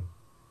same.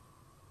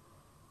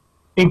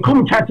 And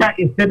Kumchacha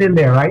is sitting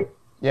there, right?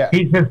 Yeah.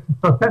 He's a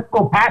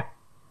successful pastor,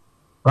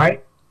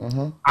 right?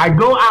 I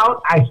go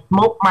out, I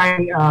smoke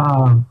my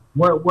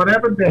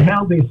whatever the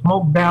hell they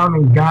smoke down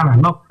in Ghana,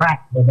 not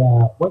crack, but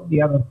what's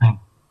the other thing,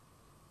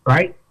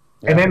 right?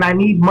 Yeah. And then I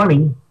need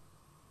money,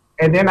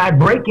 and then I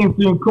break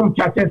into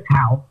Kumchacha's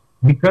house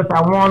because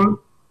I want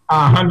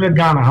 100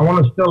 Ghana. I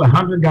want to steal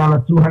 100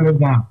 Ghana, 200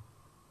 Ghana.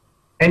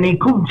 And then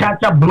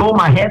Kumchacha blow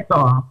my head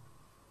off.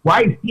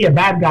 Why is he a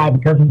bad guy?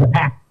 Because he's a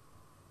pastor.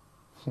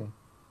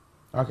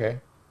 Okay.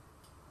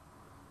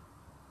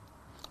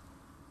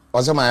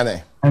 What's your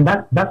name? And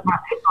that's my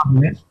take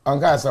on it.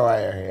 Uncle, so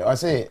I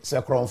say,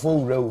 Sir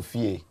Cronfo Row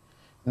Fee.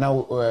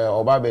 Now,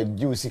 Obabe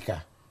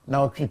Jusika.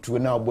 Now, treat to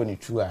now Bonnie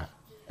Chua.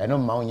 I know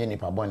Mount Yenny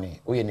Paboni,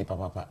 or Yenny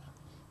Papa.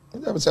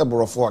 That was a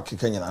bro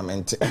kicking I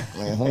meant.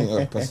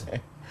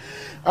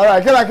 All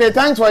right, Kelake,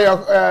 thanks for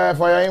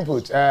your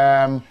input.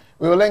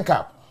 We will link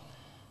up.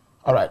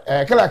 All right,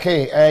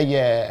 Kelake,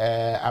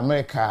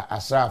 America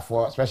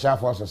Sarfo Special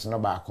Forces no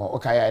back.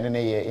 Okay, I didn't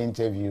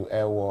interview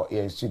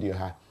in studio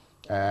ha.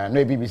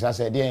 No BBC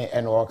said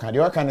and all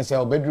can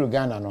say bedroom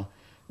Ghana no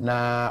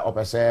na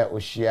opese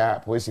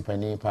oshia police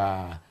pani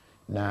pa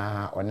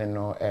na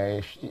oneno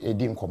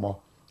edim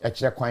komo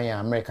e kwan ya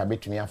America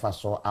betumi afa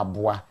so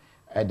aboa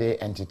de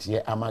entity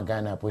ama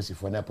Ghana police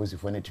for na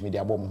tumi de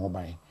abom ho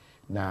ban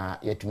na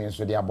yetumi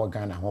nso de abo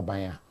Ghana ho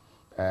ban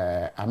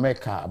a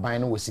America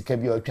ban no wosika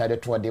bi otwa de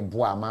to de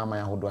boa ama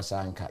ahodo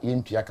sanka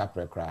yentua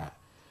kaprekra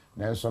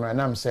na nso no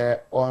nam se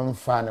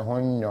onfa ne ho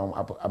nyom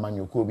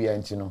amanyoko bi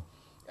anti no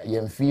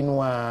yemfi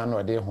no a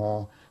no de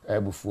ho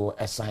bufuo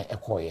esan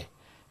ekoye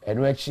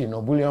eno achi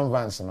no bullion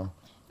vans no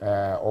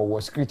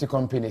or security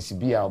companies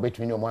bi a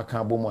obetumi no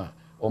aka bomu a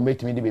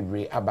obetumi de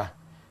bebre aba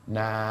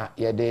na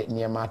ye de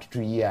niema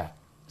atutu yi a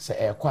se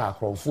ekwa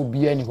akrofo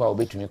bia ni ho a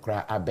obetumi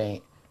kra aben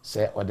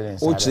se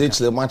ordinance o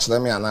chile match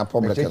let me na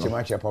public no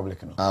match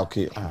public no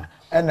okay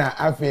na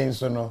afei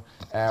so no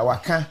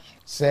waka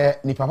se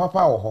ni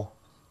papa wo ho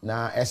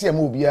na ese ma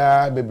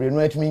obia bebre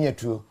no atumi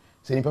nyatuo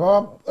se ni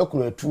papa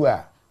akura atu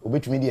a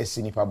obetumi de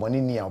asi nipa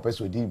bone ni a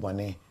opese odi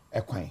bone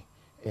ekwan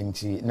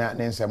enti na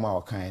ne nsem a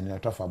okan na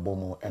tofa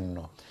bomo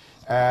enno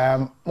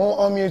mo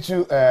on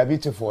mute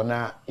beautiful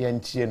na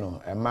yentie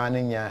no ma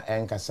ne nya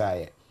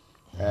enkasaye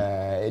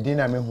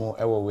edina me hu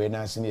ewo we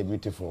na ase na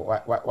beautiful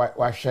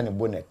wa hwe ne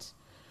bonnet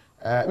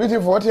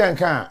beautiful what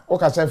yanka o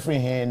kasa free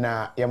he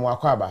na yemo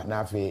akwaba na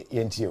afi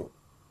yentie o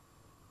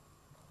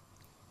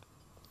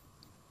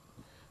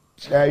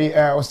you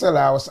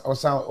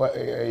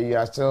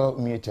are still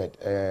muted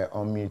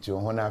on mute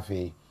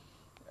honafe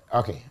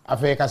okay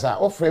afi kasa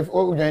o free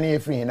o dwani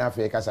free na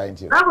afi kasa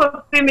into I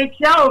was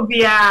premature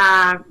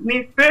bia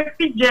me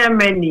free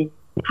Germany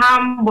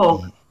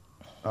Hamburg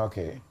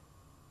okay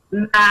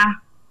na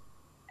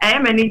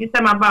many this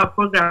time about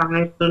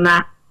program so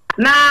na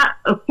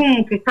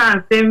kum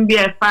kikan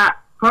sembia fa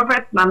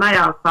prophet nana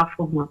ya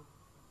Sarfo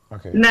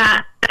okay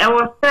na I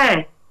was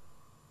say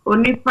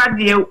onipa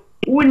de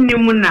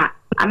unimu na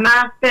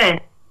ana say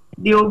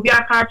the obi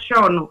aka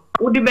show no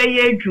udi be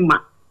ye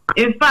adwuma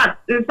in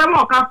fact some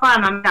okafa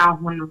na me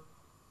ahono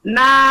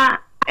na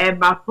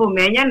eba fo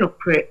me enye no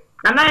kre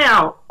na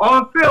ya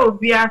on free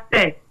obi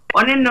ase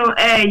oni no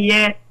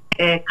ye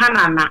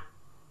kanana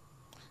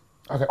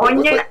okay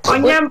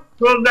onye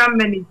program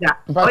manager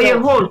oye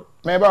host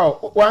meba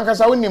wan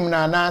kasa unim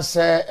na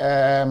say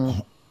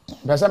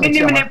basa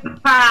minim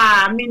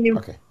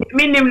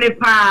ne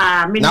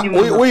pa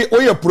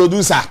we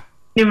producer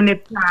we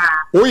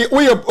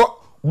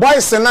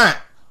boys na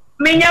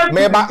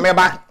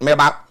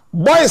meba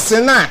boys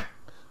na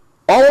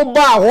o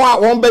ba ho a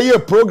won be ye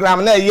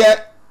program na ye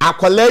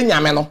akwala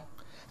nyame no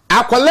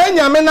akwala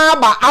nyame na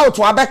aba out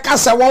abeka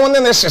se won ne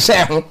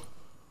hyehye ho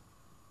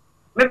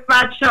me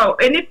pa show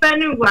any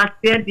penny was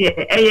there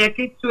eye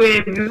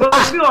kitwe bi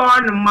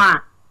on ma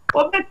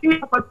obetimi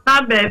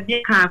akota ba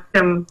bi kan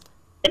asem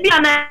e bi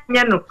ana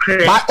nye no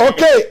kre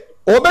okay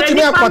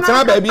obetimi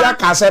akotena ba bi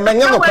aka se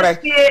menye no kre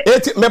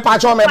eti me pa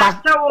cho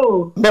meba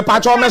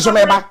me so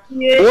meba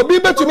obi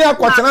betumi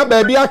akotena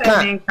ba bi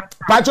aka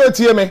pa cho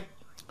tie me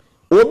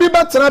obi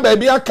betena ba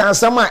bi aka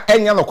asem a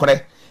enye no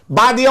kre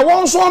ba de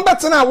won so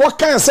betena wo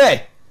kan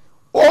se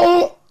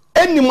on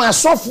enim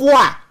asofo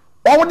a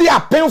on de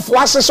apenfo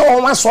asese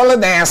on asole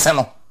dan ase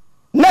no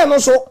na no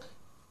so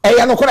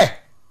eye no kre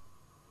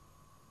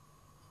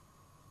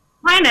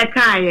why na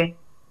kai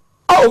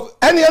oh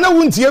ene na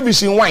wuntie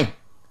vision wine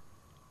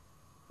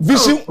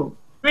vision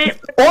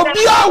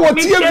obi a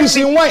wotie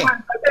vision wine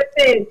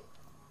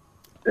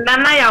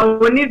nana ya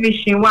woni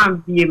vision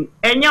one biem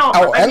enyo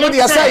eno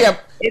de say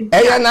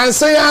eye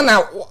nanse ya na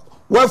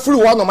wa free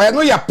one no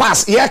eno ya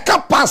pass ye ka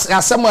pass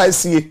asema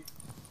asie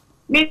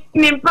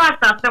mi pass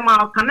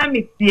asema kana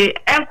mi tie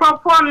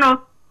enkwafo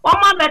no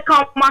Oma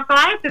beka my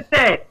client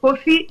say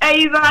Kofi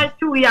either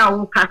 2 year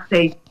wo ka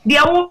say. The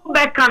wo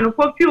beka no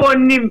Kofi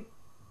onim.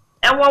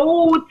 E wo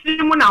wo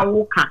timu na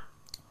wo ka.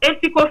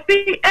 Eti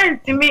Kofi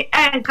entimi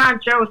enka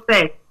nkyerɛ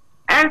say.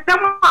 And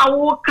some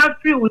wo ka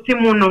free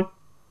utimu no.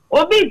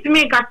 Obi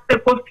timi ka say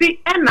Kofi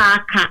na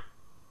aka.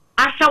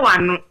 Ashawa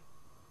no.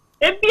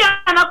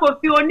 Ebia na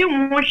Kofi oni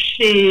mu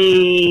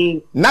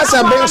hwe. Na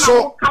se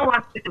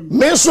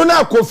me so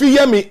na Kofi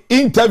ye me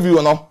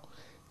interview no.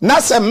 Na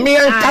se me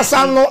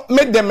nkasa no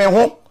me de me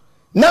ho.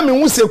 Na me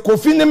hu se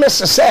Kofi ne me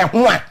hyehyɛ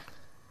ho a.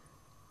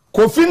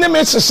 Kofi ne me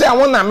hyehyɛ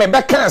ho na me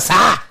bɛka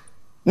saa.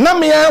 Na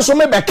me anso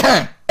me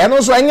bɛka.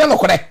 Ɛno so anya no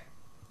kore.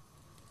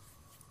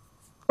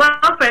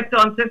 Perfect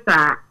on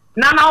sister.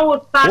 Nana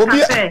wo start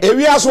say.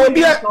 Ewi aso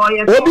obi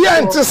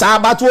ante saa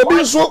but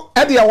obi so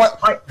e de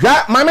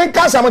hwa ma me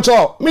nkasa mo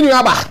cho me nu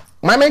aba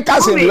ma me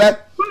nkasa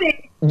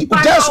ni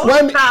just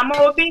 1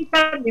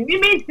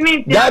 minute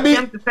me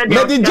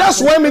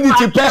just 1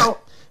 minute per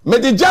me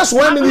the just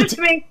 1 minute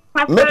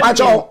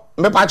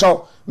me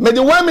pacho me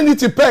the 1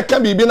 minute per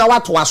can be na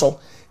wato aso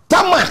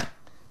tama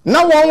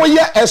na won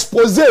ye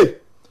expose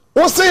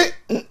wo se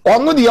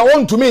onu de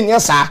won to me nya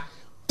saa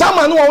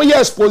tama no won ye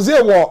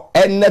expose wo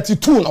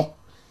 92 no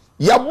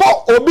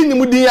yabo obi ni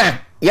mudin a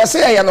yese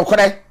ye no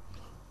kore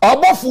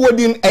obofo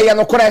odin ye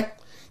no kore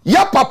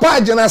ya papa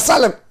agina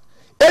salem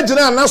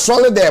ejina na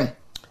solid dem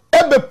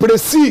ebe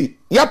presi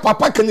ya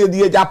papa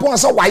Kennedy Japan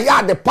so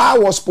why the power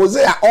was pose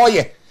a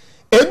oye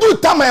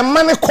edu tama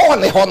mane call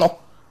ne ho no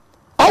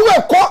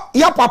owe ko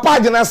ya papa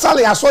agina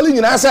sale asole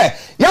nyina se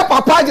ya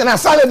papa agina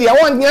sale de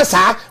won nye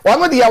saa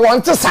wono de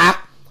won te saa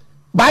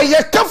ba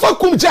ye kafa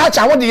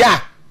kumchacha wo de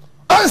ya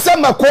anse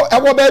mako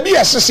ewo ba bi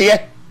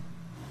yesehye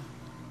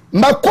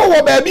mako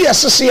wo ba bi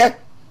yesehye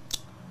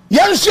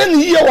yanhwe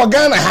ni ye wo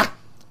Ghana ha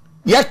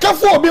ye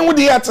kafa obi wo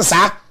de ya te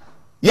saa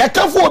ye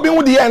kafa obi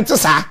wo de ya nte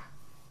saa.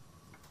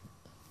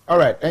 All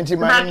right, enti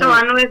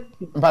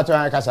mpacho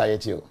an kasa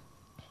yetio.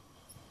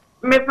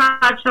 Me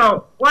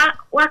pacho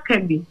what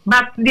can be,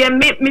 but the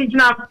me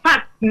na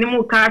fact ni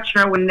mu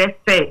culture when they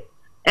say.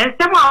 And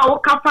some o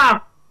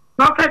kafa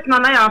prophet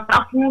na ya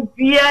afu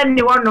bia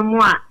ni wono mu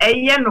a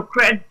eye no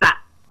credit.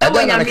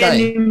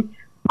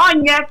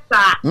 Onye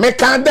sa. Me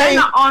kan den.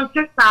 Na on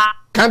sister.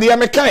 Kan dia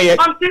me kan ye.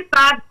 On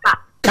sister.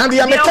 Kan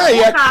dia me kan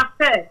ye.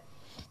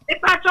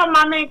 Ipacho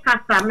mama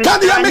nkasa me. Kan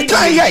dia me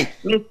kan ye.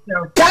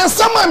 Kan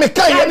sama me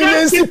kan ye ni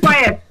nsi.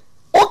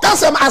 O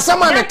kasa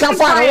asama me kan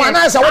fa na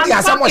wana sa wo di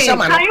asama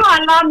shama na. Can you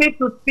allow me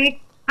to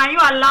speak? Can you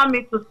allow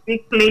me to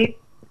speak please?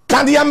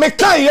 Kan dia me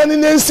kan ye ni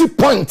nsi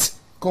point.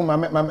 Come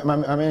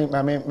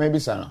maybe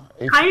sana.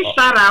 Can you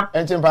shut up?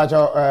 Enti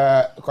mpacho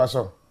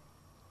kwaso.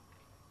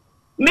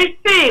 Me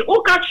say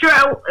o ka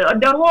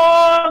the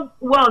whole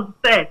world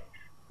said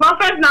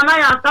Prophet Nana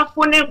ya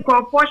safune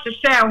Korkor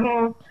share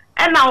ho.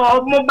 And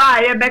our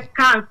mobile back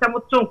can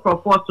some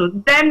proposal.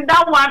 Then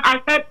that one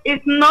I said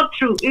it's not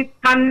true. It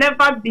can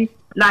never be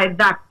like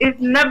that. It's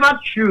never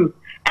true.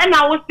 And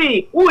I will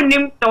say,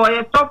 Unim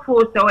or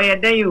Sarfo or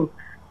you.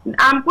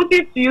 I'm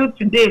putting to you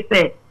today,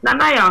 say,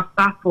 Nana ya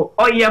Sarfo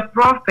or your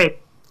prophet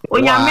or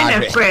your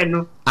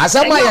minister.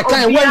 Asama ya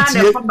kan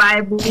went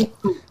Bible.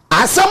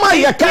 Asama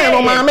ya kan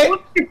no mame.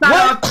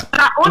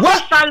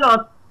 What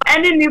Charlotte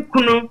any new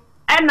kunu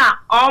and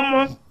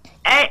almost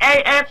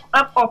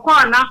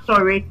Korkor na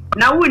story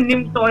na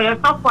wunim so ye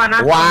sofo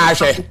na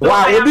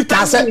wa obi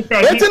kase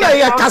eti na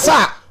ye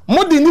kasa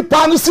modi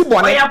nipa no si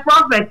bone obi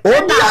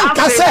an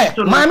kase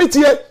mami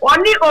tie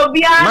oni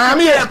obi an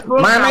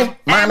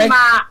mami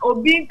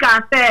obi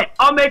kase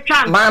o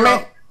metwa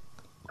mami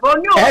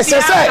oni obi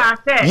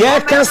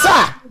an kase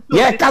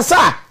ye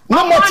kasa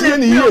no mo tie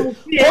ni ye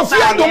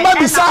Kofi adoma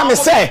bisa me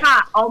se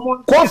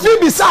Kofi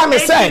bisa me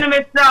se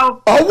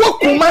owo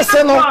kuma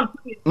se no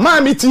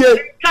mami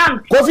tie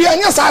Kofi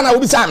anya sa na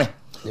obisa me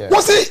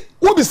wo se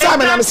wo bisa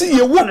me na me se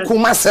ye wo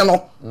kuma se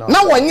no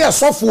na wonye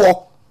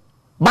sofo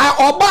ba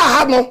oba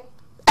ha no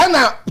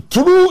na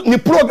turu ni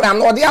program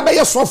no de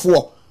abaye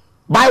sofo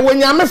ba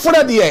wonyame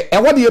fora de e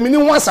wo de yemini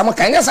ho asam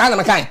kan anya sa na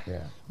me kan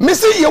me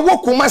se ye wo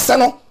kuma se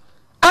no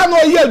ano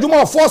ye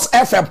aduma Force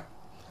FM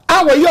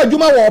awo ye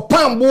aduma wo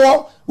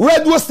Pambo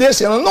radio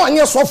station no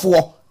anya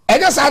sofo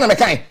enya sa na me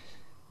kan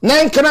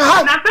na nkena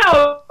ha na se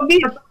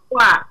obi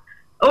wa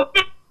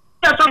obi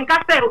so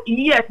nkase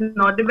yes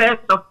no the best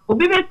of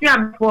obi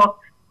betia for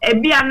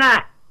ebia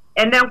na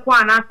enen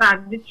kwa na sa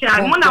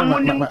dicha mo na mo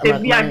ni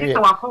ebia dis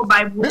our for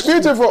Bible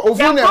beautiful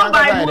ofuni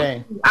na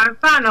den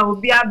ansa na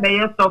obi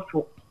abeye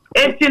sofo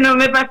eti no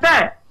me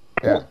pese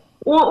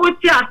o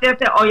ti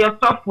atete oyo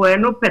sofo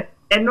eno pe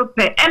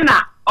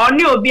ena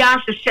oni obi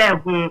ahwehwe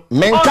hu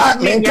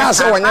menka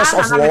se wonya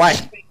sofo why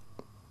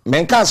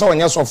menka se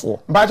wonya sofo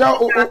bacha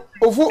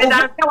ofu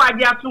da se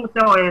waje atu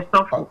se oyo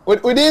sofo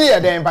odini ya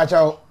den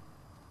bacha.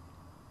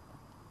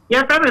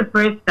 Yes, I'm a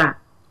Preska.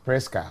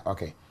 Preska,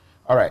 okay.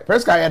 All right.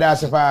 Preska, yeah,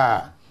 that's if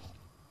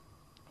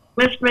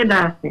which me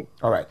that's it.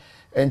 All right.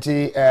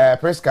 Enti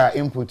Preska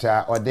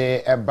inputer or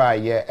de eba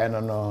ye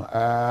no.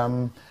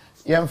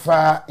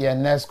 Yemfa ye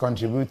next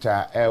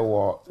contributor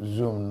ewo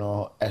Zoom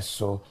no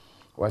eso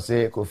was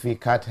say Kofi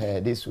cut her.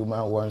 This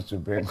woman wants to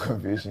bring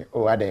confusion.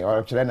 Oh, are they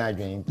or children are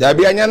doing? There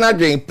be another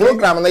dream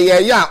program.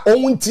 Yeah,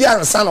 own tia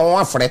and son on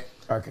one friend.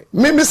 Okay.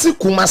 Maybe see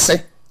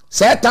Kumase.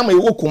 Say time we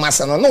walk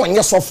Kumase. No one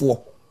yes software.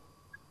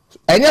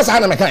 And yes,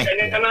 I'm a kind.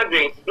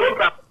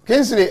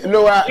 Kingsley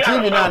lower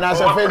TV now and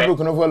answer Facebook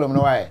no volume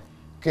no why.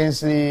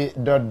 Kingsley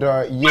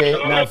dodo ye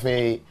na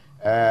fe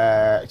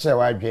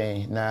chewa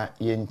dwen na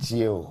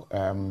yentio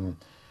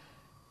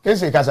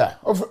Kingsley kasa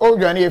o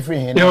dwane free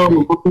hin.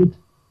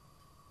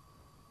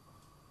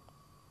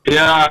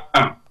 Yeah,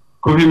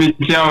 Kofi me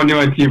chia on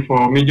your team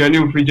for me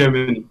journey free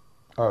Germany.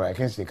 All right,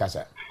 Kingsley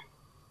kasa.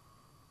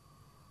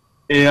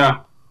 Yeah,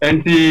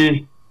 and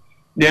the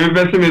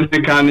investment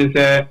can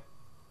say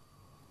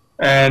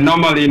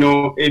normally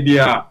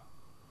the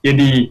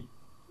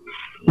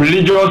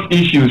religious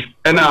issues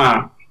and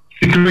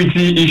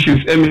security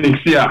issues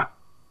here.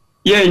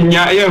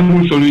 Yeah,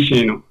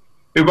 solution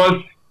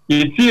because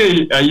you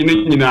see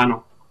we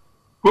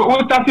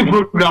start the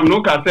program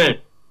no can say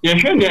that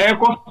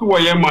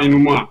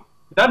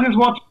is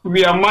what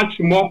we are much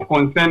more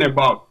concerned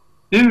about.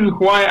 This is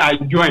why I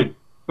joined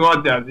to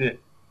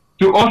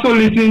also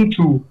listen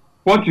to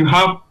what you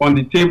have on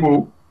the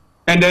table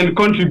and then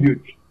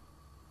contribute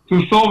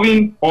to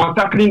solving or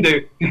tackling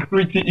the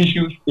security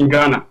issues in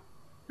Ghana.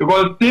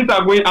 Because things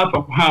are going out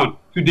of hand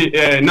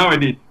today,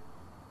 nowadays.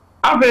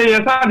 After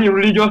the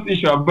religious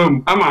issue,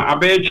 boom, the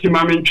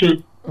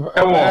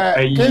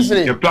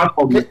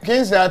platform.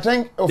 Kingsley, I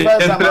think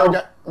first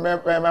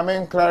I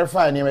mean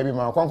clarify maybe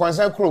more.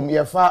 Concern Chrome, you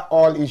have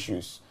all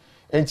issues.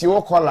 And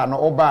you call an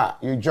Oba,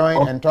 you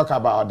join and talk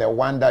about the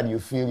one that you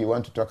feel you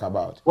want to talk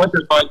about. What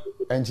about?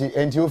 And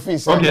you feel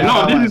okay,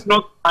 no, this is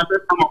not my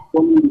first time of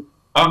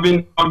I've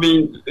been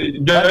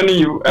joining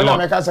you a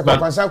lot.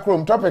 Concern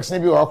Chrome topics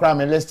maybe or crime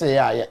let's say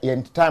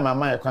time I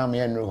might come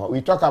here and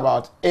we talk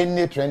about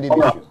any trending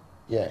issue.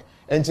 Yeah.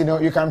 And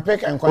you can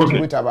pick and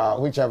contribute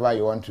about whichever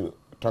you want to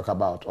talk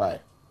about. Why?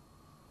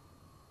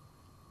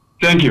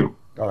 Thank you.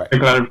 All right. A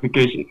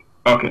clarification.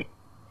 Okay.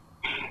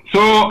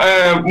 So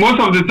most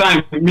of the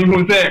time,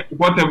 people say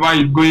whatever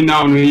is going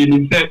on,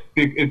 they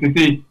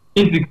say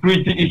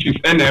insecurity issues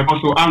and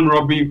also armed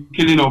robbery,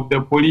 killing of the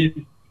police,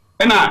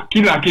 and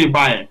killer K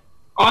by.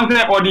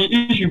 Answer or the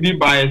issue be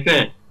by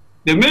say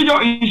the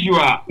major issue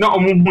are not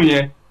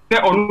say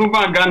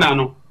Onuba Ghana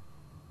no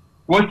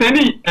was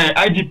sending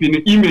IGP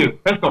an email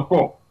first of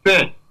all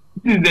say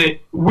this is the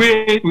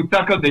way to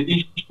tackle the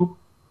issue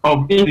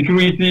of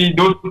insecurity,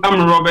 those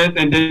armed robbers,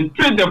 and then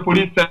treat the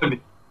police service.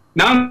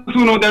 Now,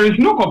 so there is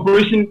no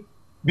cooperation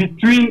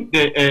between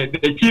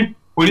the chief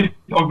police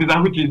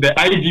officer, which is the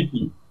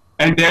IGP,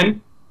 and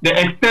then the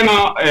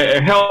external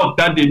help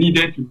that they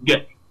needed to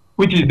get,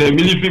 which is the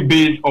military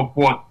base of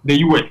what? The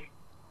US.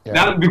 Yeah.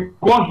 That's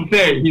because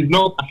he's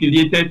not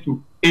affiliated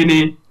to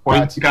any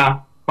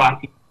political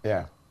party.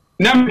 Yeah.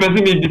 Now,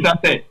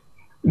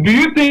 do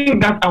you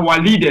think that our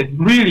leaders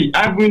really,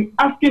 I've been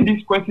asking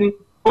this question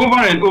over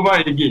and over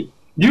again,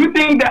 do you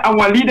think that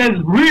our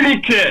leaders really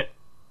care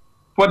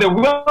for the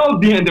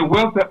well-being and the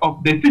welfare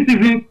of the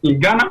citizens in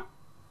Ghana?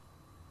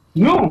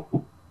 No,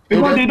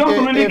 because they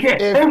don't really care.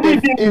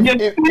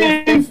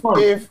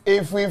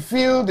 If we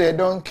feel they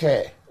don't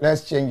care,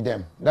 let's change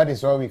them. That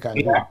is all we can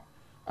do.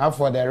 And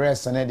for the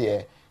rest,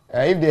 if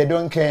they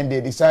don't care and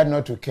they decide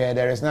not to care,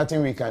 there is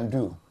nothing we can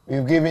do.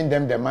 We've given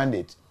them the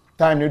mandate.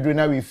 Time you do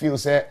now, we feel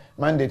say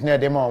mandate near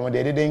them when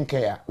they didn't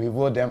care, we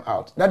vote them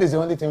out. That is the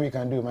only thing we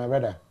can do, my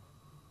brother.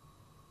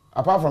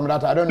 Apart from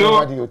that, I don't know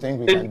what you think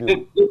we can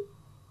do.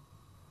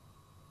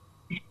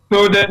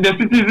 So the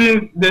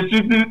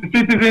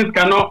citizens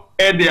cannot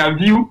air their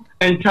view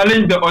and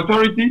challenge the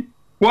authority.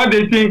 What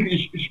they think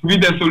should be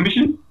the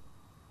solution?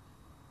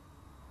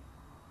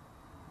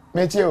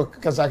 Matthew,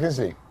 because I can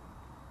say.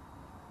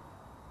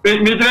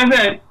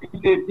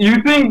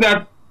 You think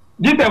that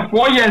this is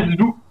 4 years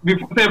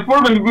before the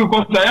problem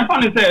because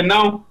I say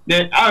now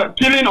the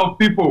killing of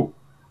people,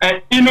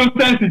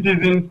 innocent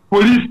citizens,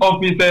 police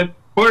officers,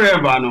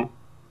 wherever. No,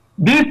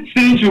 this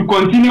thing should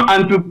continue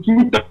until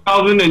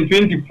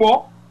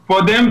 2024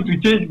 for them to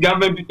change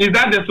government. Is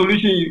that the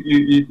solution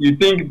you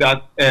think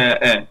that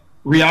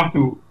we have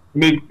to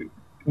make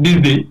this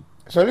day?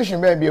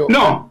 Solution, baby.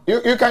 No,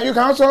 you can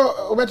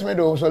also let me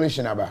do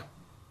solution about.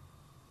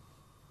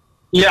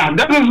 Yeah,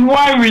 that is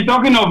why we're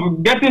talking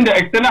of getting the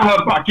external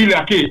help.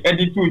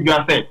 Editu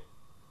just said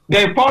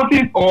the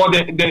forces or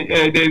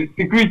the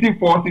security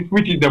forces,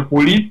 which is the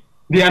police,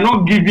 they are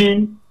not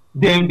giving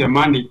them the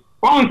money.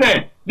 One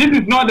said this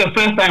is not the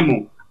first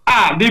time.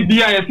 The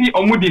BIC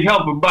omudi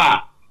help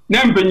bar.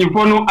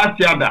 Nempenyifono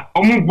atiada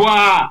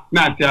omubwa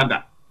na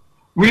atiada.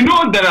 We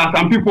know there are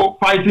some people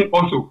fighting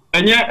also,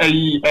 and yet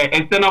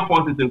external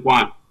forces in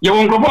one. They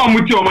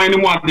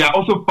are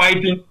also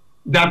fighting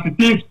that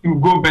things to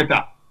go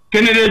better.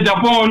 Canada,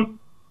 Japan,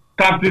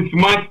 Captain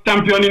Smart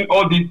championing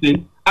all these things.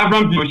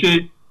 Abraham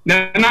Bioshe,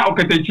 Nana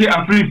Oketechi,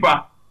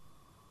 Afrifa.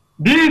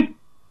 This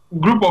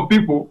group of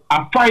people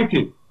are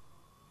fighting.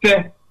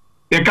 Say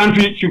the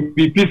country should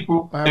be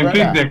peaceful and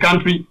fix the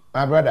country.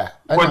 My brother,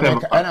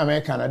 and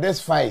American, this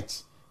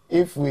fight,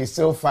 if we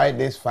still fight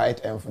this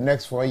fight and for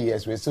next 4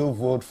 years we still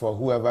vote for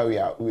whoever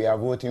we are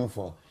voting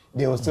for,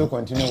 they will still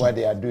continue what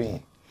they are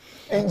doing.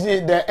 And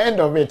the end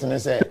of it, and I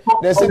say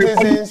the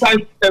citizens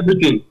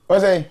everything.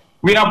 What's that?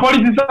 We are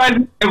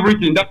politicizing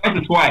everything. That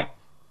is why.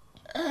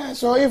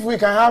 So if we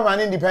can have an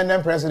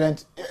independent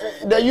president,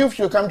 the youth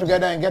should come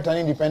together and get an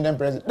independent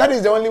president. That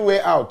is the only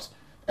way out.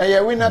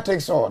 Yeah, winner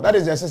takes all. That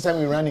is the system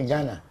we run in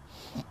Ghana.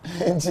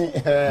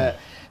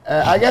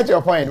 I get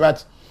your point,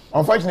 but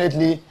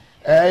unfortunately,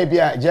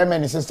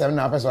 Germany system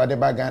now,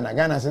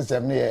 Ghana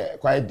system is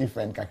quite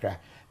different, kakra.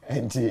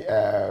 And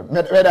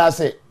I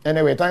say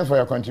anyway, thanks for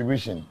your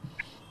contribution.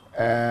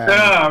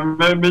 Yeah.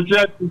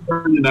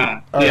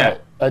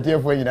 I dear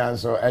for you now,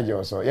 so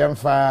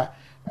Yamfa,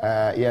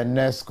 your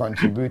next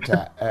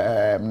contributor,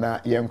 na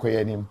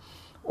Yamkoyanim.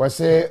 Was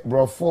say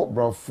brofo,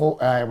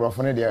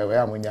 ne dear,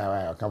 where I'm going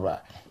cover.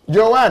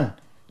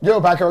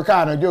 Joe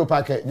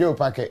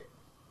Packet,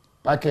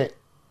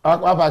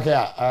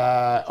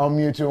 on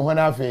mute when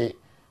I feel.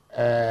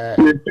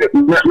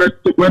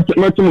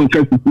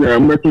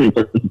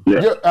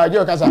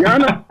 Joe Casa.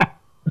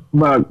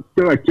 But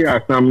still, I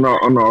care some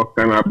not on all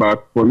kind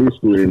about police,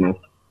 you know.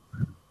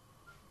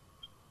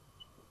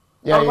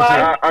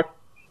 Yeah,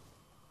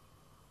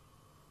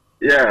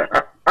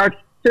 I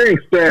think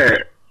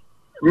that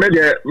maybe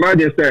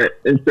say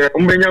it's a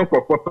umbenyan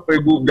for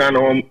good gun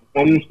on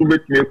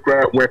submit me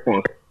cry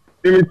weapons.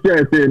 Let me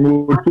say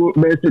no to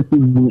basic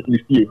to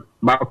see,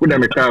 but could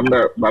I come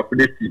that but for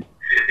this.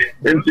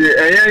 And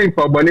say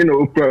for banning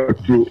no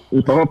true,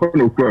 if I hope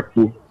no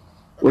true.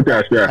 What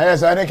I say?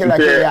 Yes, I think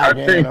like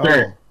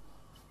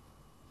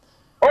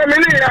oh,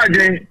 many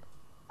again.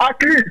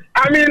 At least,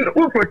 I mean,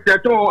 who for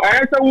that? I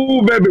answer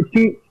who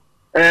baby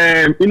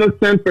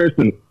innocent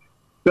person.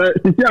 So,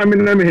 I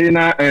mean, let me hear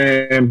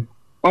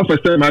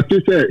officer, my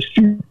teacher,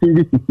 she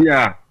TV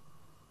here.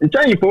 In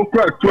China, for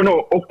crack to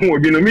know,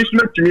 you know, Miss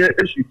Matthew,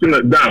 she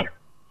turned down.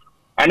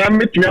 And I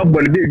met me up on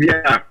the baby,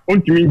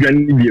 on to me,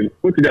 Ghanaian.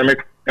 What did I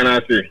make? Can I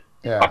say?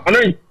 I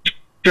know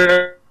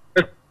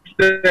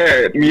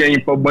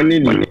me for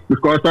Bonini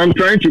because I'm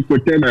trying to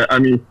protect, I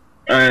mean,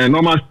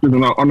 normal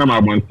student on my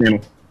one,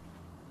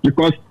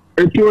 because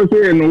it was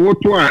saying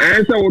what to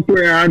answer what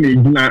I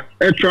need. I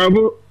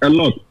travel a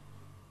lot.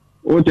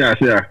 What I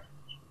say?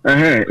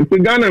 It's a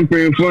Ghana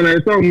paying for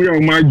I saw me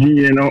on my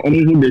G and on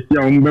who they see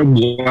on the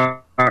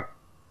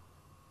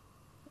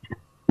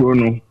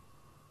no.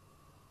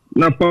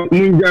 Now,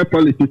 Munja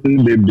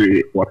politicians they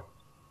break what?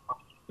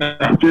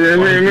 Yeah,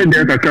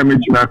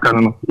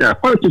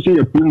 politicians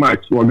are too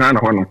much. We're Ghana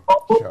honor.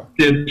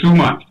 Too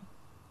much.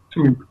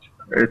 Too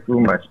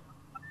much.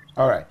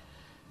 All right.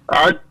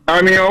 I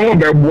mean,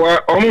 I'm a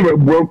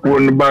broke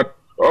one, but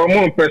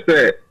almost per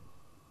se.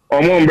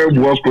 I'm a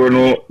broke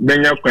one,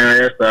 then you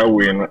can answer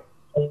win.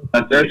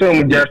 That's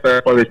just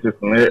politics.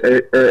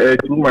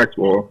 Too much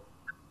war.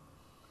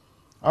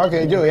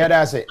 Okay, Joe, yeah,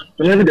 that's it.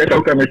 Maybe they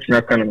can come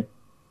in.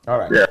 All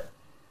right. Yeah.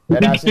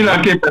 That's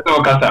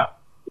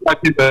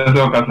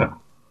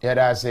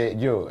it,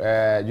 Joe.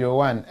 Joe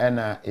one and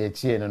no.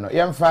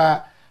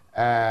 Yamfa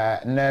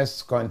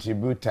next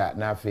contributor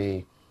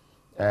nafi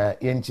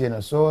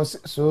yentino so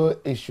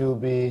it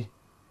should be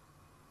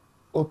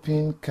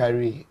open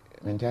carry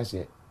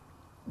mentasi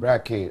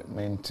bracket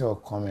mental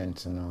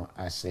comment no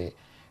I say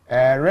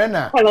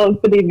Rena. Hello,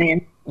 good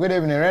evening. Good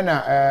evening,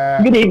 Rena.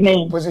 Good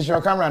evening. Position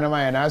your camera no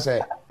man I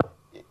say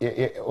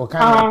me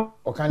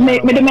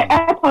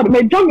airport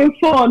me join me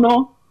phone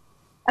no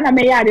and I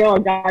may add your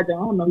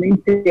garden no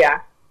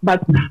India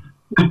but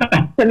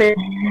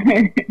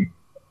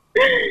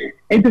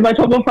it's about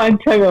to find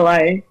travel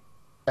why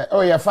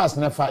oh yeah fast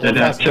na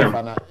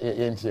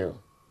you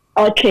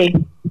okay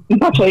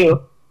that's for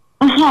you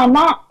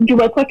now you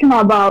were talking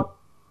about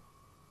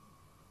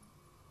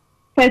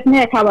first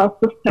about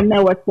system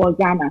network for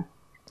Ghana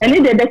and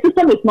the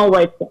system is not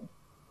working.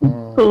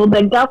 So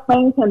the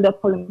government and the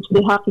police,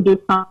 they have to do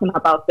something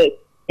about it.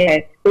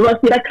 Yeah, because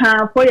we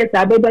can 4 years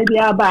ago, baby,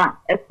 about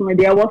estimate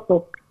there was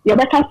so. You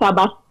better say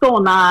about so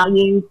now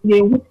you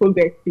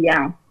progress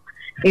yeah.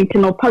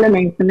 Into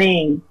parliament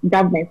name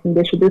government and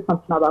they should do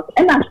something about it.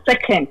 And I'm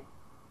second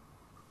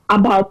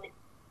about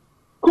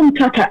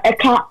Kumchacha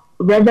Eka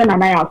Reverend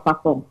Anaya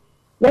Sarfo.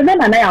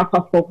 Reverend Anaya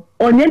Sarfo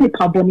onye ni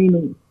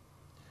kabonini.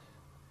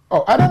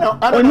 Oh, I don't know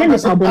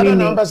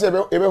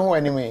who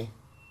anyway.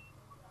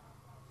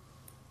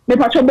 Me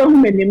pacho be hu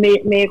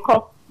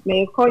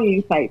me call you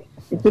inside.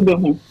 It will be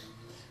home.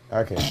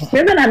 Okay.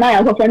 Reverend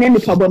Anaya Sarfo onye ni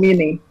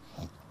kabonini.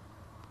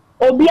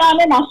 Obi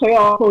ane na so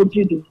yo ko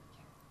Judy.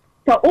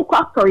 So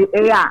ukwa story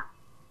area.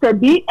 Se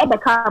bi e be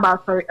ka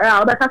about story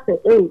area, o be ka say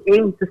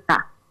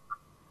sister.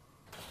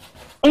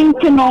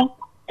 Inkino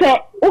se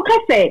uka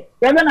say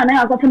Reverend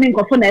Anaya Sarfo ni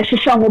nkofo na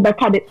ehihya ho be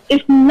ka de.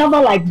 It's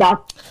never like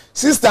that.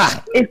 Sister,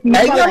 it's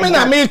never like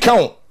that. Me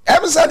count.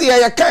 Everybody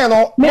ya kan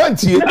no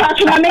want you. Me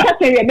make a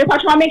say.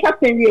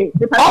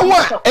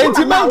 Oh,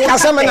 enti man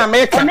kasa me na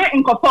me kan.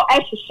 One nkofo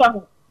ehihya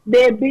ho.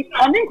 They be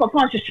one nkofo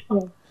ehihya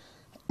ho.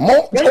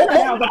 Mo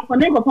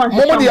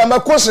di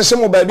amakosse se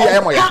mo ba bi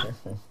ayemoya.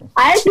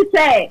 I to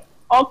say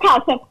okay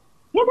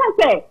You can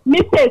say,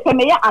 Mr.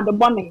 Sameya at the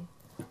bonnet.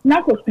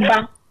 Not a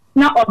suba,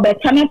 not of the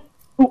tenant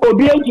who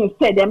obeyed you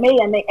said the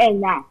mayor and the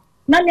end now.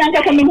 None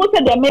younger coming who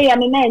said the mayor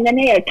and the name and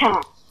the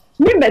car.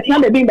 Members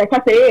not the being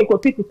because they go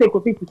 50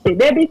 to say.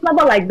 There is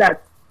never like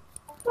that.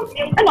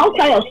 And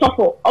outside of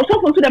Sarfo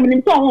to them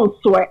in town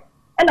sweat.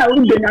 And I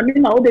would be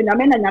Namina, I would be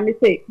Namina, and I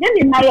say, then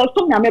in my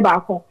own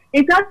Namebako.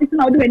 It has to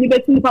now do any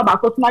better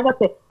about because Naga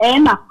say,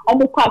 Emma,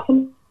 almost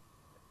passing.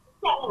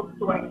 Who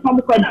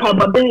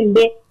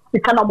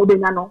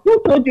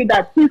told you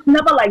that? He's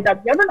never like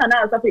that. You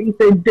ever he's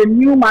the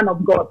new man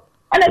of God.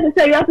 And as I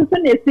say, you have to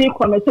send a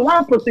sequence. So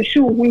one puts the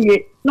shoe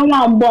we no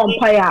one born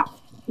fire.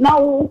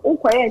 Now,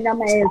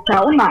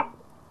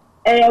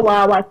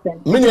 Miniaba,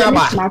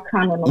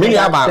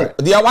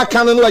 the Awa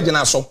canon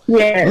legend so.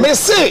 Me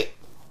say,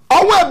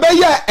 our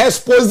beya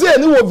expose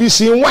any will be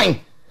seen wine.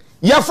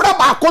 Yafra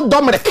Bako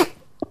Dominic.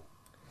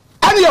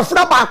 And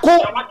Yafra Bako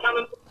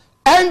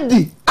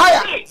Andy,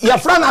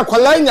 Yafra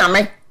Nakwalanya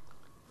me.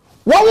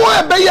 One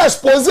will be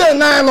expose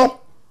nano.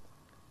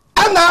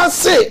 And I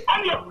say,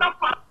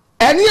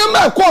 and you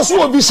may course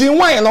will be seen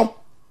wine. No,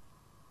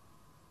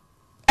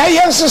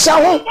 yes,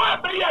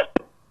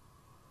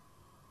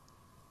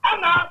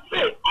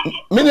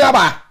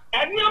 Miniaba.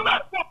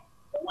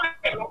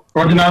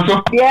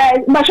 Yes,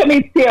 but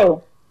me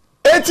still.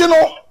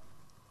 Etino,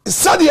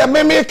 Sadia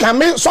me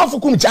can suffer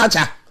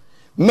Kumchacha.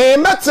 Me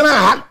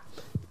metra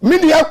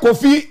Minia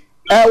KOFI,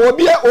 will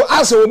be or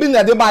as will be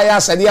the Debaya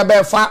Sadia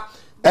Befa,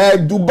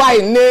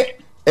 Dubai ne,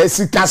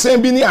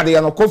 Sikasen Bini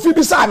Adiano, KOFI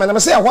beside me,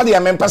 say what the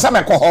men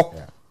Pasamaco.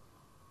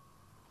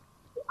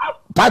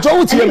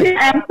 Patrol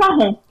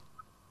to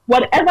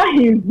whatever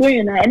he's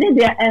doing, and then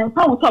they're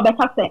found to the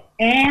fact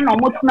and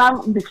almost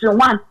now this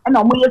one, and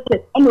almost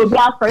and will be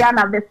asked for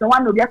Yana, this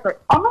one will be asked.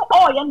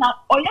 Oh, you're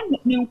not, or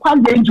you're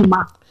quite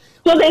dangerous.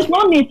 So there's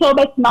no need to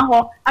bet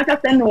now. I can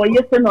say no,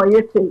 yes, no,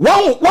 yes.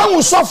 One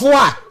will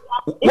suffer.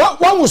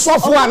 One will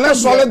suffer, and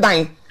that's solid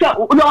dying.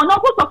 So, no,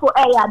 not for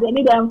air, they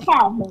need them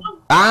farm.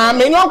 Ah,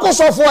 may not go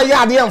so for a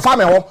yard and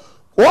farmer.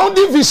 One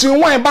division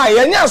wine by,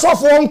 and yes,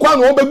 off one quan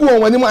will be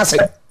good when you must say.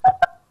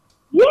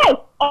 Yes.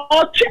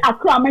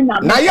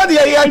 Now, you're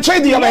the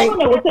trading.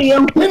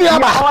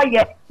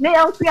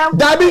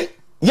 Dabby,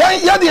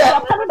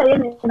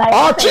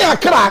 oh, chair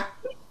crack.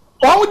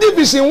 One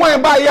division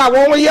went by ya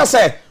 1 year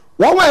said.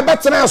 One way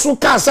better than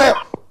Suka said,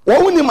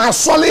 one my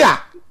solia.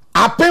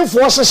 I pay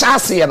for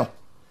Sasasiano.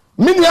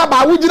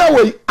 Miniaba would you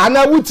away, and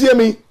I would hear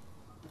me.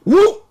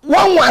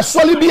 One was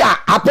solibia,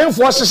 I pay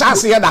for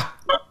Sasasiana.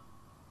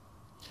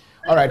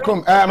 All right,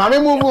 come. Mami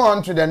move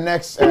on to the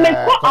next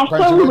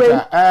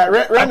contributor.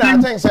 Rena, I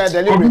think said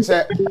the lyrics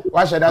said,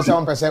 "Why should I say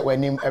 1%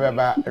 when him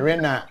ever?"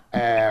 Rena,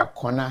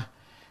 corner.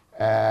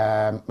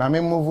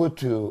 Mami move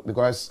to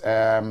because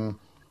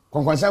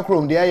concern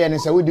chrome the area and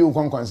say we do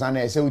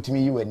concern. Say with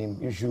me you and him.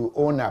 You should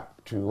own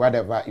up to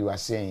whatever you are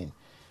saying.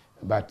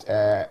 But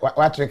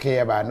what tricky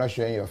about not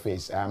showing your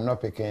face? I'm not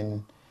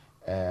picking.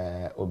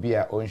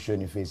 Obia own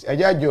showing your face.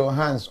 Judge your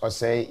hands or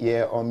say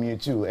yeah on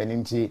mute too and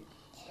into.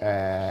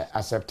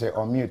 Accepted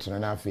or mute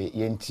and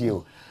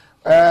yentio.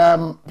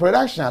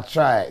 Production I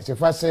try. So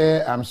if I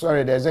say I'm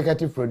sorry, the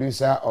executive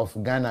producer of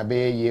Ghana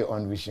Bay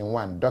on Vision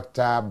 1,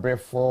 Dr.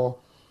 Brefo,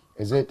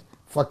 is it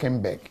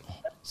Falkenberg,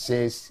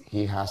 says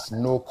he has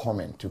no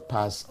comment to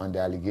pass on the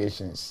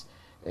allegations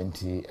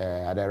until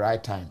at the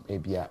right time.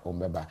 Ebia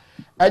Ombeba.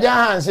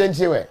 Aja sent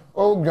you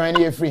oh join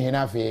you free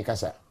hinafi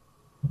kasa.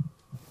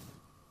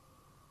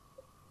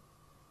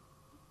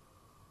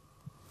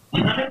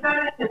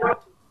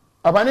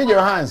 Up I need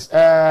your hands,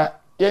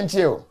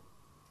 Yentio.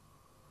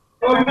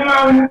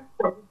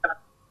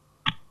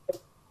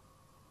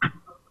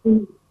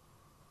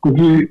 Could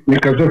you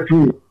make a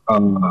free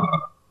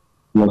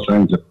Los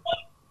Angeles?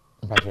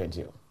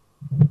 Yentio.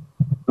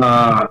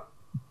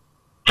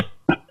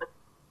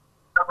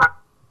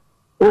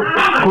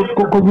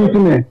 Could you see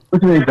me?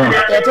 What's the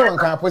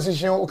name?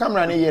 Position, come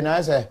running here, and I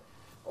say,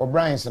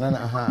 O'Brien's and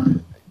aha.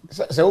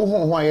 So,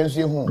 who I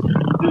answer whom?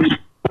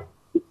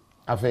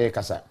 Afe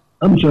Casa.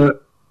 I'm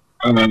sure.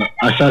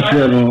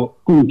 Asasiano,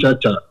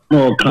 Kumchacha,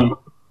 no,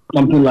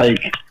 something like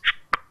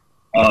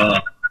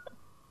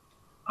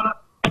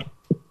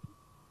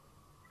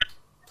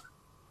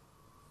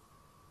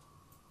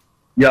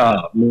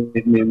yeah, I'm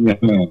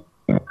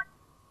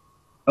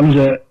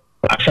the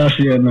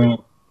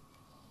Asasiano.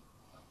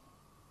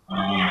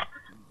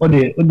 What do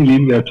you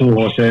mean to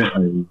was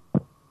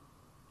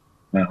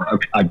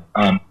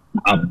I'm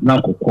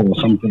not or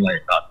something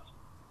like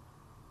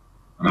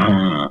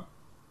that.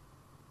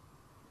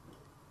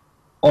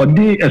 Or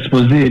the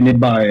expose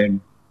nearby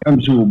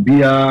comes to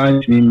be a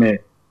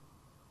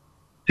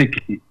take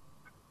it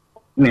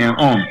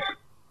on.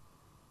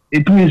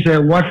 It means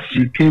that what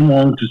she came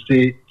on to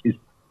say is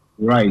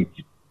right.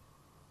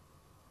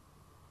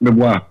 The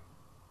what?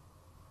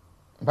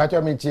 But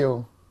you meet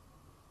you.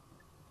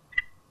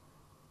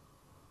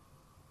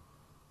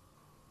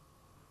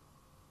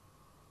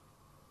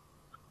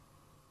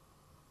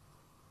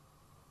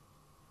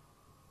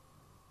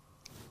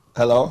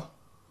 Hello?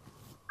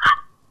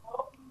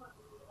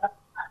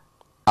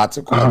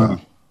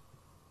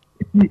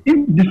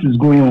 If this is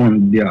going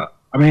on there,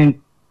 I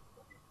mean,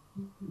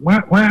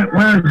 where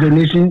is the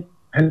nation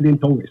heading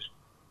towards?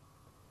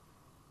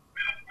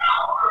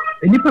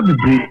 And you probably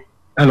agree.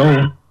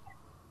 Hello.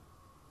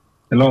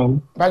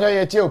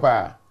 Bajo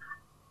Ethiopia.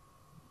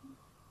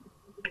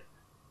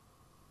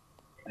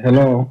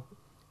 Hello.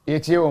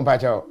 Ethiopia,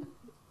 Bajo.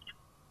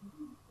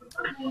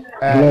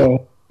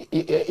 Hello.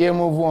 You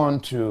move on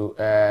to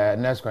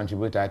next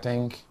contributor. I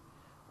think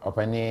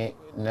open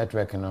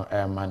network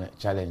man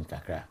challenge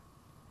kakra.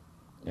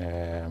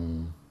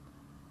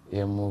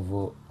 You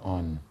move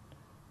on.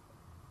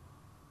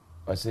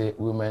 I say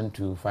women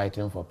to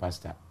fighting for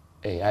pastor.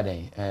 Hey,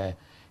 Aden.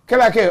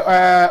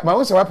 Kelake, my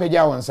own say page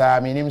one sir. I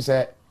mean him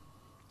say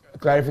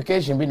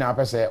clarification be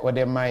now say what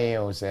the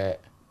my say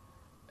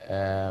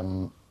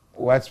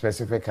what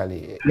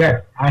specifically?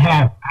 Yes, I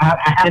have.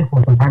 I had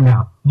for some time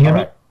now. You hear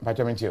me?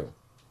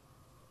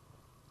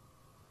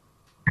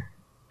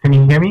 Can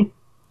you hear me?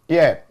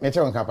 Yeah, me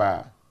too,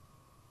 Kapa.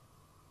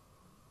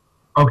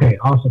 Okay,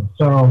 awesome.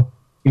 So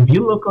if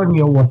you look on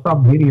your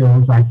WhatsApp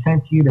videos, I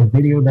sent you the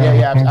video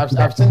that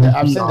I've seen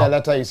the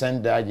letter you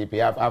sent the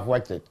IGP. I've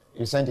watched it.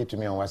 You sent it to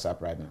me on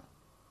WhatsApp right now.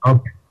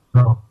 Okay,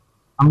 so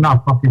I'm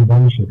not fucking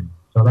bullshitting.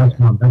 So that's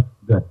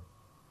good.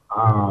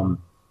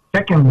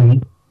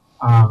 Secondly,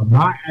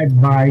 my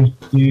advice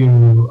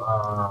to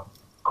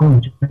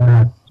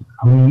Kumchacha,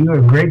 I mean, you're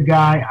a great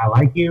guy. I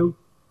like you,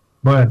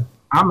 but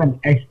I'm an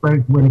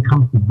expert when it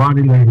comes to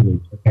body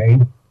language. Okay.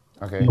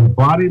 Your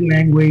body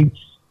language,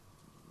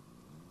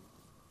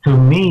 to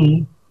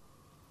me,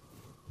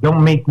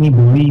 don't make me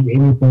believe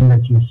anything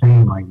that you're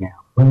saying right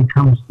now when it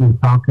comes to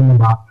talking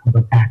about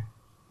the past.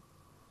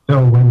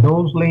 So when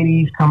those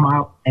ladies come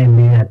out and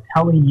they are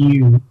telling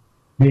you,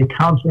 they're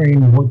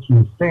countering what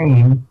you're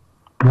saying,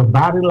 your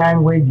body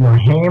language, your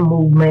hand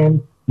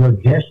movement, your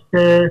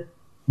gesture,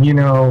 you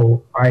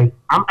know,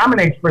 I'm an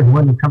expert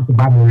when it comes to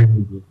body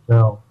language.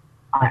 So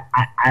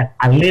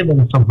I live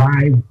and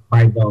survive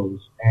by those.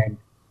 And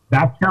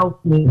that tells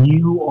me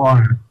you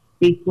are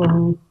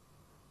speaking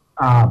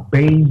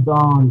based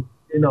on,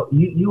 you know,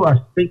 you are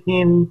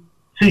speaking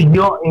to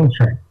your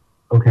interest,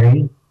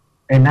 okay?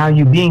 And now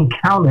you're being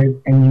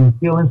counted and you're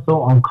feeling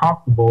so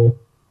uncomfortable.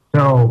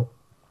 So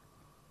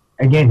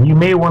again, you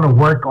may want to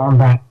work on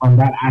that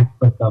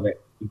aspect of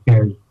it,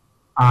 because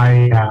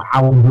I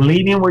was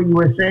believing what you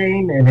were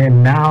saying, and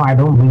then now I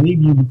don't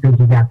believe you because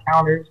you got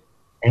counters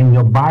and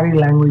your body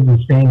language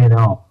is saying it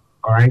all.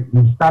 All right,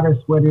 you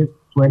started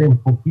sweating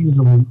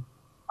profusely.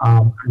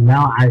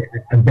 Now I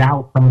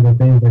doubt some of the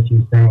things that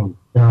you're saying.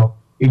 So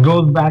it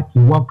goes back to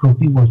what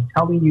Kofi was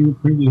telling you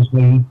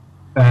previously,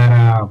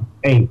 that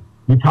hey,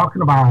 you're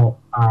talking about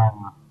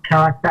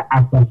character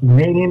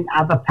assassinating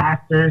other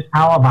pastors.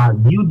 How about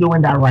you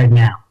doing that right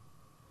now?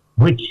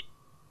 Which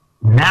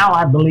now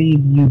I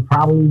believe you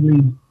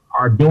probably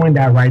are doing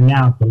that right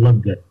now to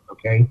look good.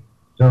 Okay,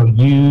 so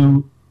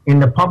you, in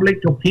the public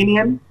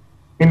opinion,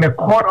 in the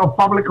court of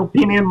public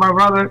opinion, my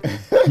brother,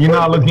 you're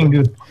not looking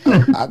good. All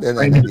right.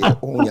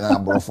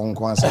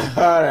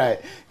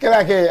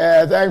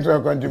 Kelake, thanks for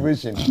your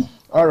contribution.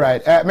 All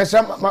right.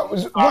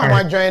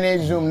 Mr.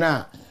 joining Zoom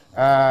now.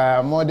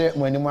 More than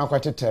when you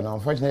want to tell,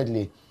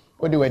 unfortunately,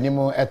 what do when you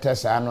more at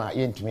test, I know I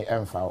ain't me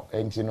enfo,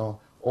 and you know,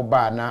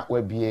 Oba na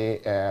will be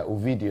a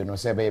video, no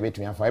say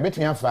between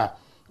a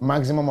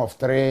maximum of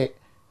 3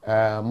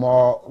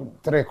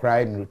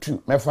 crying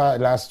 2. My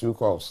last 2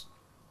 calls.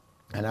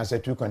 And I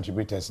said 2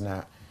 contributors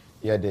now.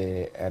 Yeah,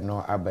 they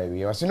no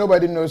abawi. So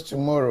nobody knows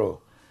tomorrow.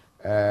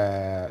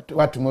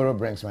 What tomorrow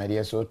brings, my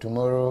dear. So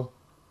tomorrow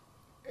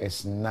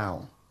is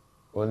now.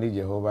 Only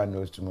Jehovah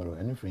knows tomorrow.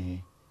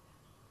 Anything.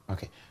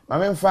 Okay.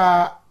 My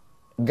for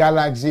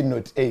Galaxy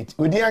Note 8.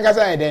 Would you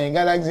answer then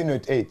Galaxy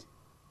Note 8?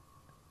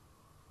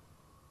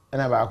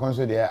 And about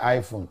console the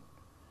iPhone.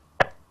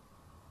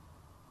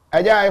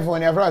 I got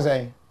iPhone. Your friend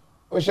say,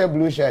 "Ocean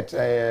blue shirt,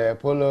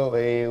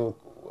 polo,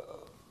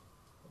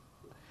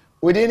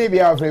 would any be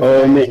our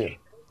favorite?"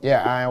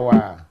 Yeah, I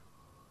was.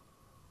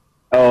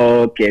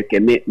 Okay.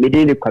 Me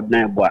didn't come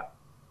now, boy.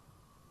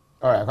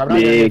 All right, come now.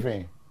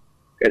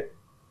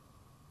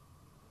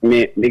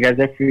 Me because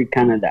I free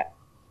Canada.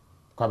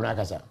 Come now,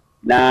 Kasa.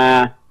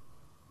 Na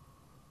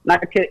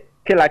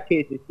kila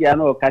case si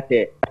ano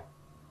kase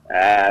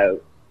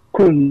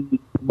kun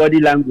body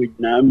language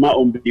na ma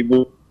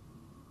ombibu.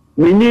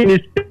 Me ni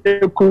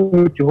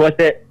kun to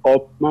hose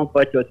of man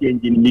for church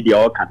engine media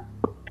okan.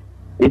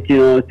 Enti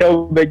no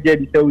so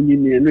beje so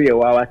nyini no ye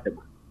wawa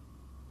sema.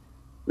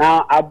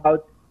 Now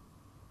about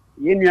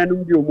yenu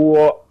anum di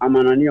omo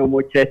amanani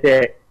omo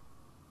chese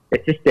the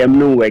system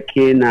no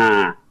working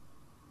na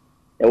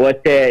e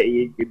what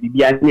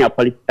bibia ni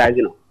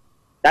politicizing no.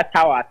 That's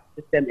how our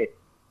system is.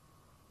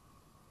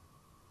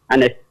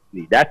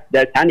 Honestly,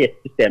 that's how the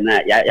system na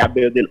ya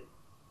building.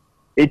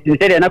 It is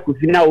said na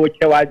kufina wo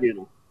chewa je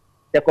no.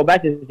 The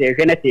kobasi se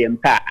hwene te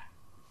mpa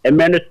e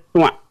meno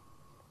so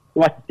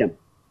system.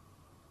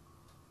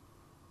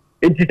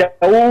 It is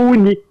a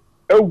wuni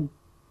ewu.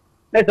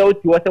 Let's all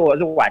to us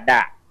was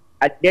wada.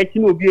 At that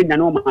no be na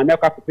no ma me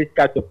kwa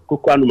fiscal to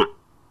kuku anuma.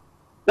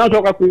 na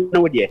so ka ku na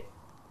wo de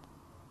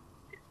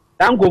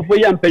tango fo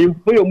ya mpanyin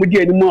fo yo mu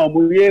de ni mu o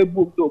mu ye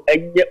bu to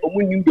enye o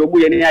mu nyim de o mu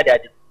ye ni ade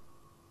ade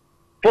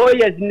 4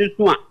 years ni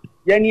so a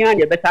ye ni an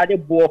ye beta de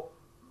bo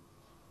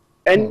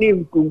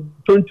eni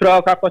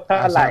control ka ko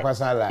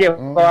sala ke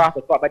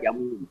ko ko ba dia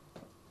mu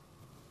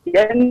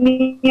ye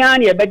ni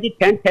an ye be di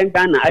 10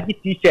 Ghana adi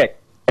t-shirt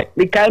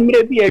ni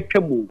kamera bi e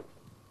twemu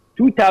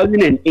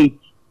 2008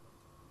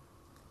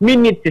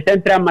 minute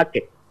central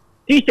market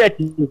t-shirt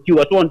ti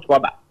was on to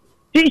ba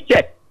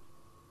t-shirt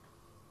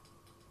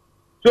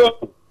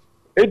so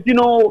you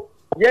know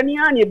yani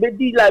ani be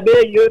di la be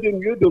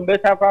yodum be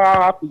sa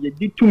ka ku ye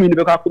di 2 minutes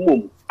be ka ku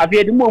mom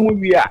afi di mom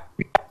wi a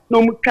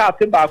no mu ka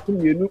fe ba ku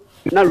mienu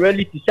na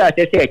reality sha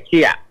se se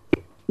kia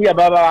ya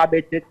baba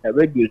be te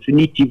radio su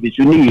ni tv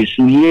su ni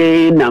su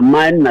ye na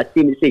man na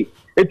tin say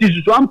it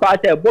is so am pa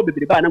ta bo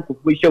be ba na ku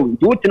fu she wi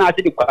wo tina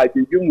se di kwa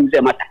ju mu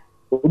ze mata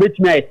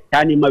obetimi ay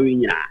tani ma wi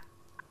nyina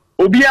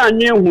obi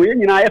anye hu ye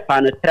nyina ye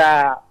fa na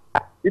tra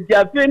iti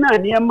afi na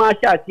ni ma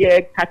sha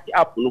tie catch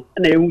up no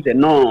na ye hu ze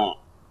no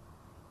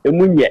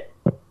emunye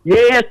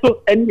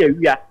yeso ene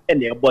awia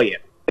ene eboye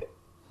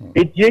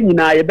eti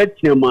nyina ye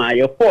betina ma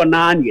ye for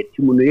na na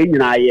yetimu no ye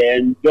nyina ye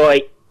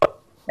enjoy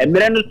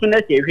emere no so na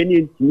se hwe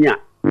ni ntimi a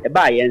e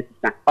ba ye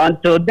nsisa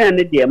until then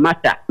the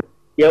matter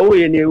ye wo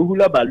ye na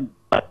ehula balu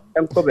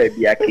enko ba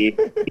bia ke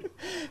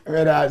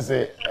me da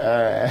say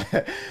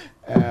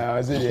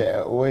ose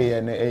ye wo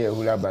ye na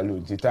ehula balu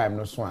ti time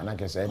no so na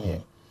kese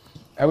ne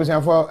I was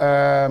for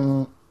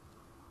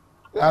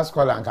last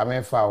call and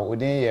come foul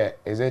within ye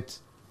is it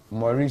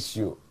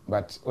Mauricio,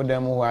 but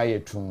Odem why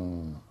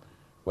tum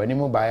when you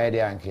move by the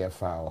anchor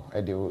foul,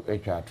 a do a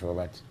chat,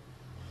 but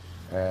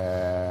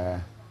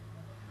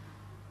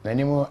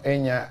anymore,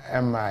 enya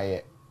am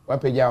I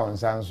what pay on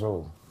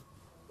Sanso,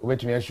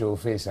 wait me a show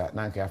face at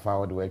Nanka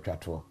foul the way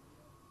chatro.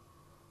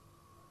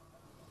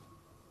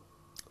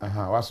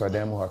 What's for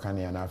them who can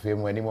you and I feel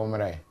when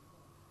more?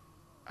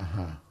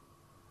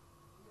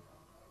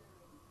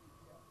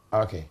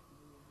 Okay.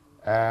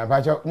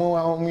 But you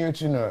more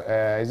mute,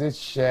 is it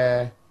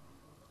share?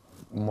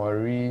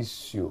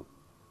 Mauricio.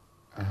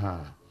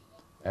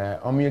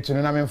 Omiyutu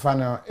na me fa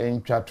no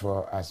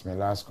entwato as my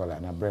last caller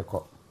na break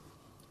up.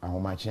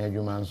 Ahomache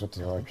adwuma nso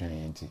te ho twan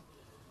enti.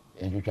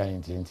 Entwitwa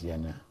enti ya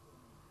na.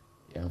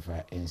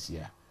 Yemfa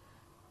ensia.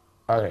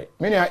 All right.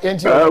 Many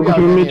enti.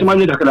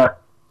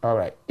 All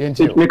right.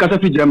 Enti. Me kasa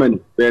fi Germany.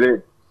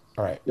 Very.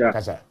 All right. Yeah.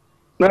 Kasa.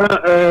 Na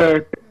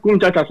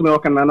kumchacha so me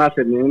wakana na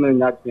se ni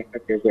na nya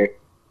keke.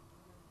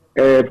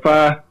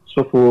 Fa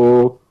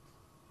Sarfo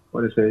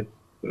what is it?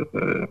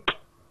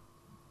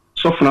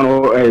 Sofna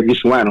no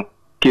this one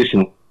case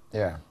no.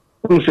 Yeah.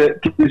 Say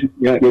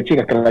you take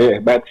a career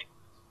but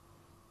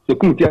the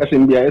committee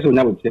assembly is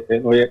now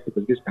no yet to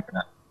this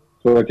kakana.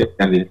 So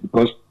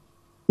because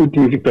who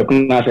think people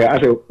na say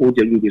as o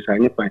je you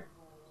design fine.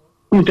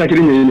 Kumchacha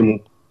ni ni mu.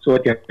 So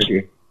it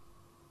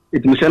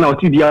me say na o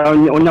ti dia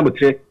onya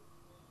botre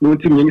no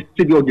ti me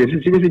ti dia o je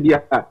si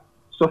dia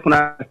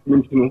sofna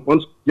ni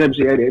once James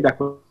area da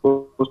ko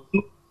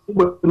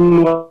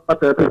no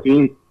ata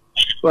thing.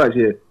 So I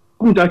say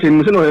Kumchacha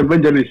is no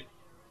evangelist.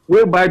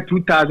 We buy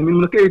 2,000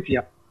 million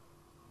Katia.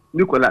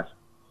 Nicholas.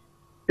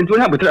 And to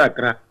have a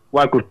tracker,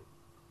 why could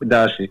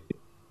that's it?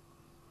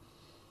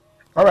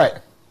 All right.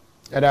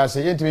 And I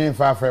say, to me,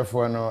 far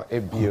for no a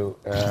bio,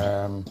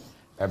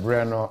 a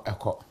brano, a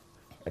cop.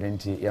 I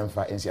didn't see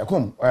Yamfa and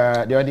Siakum.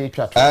 The other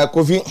chat.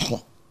 Kofi,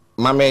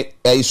 Mamma,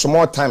 a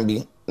small time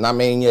be,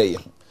 Name ye.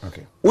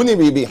 Okay. Uni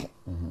baby.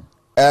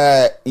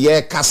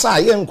 Ye Kasa,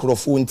 young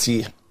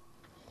Crofunti.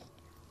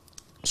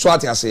 So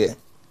I say.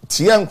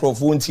 Tian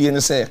Crofunti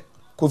and say,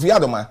 Kofi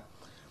Adoma.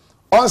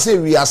 On say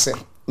we are say,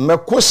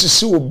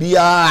 Mekosi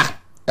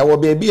will a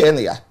baby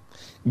any.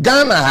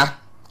 Ghana,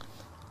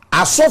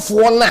 a soft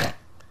one now,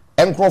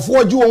 and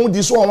Crawford you own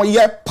this one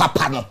year,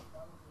 Papa no.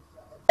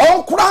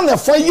 On crown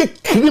for ye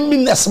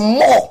criminals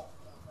more.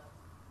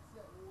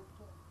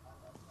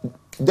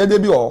 Did they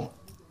be all?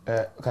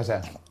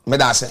 Kasa,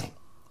 Medase.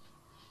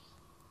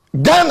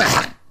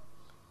 Ghana,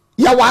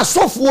 ya was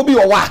soft will be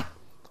a wa,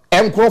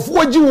 and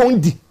Crawford you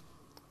own the.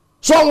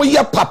 So we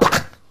hear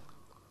Papa.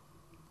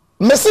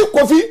 Messi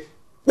Kofi,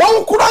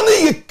 one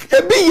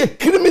could be a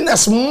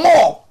criminals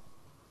more.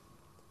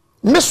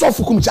 Miss of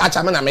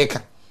Kumchacha, man,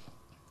 America.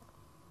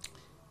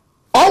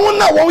 I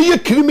want one year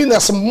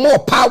criminals more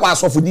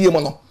powers of the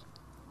demon.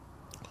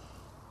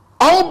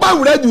 All by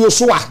radio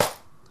so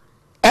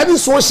every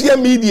social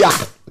media.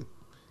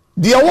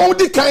 The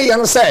only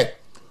kind say,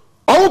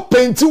 all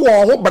painting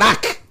or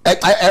black,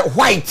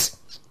 white.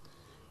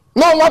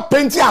 No more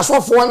painting as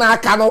of one I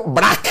cannot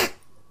black.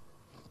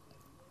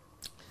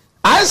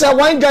 I said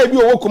one guy be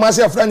o come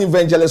say friend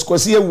evangelist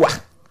Kwasi Ewa.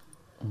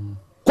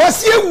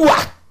 Kwasi Ewa.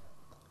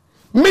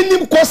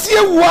 Minim Kwasi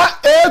Ewa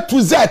A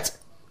to Z.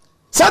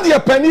 Said the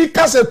penny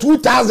case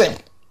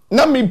 2,000.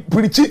 Na me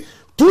preach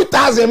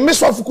 2,000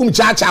 miss of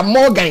Kumchacha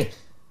Morgan.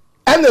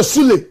 And the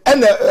Sule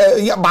and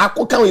the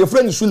baako kan your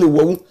friend Sule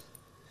wo.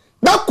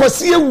 Na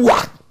Kwasi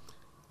Ewa.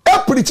 E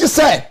preach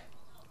say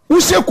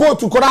we say quote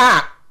to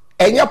kora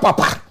enya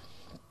papa.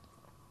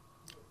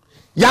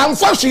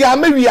 yamfa hwe ya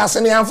mawi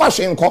ase ne yamfa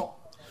hwe nko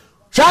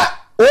hwa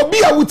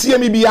obi a wutie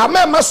mi bia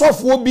ma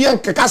sofo obi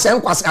nkeka se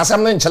nkwase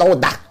asem ne nkyere wo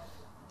da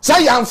sa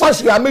yamfa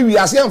hwe ya mawi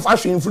ase yamfa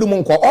hwe mfirim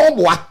nko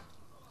oboa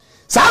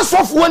sa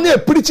sofo ne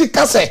preach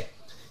kase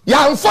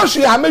yamfa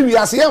hwe ya mawi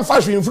ase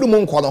yamfa hwe mfirim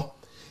nko no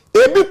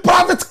ebi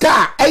private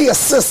car eye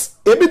 6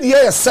 ebi de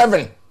eye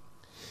 7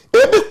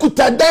 ebi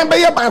kuta dan be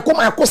ye banko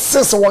mako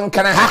 6 won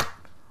kana ha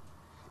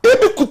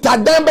ebi kuta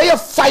dan be ye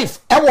 5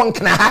 e won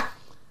kana ha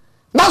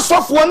na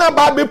sofo na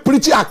ba be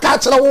preach aka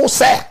kire wo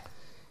se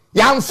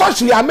yamfa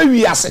hwe ya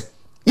mawi ase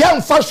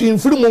yamfa hwe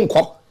mfirim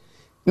nko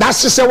na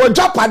hye wo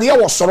japade ye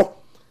wo soro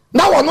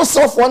na wono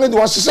sofo ne de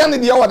wo hye ne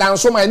de ye wo dan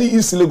so ma ni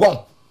isile gon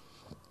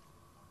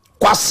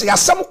kwase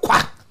asem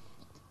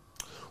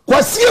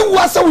kwase ewu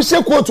asa wo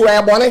hye kotu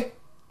e bone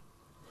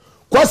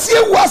kwase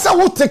ewu asa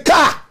wo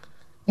teka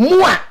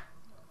mua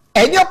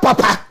enye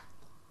papa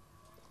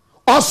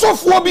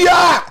osofo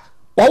bia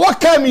wo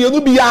kam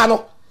yenu bia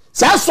no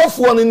sa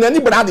sofo ne nani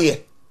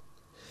brade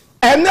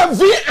ene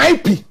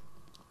VIP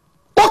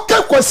oke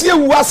kwase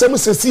ewu asa mu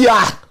sesia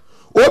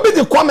obi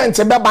di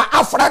comment beba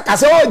Africa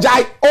say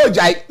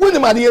ojai woni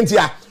ma de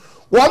entia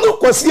wonu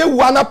kwase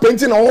ewu ana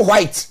painting on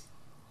white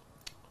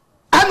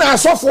ana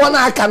sofo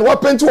na aka no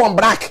paint on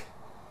black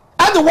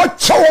and what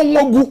chow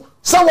ngogu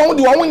sa won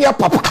di won ye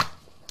papa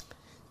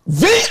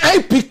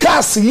VIP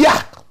cars ya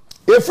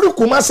efri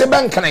Kumase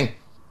bankan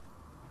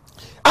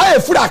a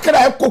efri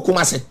akra ekko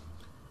Kumase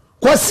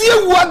kwase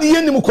ewu ade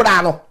yenim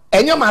kura no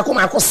enye mako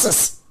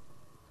 6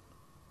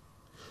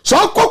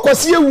 so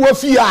kwase ewu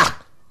afia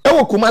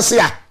ewo Kumase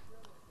a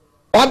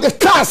on the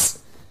cars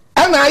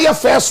and I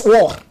first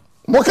war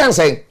what can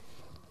say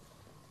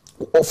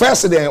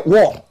first the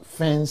war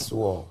fence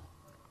war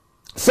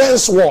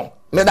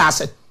me da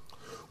say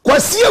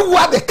kwase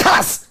ewu the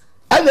cars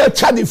and a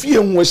chade fie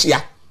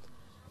nwhia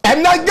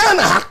and na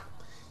Ghana ha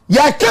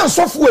ya kan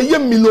sofo ye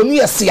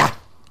millionaires ya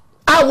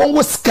a won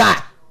wo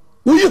sika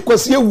wo yi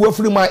kwase ewu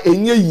afiri ma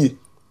enye yi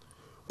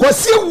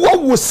kwase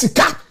ewu wo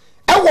sika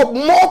e wo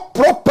more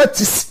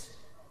properties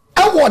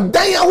e wo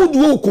dan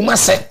ahodu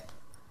Kumase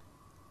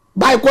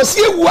by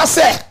kwase ewu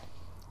ase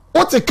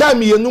o te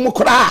kam yenum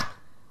kra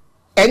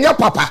enye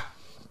papa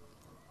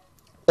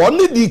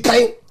oni di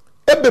kan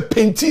ebe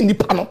painting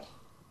nipa no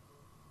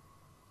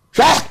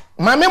hwa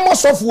mame mo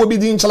sofo obi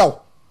di nchelaw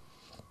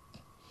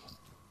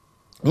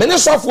mene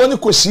sofo ni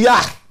kosia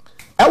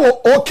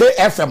ewo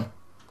OKFM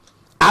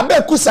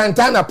abeku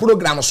Santana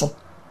program so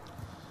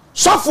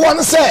sofo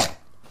ni se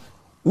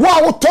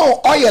wo ton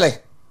oil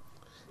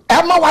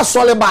e ma wa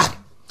sole ba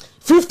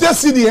 50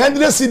 cedi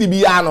 100 cedi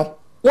bia no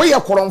wo ye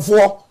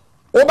koronfo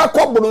wo be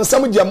ko gboro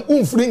nsam jam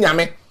umfuri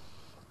nyame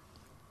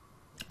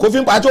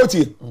kofi pa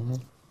choti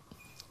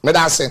me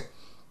da se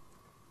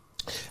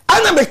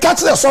ana me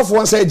catch the soft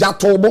one say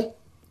jatobo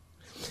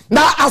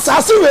na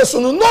asase we so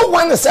no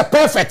one is a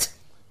perfect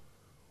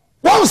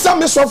one say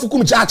me soft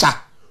Kumchacha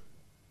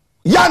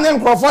ya ne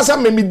nkrofo say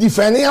me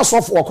defend ya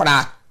soft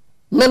okora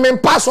me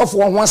pass off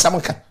one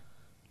sam kan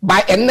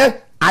by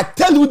enne I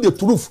tell you the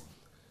truth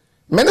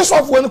me ne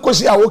soft one ko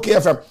sia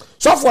OKFM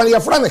soft one your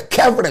friend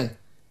Kevin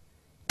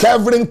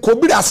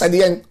Kobira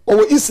asade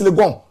o Isle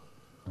gon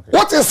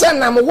what is say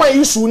number one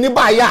issue ni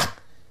ba ya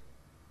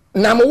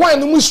number one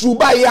no issue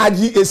ba ya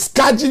agi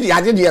eskaji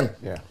agi de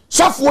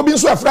sofo bi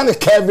nso a friend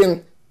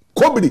Kevin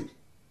Kobiri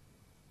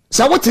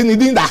sa what ni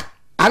din da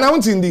ana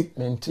what ni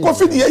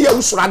Kofi de ya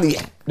usura de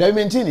da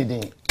maintain ni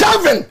din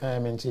Kevin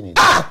maintain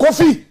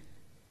Kofi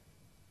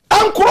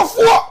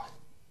ankrofo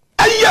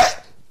aye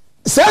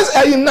says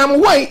number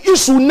one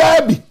issue na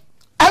bi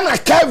ana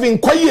Kevin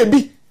kwaye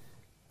bi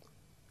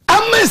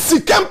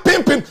Mexican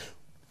pimping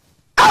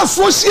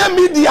social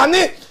media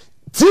ni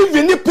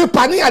TV ni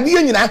paper ni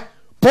ade nyina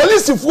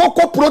police fo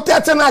ko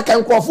protect na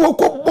kan krofo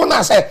ko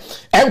bonus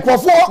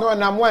enkrofo no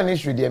na mo an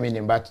issue dey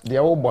meaning but they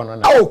all born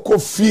na oh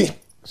Kofi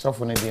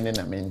sofo na dey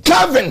na men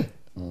Kevin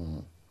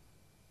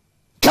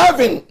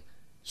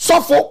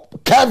sofo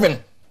Kevin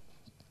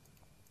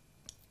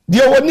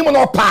dey woni mo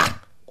no pa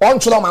on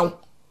churo ma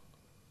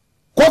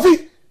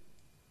Kofi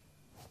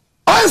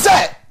on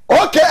say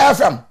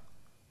OKFM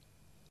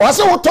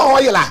wase wo ton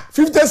oil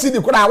 50 cedi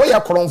kura we ye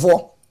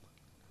koronfo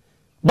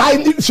by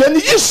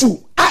the issue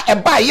a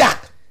ba ya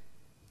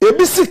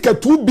ebi sika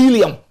 2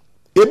 billion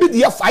ebi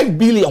dia 5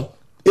 billion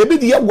ebi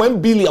dia 1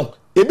 billion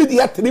ebi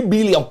dia 3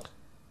 billion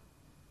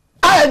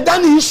a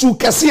dan issue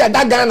kase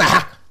da Ghana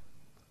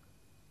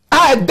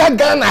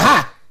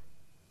ha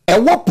e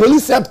wo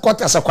police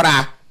headquarters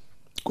kura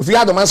Kofi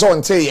Adoma so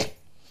onte ye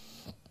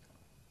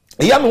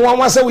ya me wan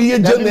wase we ye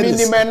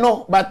journalist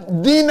no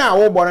but dina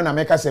wo born na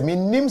meka se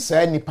minim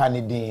sa nipa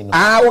ni din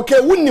no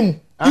okay wunim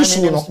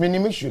issue no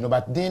minim issue no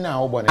but dina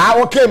wo born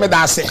okay me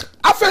da se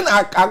afen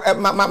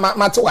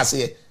ma to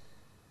wase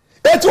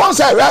it won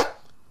say right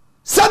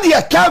said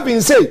the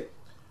Kevin say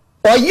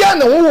oye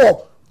ne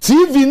wo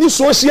TV ni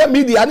social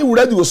media ni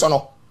radio so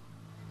no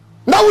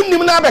na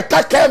wunim na be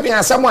ka Kevin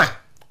asem a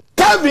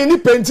Kevin ni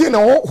painting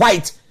no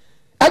white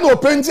and o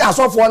painting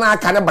asofo na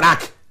aka ne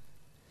black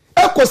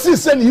ekosi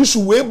se ni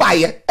issue we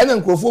baye ene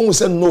nkrofo hu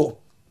se no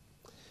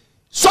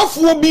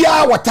sɔfoɔ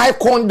biara wɔtae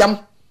condemn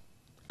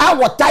a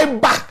wɔtae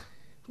ba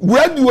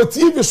radio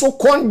TV so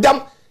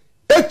condemn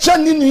echa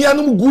ni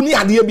nuanom gu ni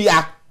ade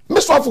bia me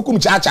sɔfo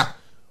Kumchacha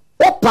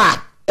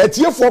opa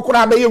etiefo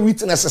kora be ye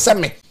witness se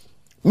me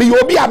ye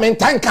obi a me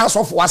ntan kan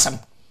sɔfo asem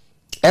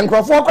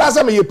enkrofo kora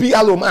se me ye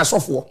PLO ma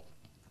sɔfo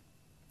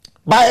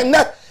ba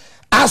na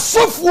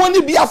asɔfo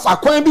ni bia fa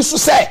kwan bi so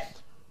se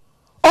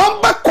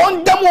on ba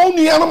condemn on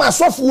nuanom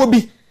asɔfo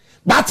bi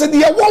but de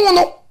won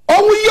no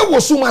on ye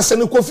wosuma se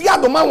ne Kofi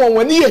Adoma won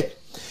wani ye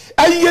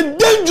aye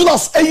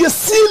dangerous aye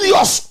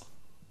serious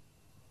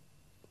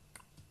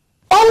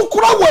on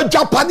kura wo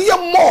Japani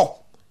more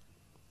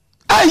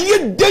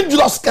aye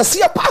dangerous kase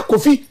pa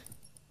Kofi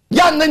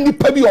ya na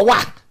nipa bi o wa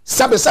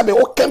sabe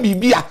o kan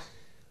bibia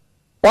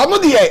ono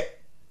de ye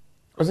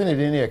o se ne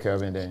de ne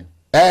Kelvin den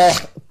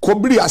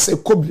kobri ase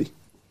kobri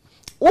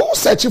o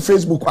search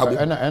Facebook abi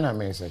na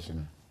me search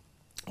no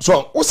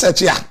so o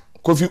search ya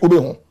Kofi obe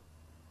ho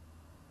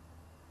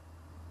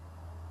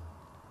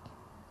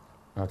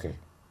okay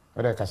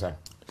what the kasa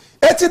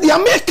eti the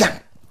American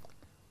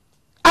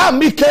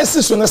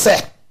si so no say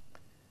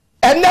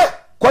ene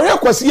kware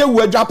kwasi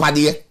ewu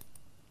adwapade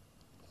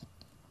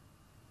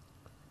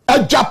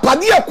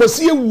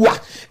kwasi ewu a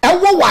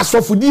ewo wa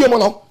asofudie mo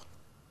no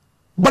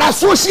bra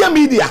social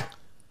media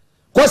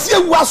kwasi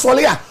ewu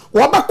asole a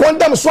wo ba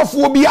condemn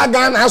sofo obi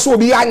aga na aso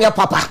obi anya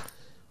papa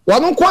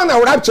wono kwa na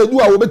rapture du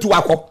a wo betu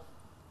akọ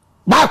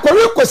ba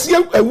kware kwasi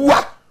ewu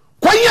a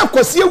kwanya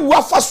kwasi ewu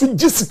afa so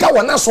gisika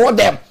wona so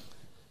dem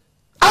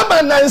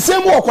ama na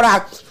nsem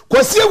okora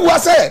kwasi ewu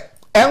ase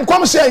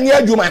enkom se anya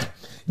adwuma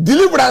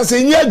deliverance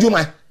anya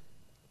adwuma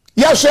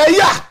ya hwe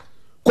ya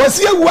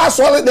kwasi ewu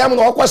asole dem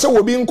na okose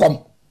wo bi nkom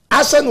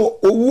ase no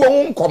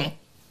owuo nkom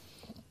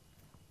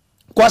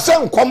kwase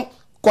nkom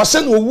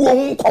kwase no owuo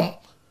nkom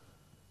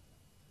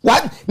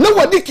wa na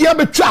wodi kia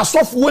betwa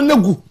asofo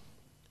nagu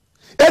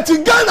eti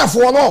Ghana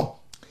fo no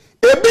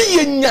ebi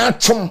ye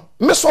nyatwom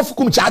me sofo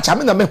Kumchacha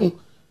me na mehu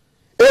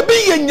ebi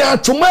ye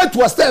nyatwom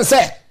atu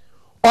astense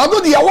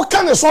odo de wo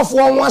kan sofo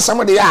won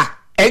asam de ya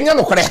enye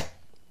no kore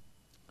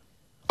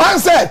on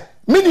say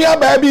me nua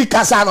ba bi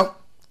kasa no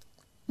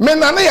me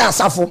na na ya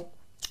asafo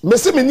me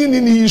se me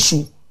ni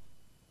issue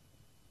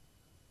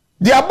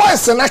the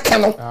boys na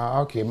keno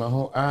okay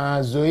maho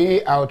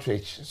Zoe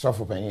outreach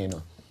sofo panyin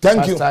no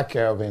thank you Pastor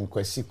Kelvin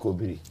Kwasi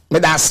Kobiri me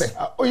da se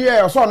oh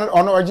yeah so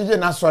ono ojije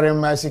na sore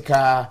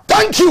masika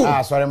thank you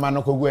sore ma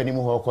no kogu ani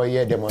mu ho ko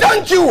ye demo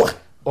thank you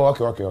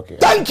okay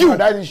thank you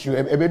that issue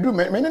ebedu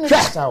me ne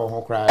kasa wo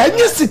ho kra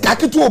enyi sika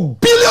keto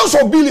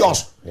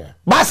billions yeah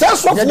ba se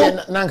sofo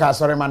na nka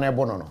sore ma na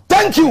ebo no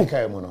thank you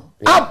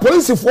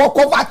police for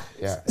cover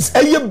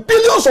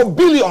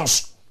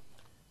billions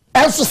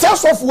and so se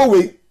sofo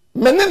we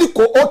menene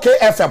ko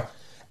OKFM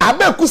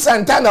abeku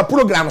Santana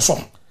program so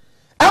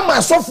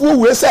ama sofo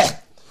we se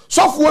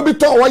sofo bi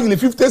to wa yin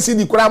 50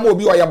 cedi kura ma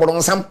obi oyaboro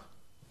nsam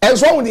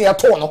enso hu ne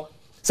yeto no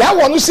se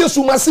wo no se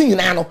suma sin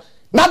nyina no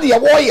na de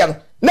wo ye no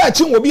na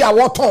chi obi a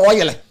wo ton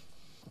oyele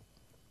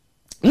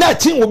na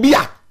chi obi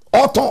a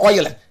o ton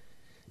oyele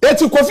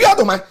eti Kofi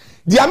Adoma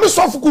di ame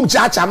sofo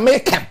Kumchacha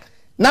make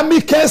na me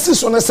kesi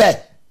so no se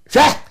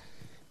hwe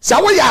sa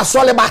wo ya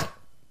asole ba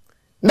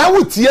na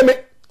wo tie me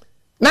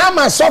na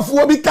ma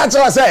sofo obi ka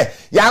tell say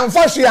ya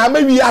mfa hwe ya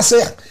mawi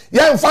ase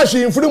ya mfa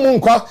hwe mfirimu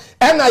nko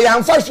ena ya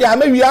mfa hwe ya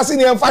mawi ase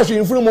ne mfa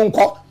hwe mfirimu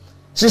nko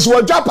sisi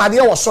wo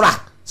dwapade wo sora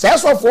say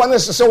sofo ne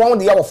sese won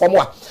de wo fom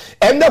a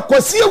ena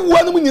kwasi ewu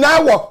anu nyina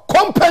wo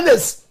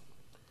companies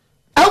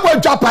awo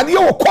dwapade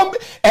wo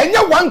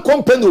enya one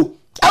company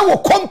awo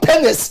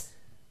companies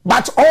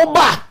but all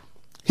ba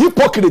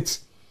hypocrite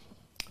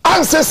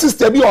answer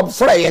sister bi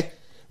obfreye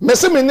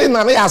mese me ne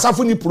na ya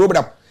asafo ni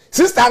program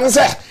sister ne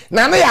say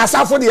na na ya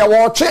asafo de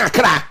wo twe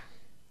akra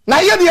na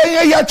ye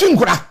de ye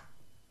twinkura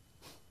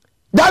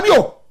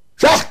dabio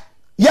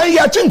hwe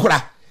ye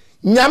twinkura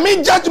nyame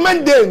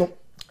judgment day no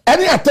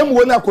ene atam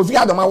wo na Kofi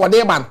Adoma wo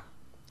de ban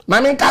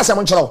na me nka asem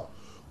nkyerɛw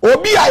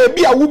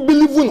obi a wo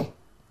believe no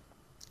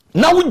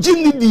na wo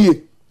gini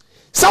die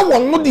sa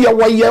won no de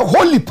wo ye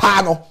holy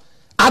pa no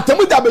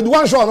atam da bedu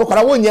wan show no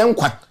kwara wo nye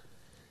nkwa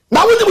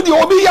na wonim de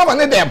obi ya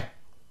wane dem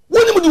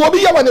wonim de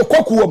obi ya wane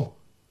kokuom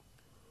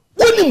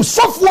wonim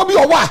sofo obi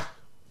owa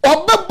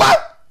obeba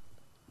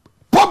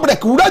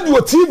public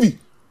radio TV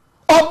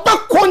oba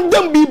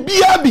condemn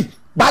bibia bi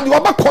ba de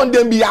oba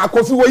condemn bi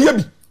Kofi wo ye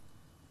bi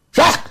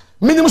hwa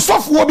minim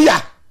sofo obi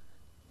a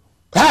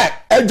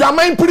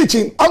adwaman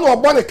preaching ono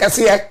obo ne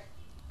kase e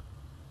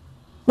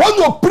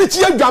wono preach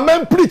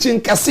adwaman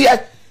preaching kase e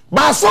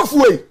ba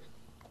sofo e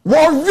wo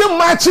wi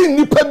matching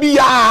nipa bi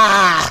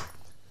ya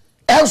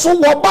enso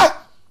woba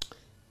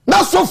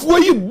na sofo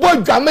yi bo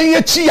adwaman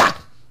ye chia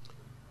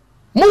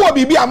mo wo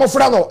bibi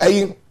amofra no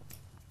ayi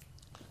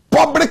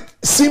public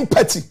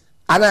sympathy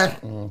ana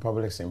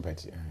public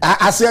sympathy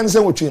asian se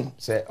wotwe no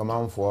say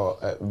omanfo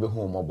be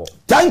hu mobo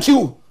thank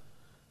you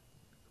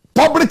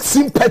public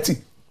sympathy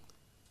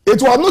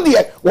it was no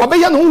there wo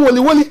be ya no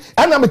woli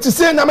ana me ti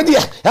say na me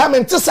there am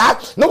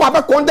ntisa no wa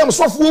be condemn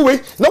sofo we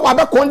no wa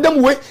be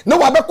condemn we no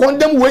wa be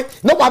condemn we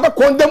no wa be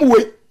condemn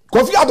we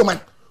Kofi Adoma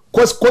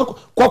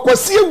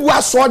Kwasi ewu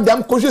aso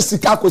dem kohwe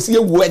sika kwasi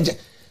ewu eje.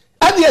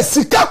 Ade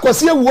sika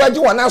kwasi ewu eje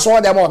wona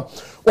aso dem o.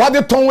 Wo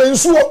de ton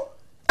wensuo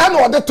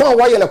ana wo de ton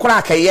wo yele kora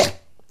akaye.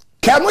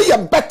 Kanu ye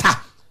better.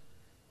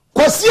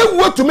 Kwasi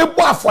ewu to me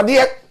bo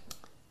afode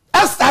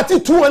I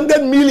started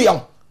 200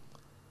 million.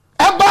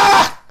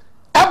 Eba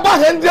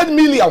 100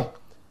 million.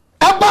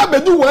 Eba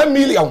bedu 1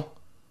 million.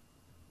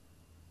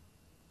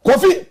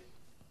 Kofi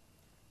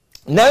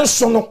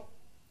nanso no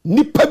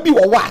nipa bi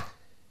wo wa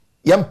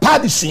yempa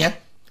de sua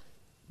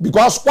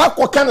because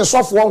what kind of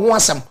software ho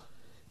asem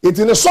it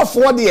in the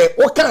software de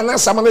o kan na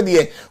asem no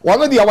de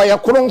wono de wa ye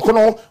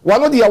kronkron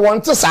wono de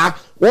wonte sa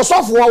wo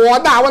software wo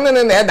da won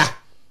ne na eda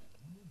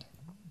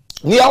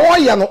ni ya wo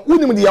ye no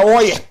unim de ya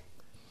wo ye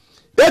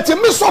eti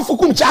me sofu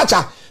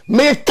Kumchacha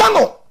me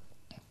kano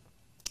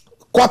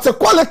kwate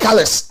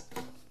colors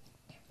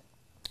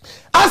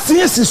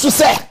asiesi so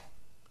se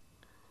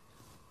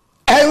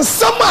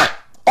ensama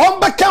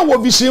ombeka wo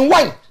vision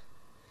 1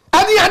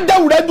 ani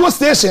ada radio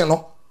station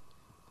no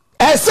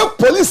ese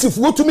police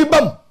fu to me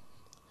bam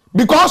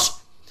because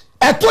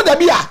eto da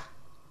bia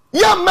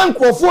ya man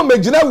krofo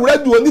magina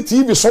radio ni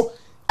TV so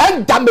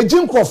and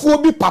damaging krofo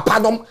bi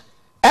papadom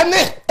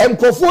ene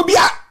enkrofo bi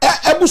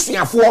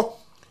ebusuafo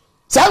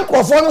san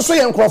krofo no so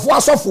ye nkrofo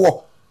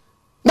asofo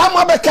na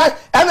mabeka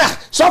ena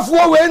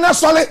sofo we na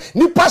sole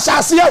ni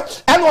pasase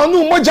ena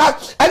onu moja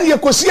ena ye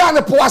kosia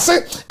ne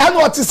poase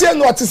ena otise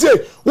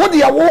wo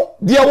de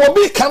wo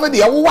bi kan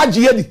de wo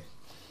waje yedi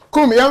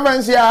Kum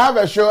Yanvansi, I have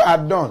a show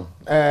at dawn.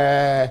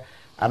 And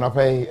I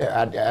pay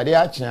at the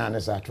Achan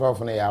is at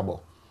 12 on the Yabo.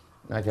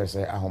 Like I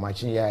say, how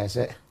much I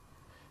say,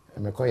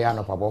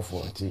 Mekoyano Pabo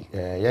 40.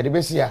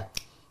 Yadibesia.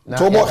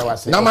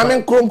 Now, my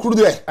men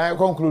conclude. I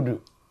conclude.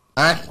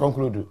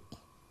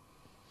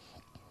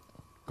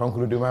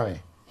 Conclude, mammy.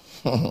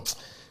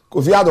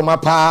 Kofiado, my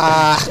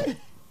pa.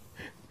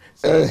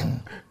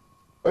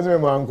 What's my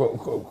mom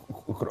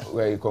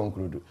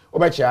conclude? Oh,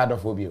 but you had a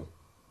phobia.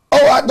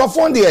 Oh, the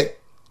phone there.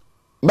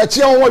 But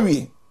you know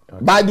we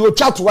by the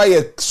chat why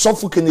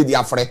sofu Kennedy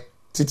afre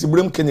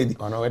titibrim Kennedy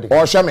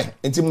or shame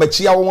enti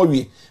machia won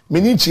we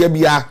meni chia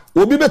bia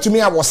obi betumi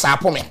a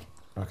WhatsApp me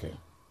okay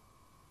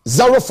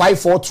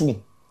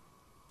 0542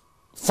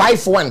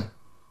 51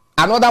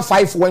 another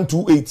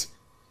 5128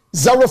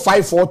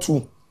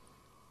 0542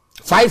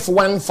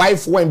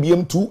 5151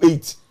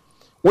 BM28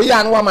 we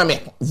ya no ma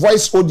me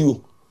voice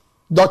audio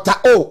Dr.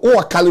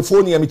 O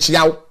California me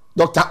chia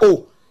Dr.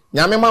 O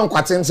nyame man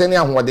kwatenten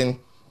ahoden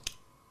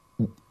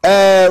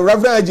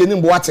Reverend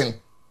Jenny Boatin.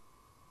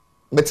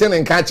 Metin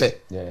and catch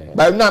it.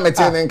 But now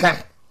metin and can.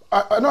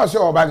 No,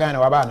 so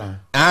Bagana Wabana.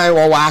 I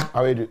wa.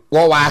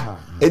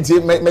 It's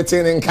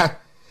metin and can.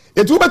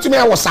 It will be to me.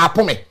 I was up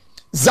me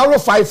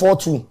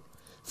 0542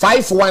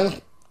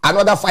 51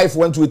 another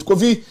 512.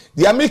 Kofi,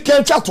 the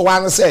American chat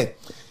one say,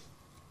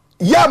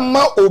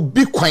 Yama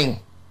obi queen.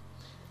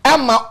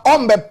 Emma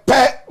on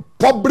the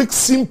public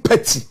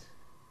sympathy.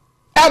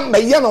 Emma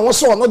Yana was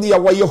so no dear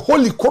why you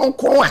holy crown.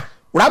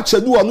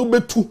 Rapture do anu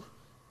betu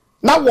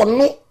na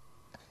wono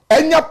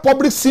enya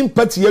public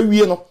sympathy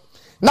awie no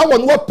na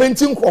wono wa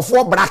painting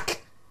crofo black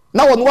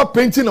na wono wa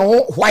painting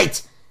no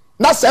white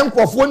na sem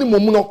crofo ni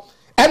momu no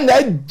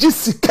ena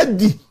gisika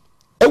di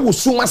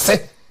ewusuma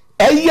se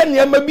eye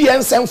niam bi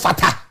ensem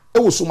fata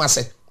ewusuma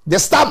se the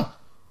stamp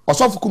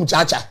osofu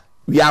Kumchacha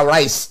we are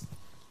rise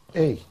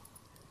hey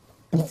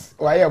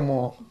why am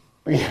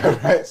we are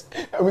rise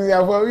we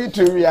are we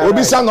to we are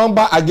obisa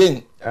number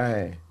again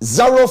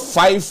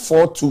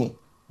 0542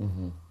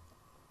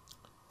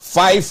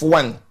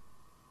 51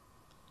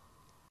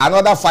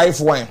 another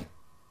 51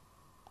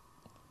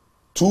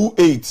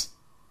 28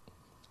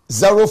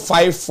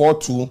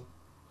 0542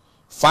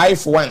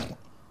 51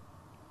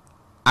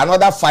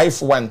 another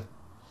 51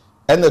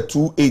 and the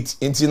 28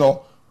 into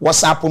no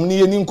WhatsApp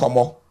ni ni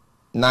nkomo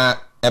na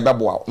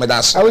ebeboa me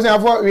das I was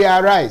saying we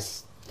are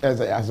rise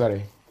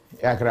sorry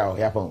ya crowd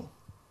ya phone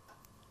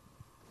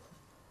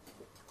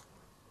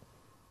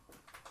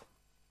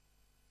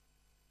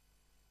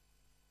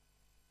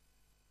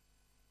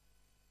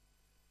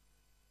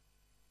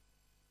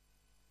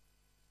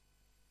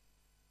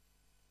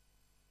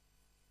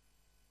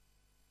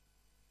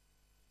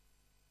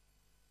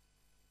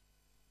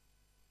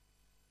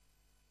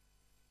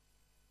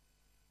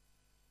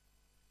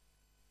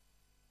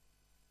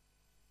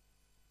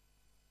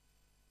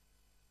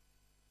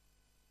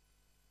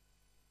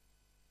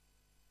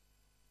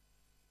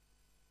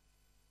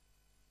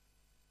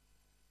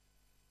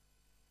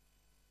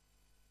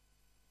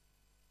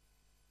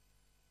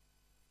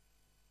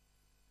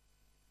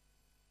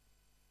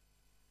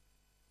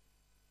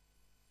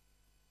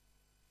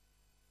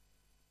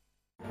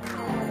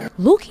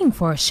Looking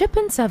for a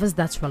shipping service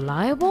that's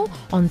reliable,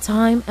 on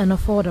time, and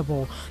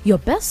affordable? Your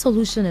best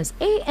solution is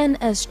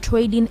ANS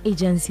Trading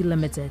Agency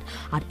Limited.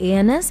 At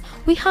ANS,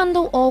 we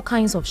handle all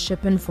kinds of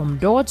shipping from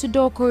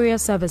door-to-door courier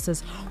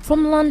services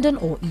from London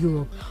or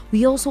Europe.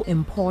 We also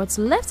import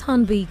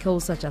left-hand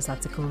vehicles such as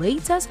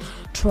articulators,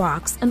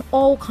 trucks, and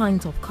all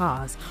kinds of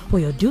cars. For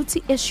your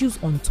duty issues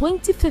on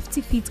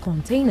 20-50 feet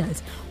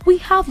containers, we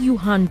have you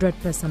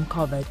 100%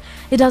 covered.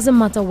 It doesn't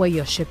matter where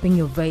you're shipping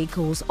your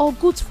vehicles or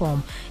goods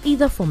from,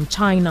 either from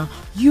China,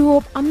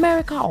 Europe,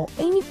 America, or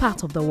any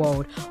part of the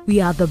world. We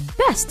are the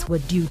best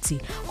with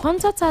duty.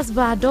 Contact us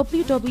via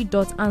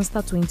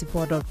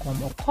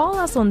www.answer24.com or call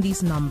us on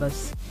these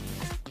numbers.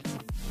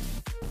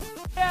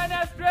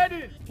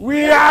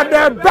 We are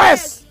the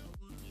best.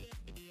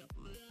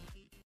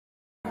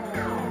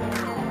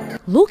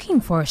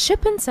 Looking for a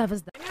shipping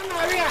service that...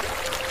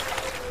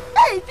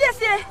 Hey,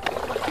 Pierce!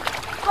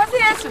 What's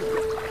the answer?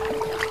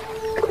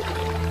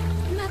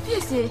 Na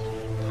Pierce.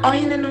 Oh,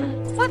 you know.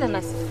 What an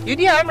answer. You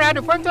dear, I'm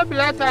ready to point up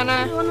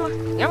Pilatana.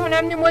 Young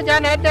and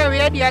Mojan at the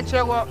way the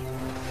actual.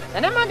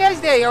 And I'm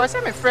against day, I was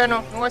a friend,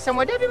 was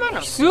some Debbie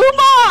Mano.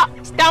 Suba!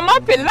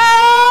 Stamma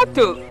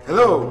Pilato.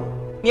 Hello.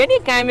 Any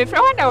kind of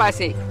friend, I was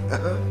say.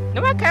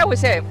 No one can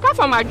say,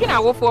 Papa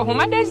Margina will for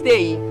Mother's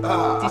Day.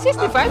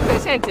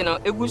 65%, you know,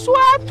 it was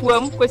what to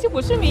him, because it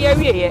was me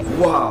every year.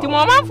 Wow. To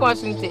Mamma for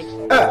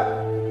something.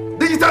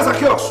 Digital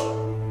chaos.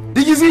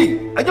 Did you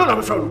see? I don't have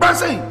a friend.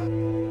 Bassing.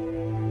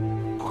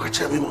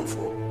 Korkor me man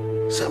for.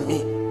 Send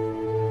me.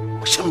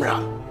 Shemra.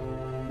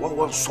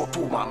 One sort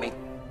of mommy.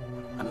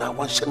 And now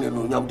one shemmy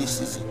no yam this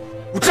easy.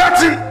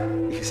 Utati!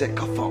 He said,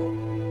 Kafa.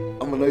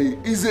 I'm gonna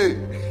easy.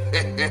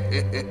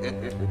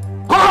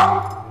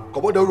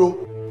 Come on, Doro.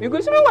 You go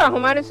so well,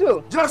 Humana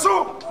so.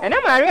 Jaso. And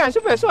I'm Maria and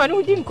Super so and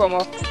who didn't come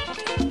up.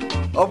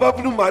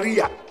 Obapu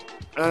Maria.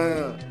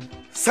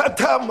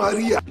 Santa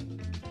Maria.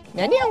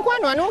 Nani and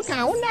one no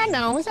can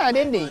now, who's our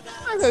ending.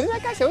 I will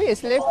like I say,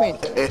 slave queen.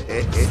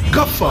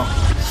 Kafa,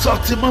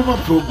 Salty Mama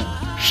promo.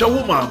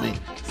 Show mommy.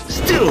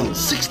 Still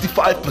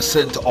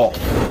 65% off.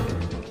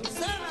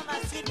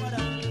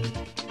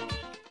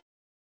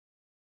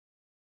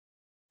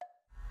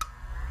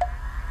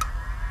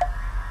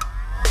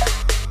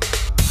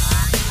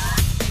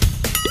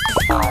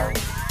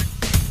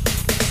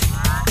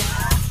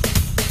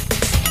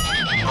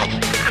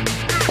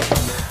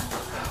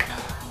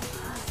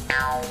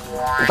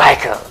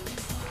 Michael,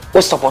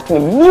 we support the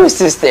new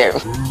system.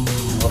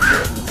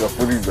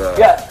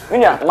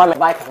 Yeah, Mama,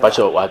 Michael.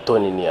 Pacho, what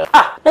Tony near?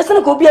 Ah, let's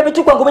not go be able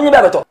to go in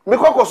the Me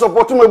ko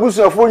support my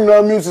business for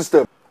your new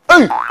system.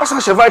 Hey,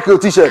 that's a Michael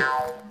t-shirt.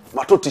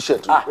 Mato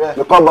t-shirt.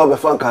 Me come back be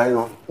fan kan you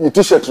know. You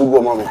t-shirt you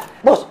go mommy.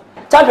 Boss,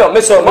 champion,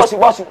 Mr.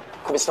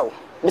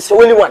 Mr.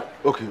 Willie one.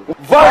 Okay.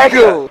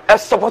 Michael,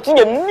 supporting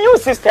a new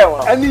system.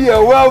 And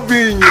your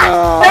well-being.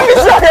 Let me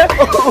see.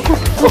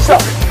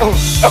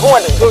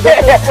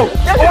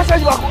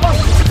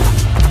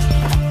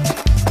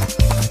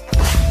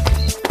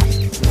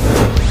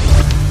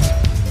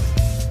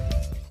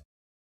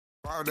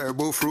 Powder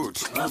bull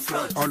fruit.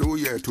 On the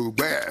way to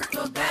bear.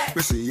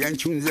 We see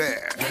Yanchun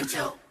there.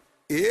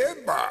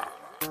 Eba.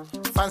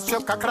 Fancy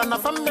kakrana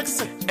from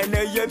Mexico. And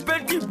a ye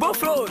betty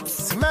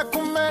buffaloes.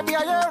 Mekum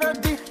media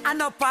ready.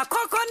 And a pa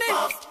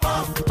coconut.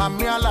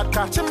 Mamma la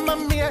catching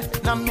mammy,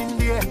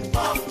 Namindia.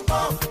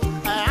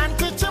 And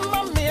teaching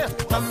mammy,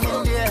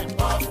 Namindia.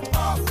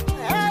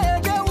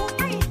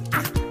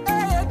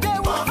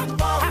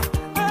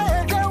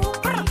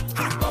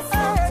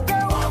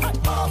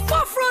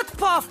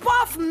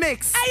 Puff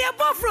mix. Aye,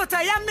 buffalo,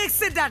 I am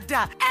mixing that.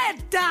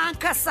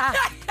 Dankasa.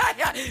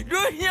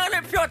 Don't hear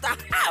the pure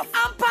half.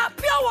 And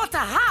pure water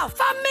half.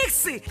 For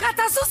mixing.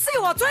 Katasu see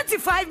what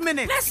 25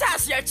 minutes. Let's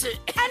ask you.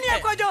 And you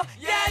go,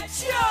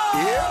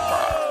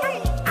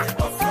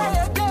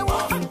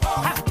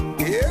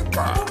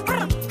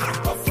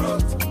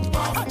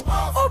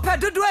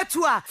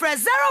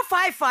 Fresh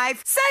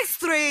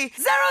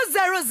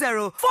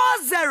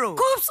 055-63000040.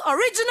 Coop's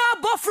original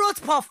buffalo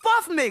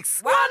puff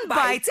mix. One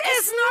bite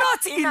is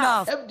not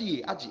enough.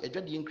 FDA aji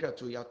ejadi nkra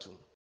to yato.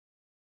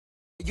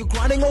 You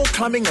grinding or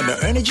climbing and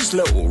the energy's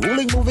low,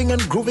 rolling, moving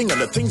and grooving and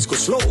the things go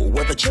slow.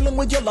 Whether chilling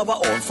with your lover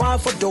or on fire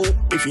for dough,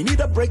 if you need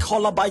a break,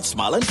 holla, bite,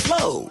 smile and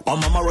flow.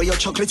 Mama Royal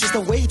chocolate is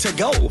the way to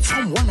go.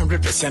 From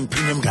 100%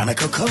 premium Ghana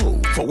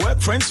cocoa. For work,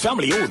 friends,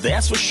 family, oh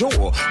that's for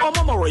sure.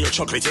 Mama Royal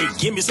chocolate, hey,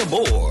 give me some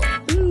more.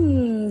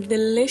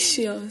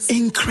 Delicious.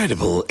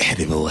 Incredible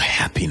edible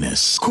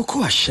happiness.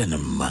 Cocoa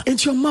Shanum.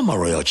 It's your Mama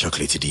Royal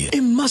chocolate, dear.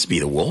 It must be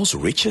the world's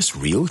richest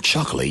real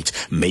chocolate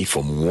made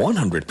from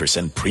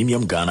 100%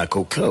 premium Ghana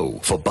cocoa.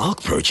 For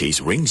bulk purchase,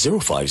 ring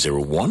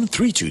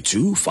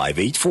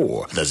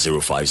 0501-322-584. That's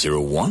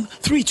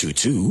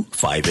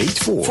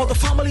 0501-322-584. For the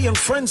family and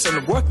friends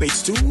and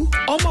workmates too.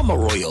 Mama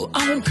Royal,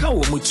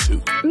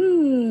 Mutsu.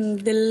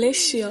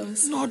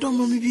 Delicious. No, don't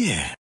mommy be.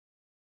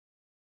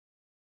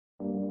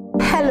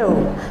 Hello,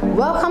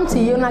 welcome to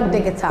Yonak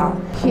Digital.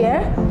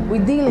 Here, we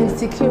deal in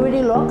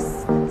security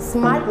locks,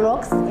 smart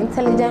locks,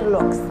 intelligent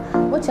locks,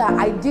 which are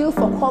ideal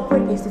for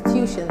corporate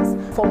institutions,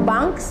 for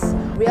banks,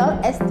 real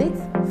estate,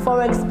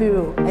 forex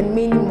bureau, and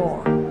many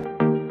more.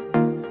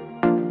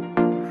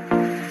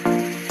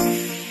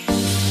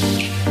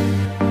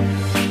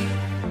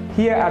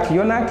 Here at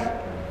Yonak,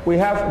 we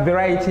have a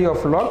variety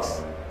of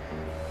locks.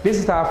 This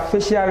is our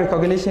facial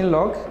recognition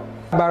lock,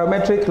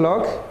 biometric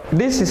lock.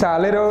 This is our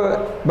little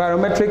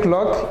biometric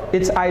lock.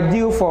 It's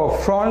ideal for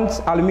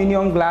front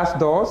aluminum glass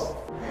doors.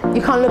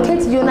 You can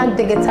locate Yonak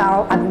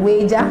Digital at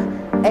Wager,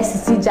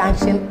 SCC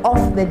Junction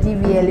off the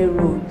DVLA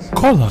road.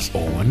 Call us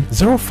on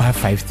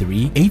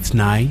 0553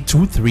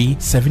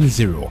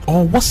 892370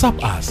 or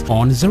WhatsApp us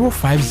on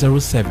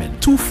 0507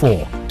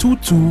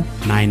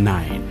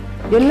 242299.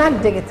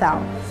 Yonak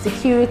Digital,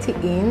 security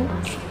in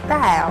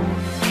style.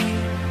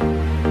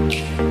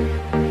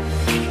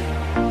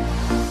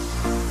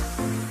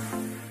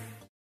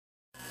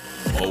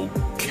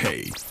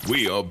 Okay,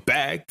 we are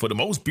back for the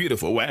most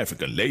beautiful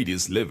African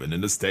ladies living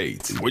in the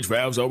States. Which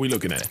vows are we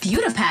looking at?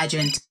 Beauty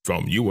pageant.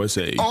 From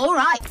USA. All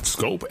right.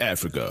 Scope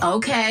Africa.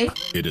 Okay.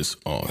 It is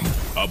on.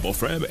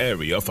 Abofrem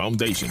Area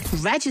Foundation.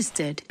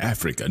 Registered.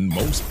 African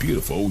most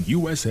beautiful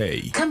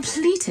USA.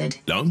 Completed.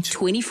 Launch.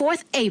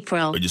 24th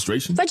April.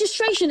 Registration.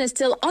 Registration is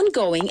still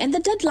ongoing and the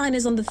deadline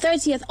is on the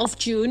 30th of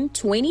June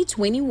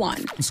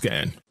 2021.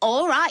 Scan.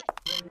 All right.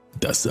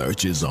 The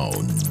search is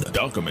on.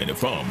 Documented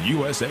from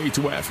USA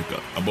to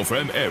Africa.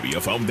 Abofrem Area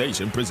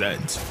Foundation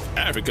presents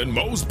African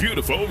Most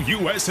Beautiful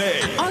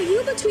USA. Are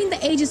you between the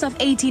ages of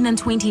 18 and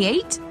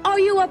 28? Are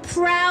you a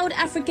proud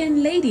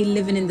African lady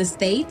living in the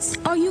States?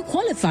 Are you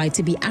qualified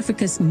to be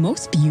Africa's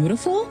most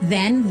beautiful?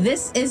 Then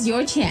this is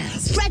your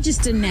chance.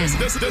 Register now.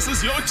 This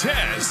is your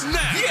chance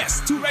now.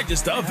 Yes, to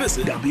register,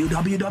 visit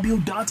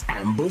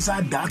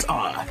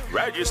www.ambuza.org.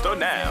 Register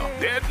now.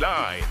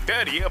 Deadline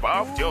 30th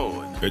of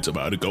June. It's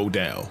about to go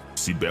down.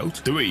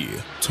 Seatbelt 3,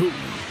 2,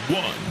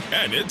 1,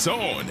 and it's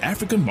on.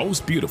 African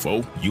Most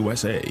Beautiful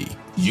USA.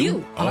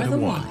 You are the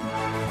one.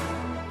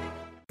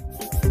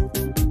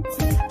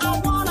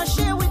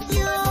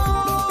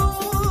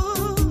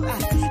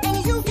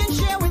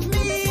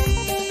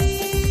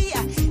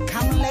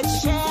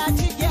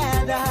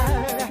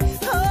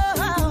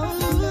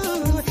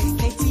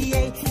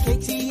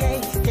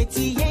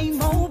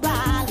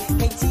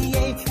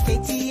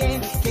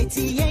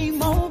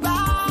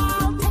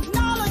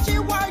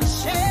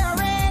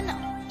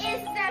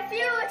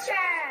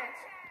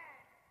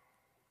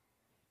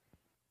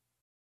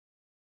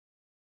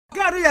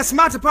 Very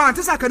smart part.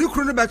 This I can do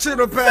chrono battery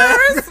repair.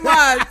 Very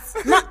smart.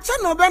 Na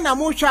channel be na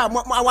mo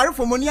hwa aware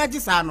for money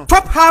agisa no.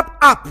 Top Hub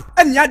app.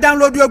 And ya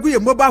download your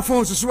mobile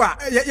phones so a.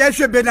 Ya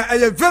hwe be na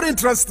very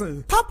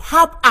interesting. Top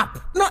Hub app.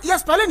 No, you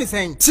spelling is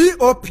saying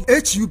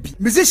TOPHUB.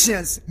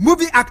 Musicians,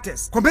 movie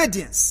actors,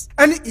 comedians,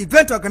 any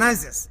event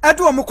organizers.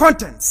 Edu omo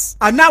contents.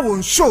 And now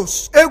on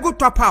shows. Ego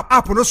Top Hub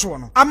app no so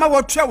no. Ama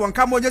wo twa won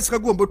ka mo nyesika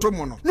go mboto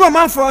mo no. No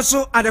man for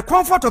so at the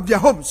comfort of their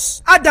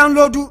homes. I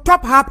download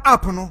Top Hub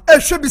app no.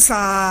 Ehwe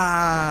bisa.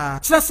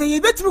 Just say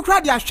you bet me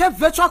crowd their chef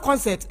virtual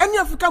concert. Any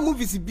African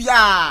movies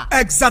bia.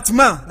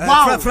 Exactement.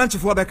 Wow. French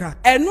for beka.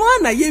 Eno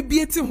na ye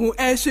bieti ho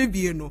ehwe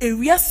bie no.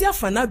 Ewiase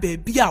afana ba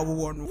bia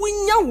wo no.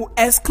 Wunya wo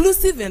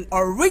exclusive and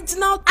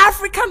original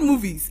African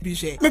movies bi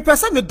she. Me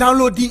person me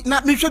download di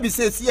na me hwe bi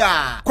say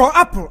sia. Call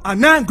Apple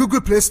and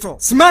Google Play Store,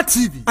 Smart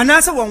TV, and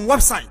answer one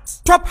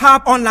website,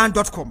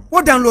 tophubonline.com.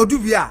 What download do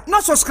via?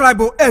 Not subscribe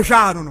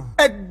ehwa no.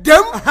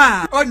 Edem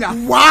onya.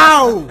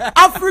 Wow.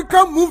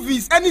 African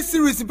movies any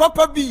series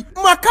papa bi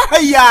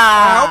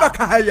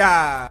Makahaya.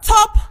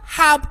 Top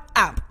Hub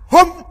app,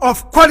 home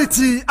of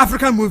quality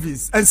African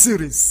movies and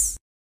series.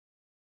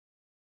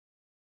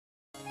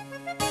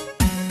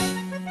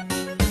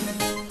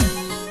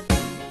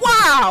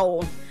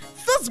 Wow,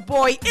 this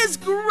boy is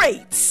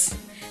great.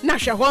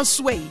 Nasha one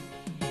sway.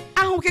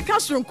 Ahoke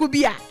kasrum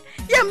kubia.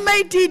 Ye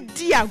made it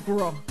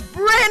diagro.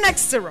 Brain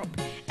syrup.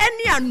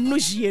 Any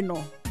anujie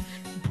no.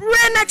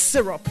 Brain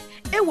syrup.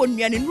 E won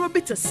me an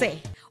robi to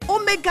say.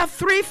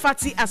 Omega-3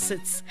 fatty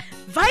acids,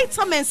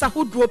 vitamins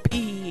ahodoɔ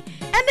pii,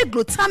 ɛne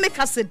glutamic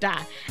acid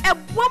a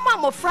ɛboa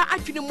mmɔfra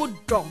atwene mu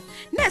dɔm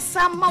na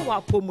ɛsa ma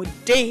wɔ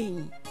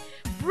apɔmuden.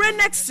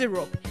 Branex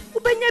syrup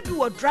wobɛnya bi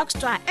wɔ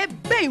drugstore a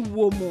ɛbɛn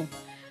wɔ mu.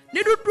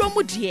 Ne dodoɔ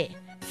mu deɛ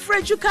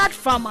Frejucard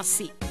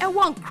Pharmacy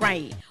ɛwɔ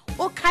Nkran,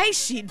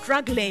 Okaishi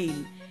Drug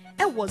Lane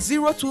ɛwɔ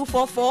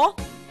 0244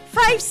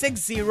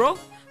 560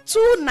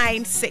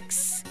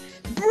 296.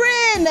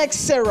 Branex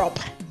syrup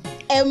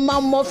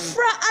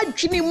Emamofra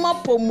adwini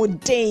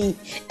mapomuden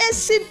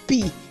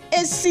SCP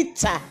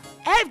esita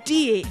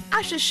FDA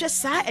ahwehwe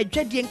saa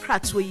adwadie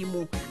nkrato yi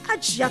mu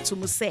agye ato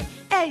mu se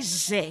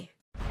eje.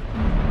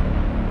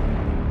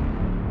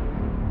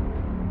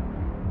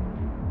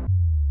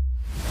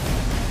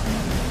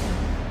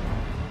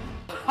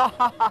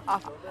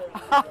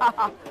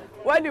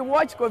 When you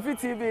watch KOFI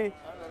TV,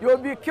 you'll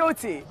be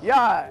cutie.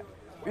 Yeah,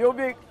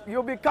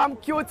 you'll become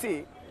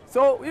cutie.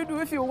 So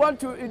if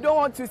you don't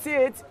want to see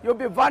it, you'll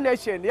be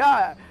vanishing.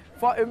 Yeah.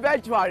 for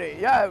eventually,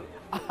 yeah.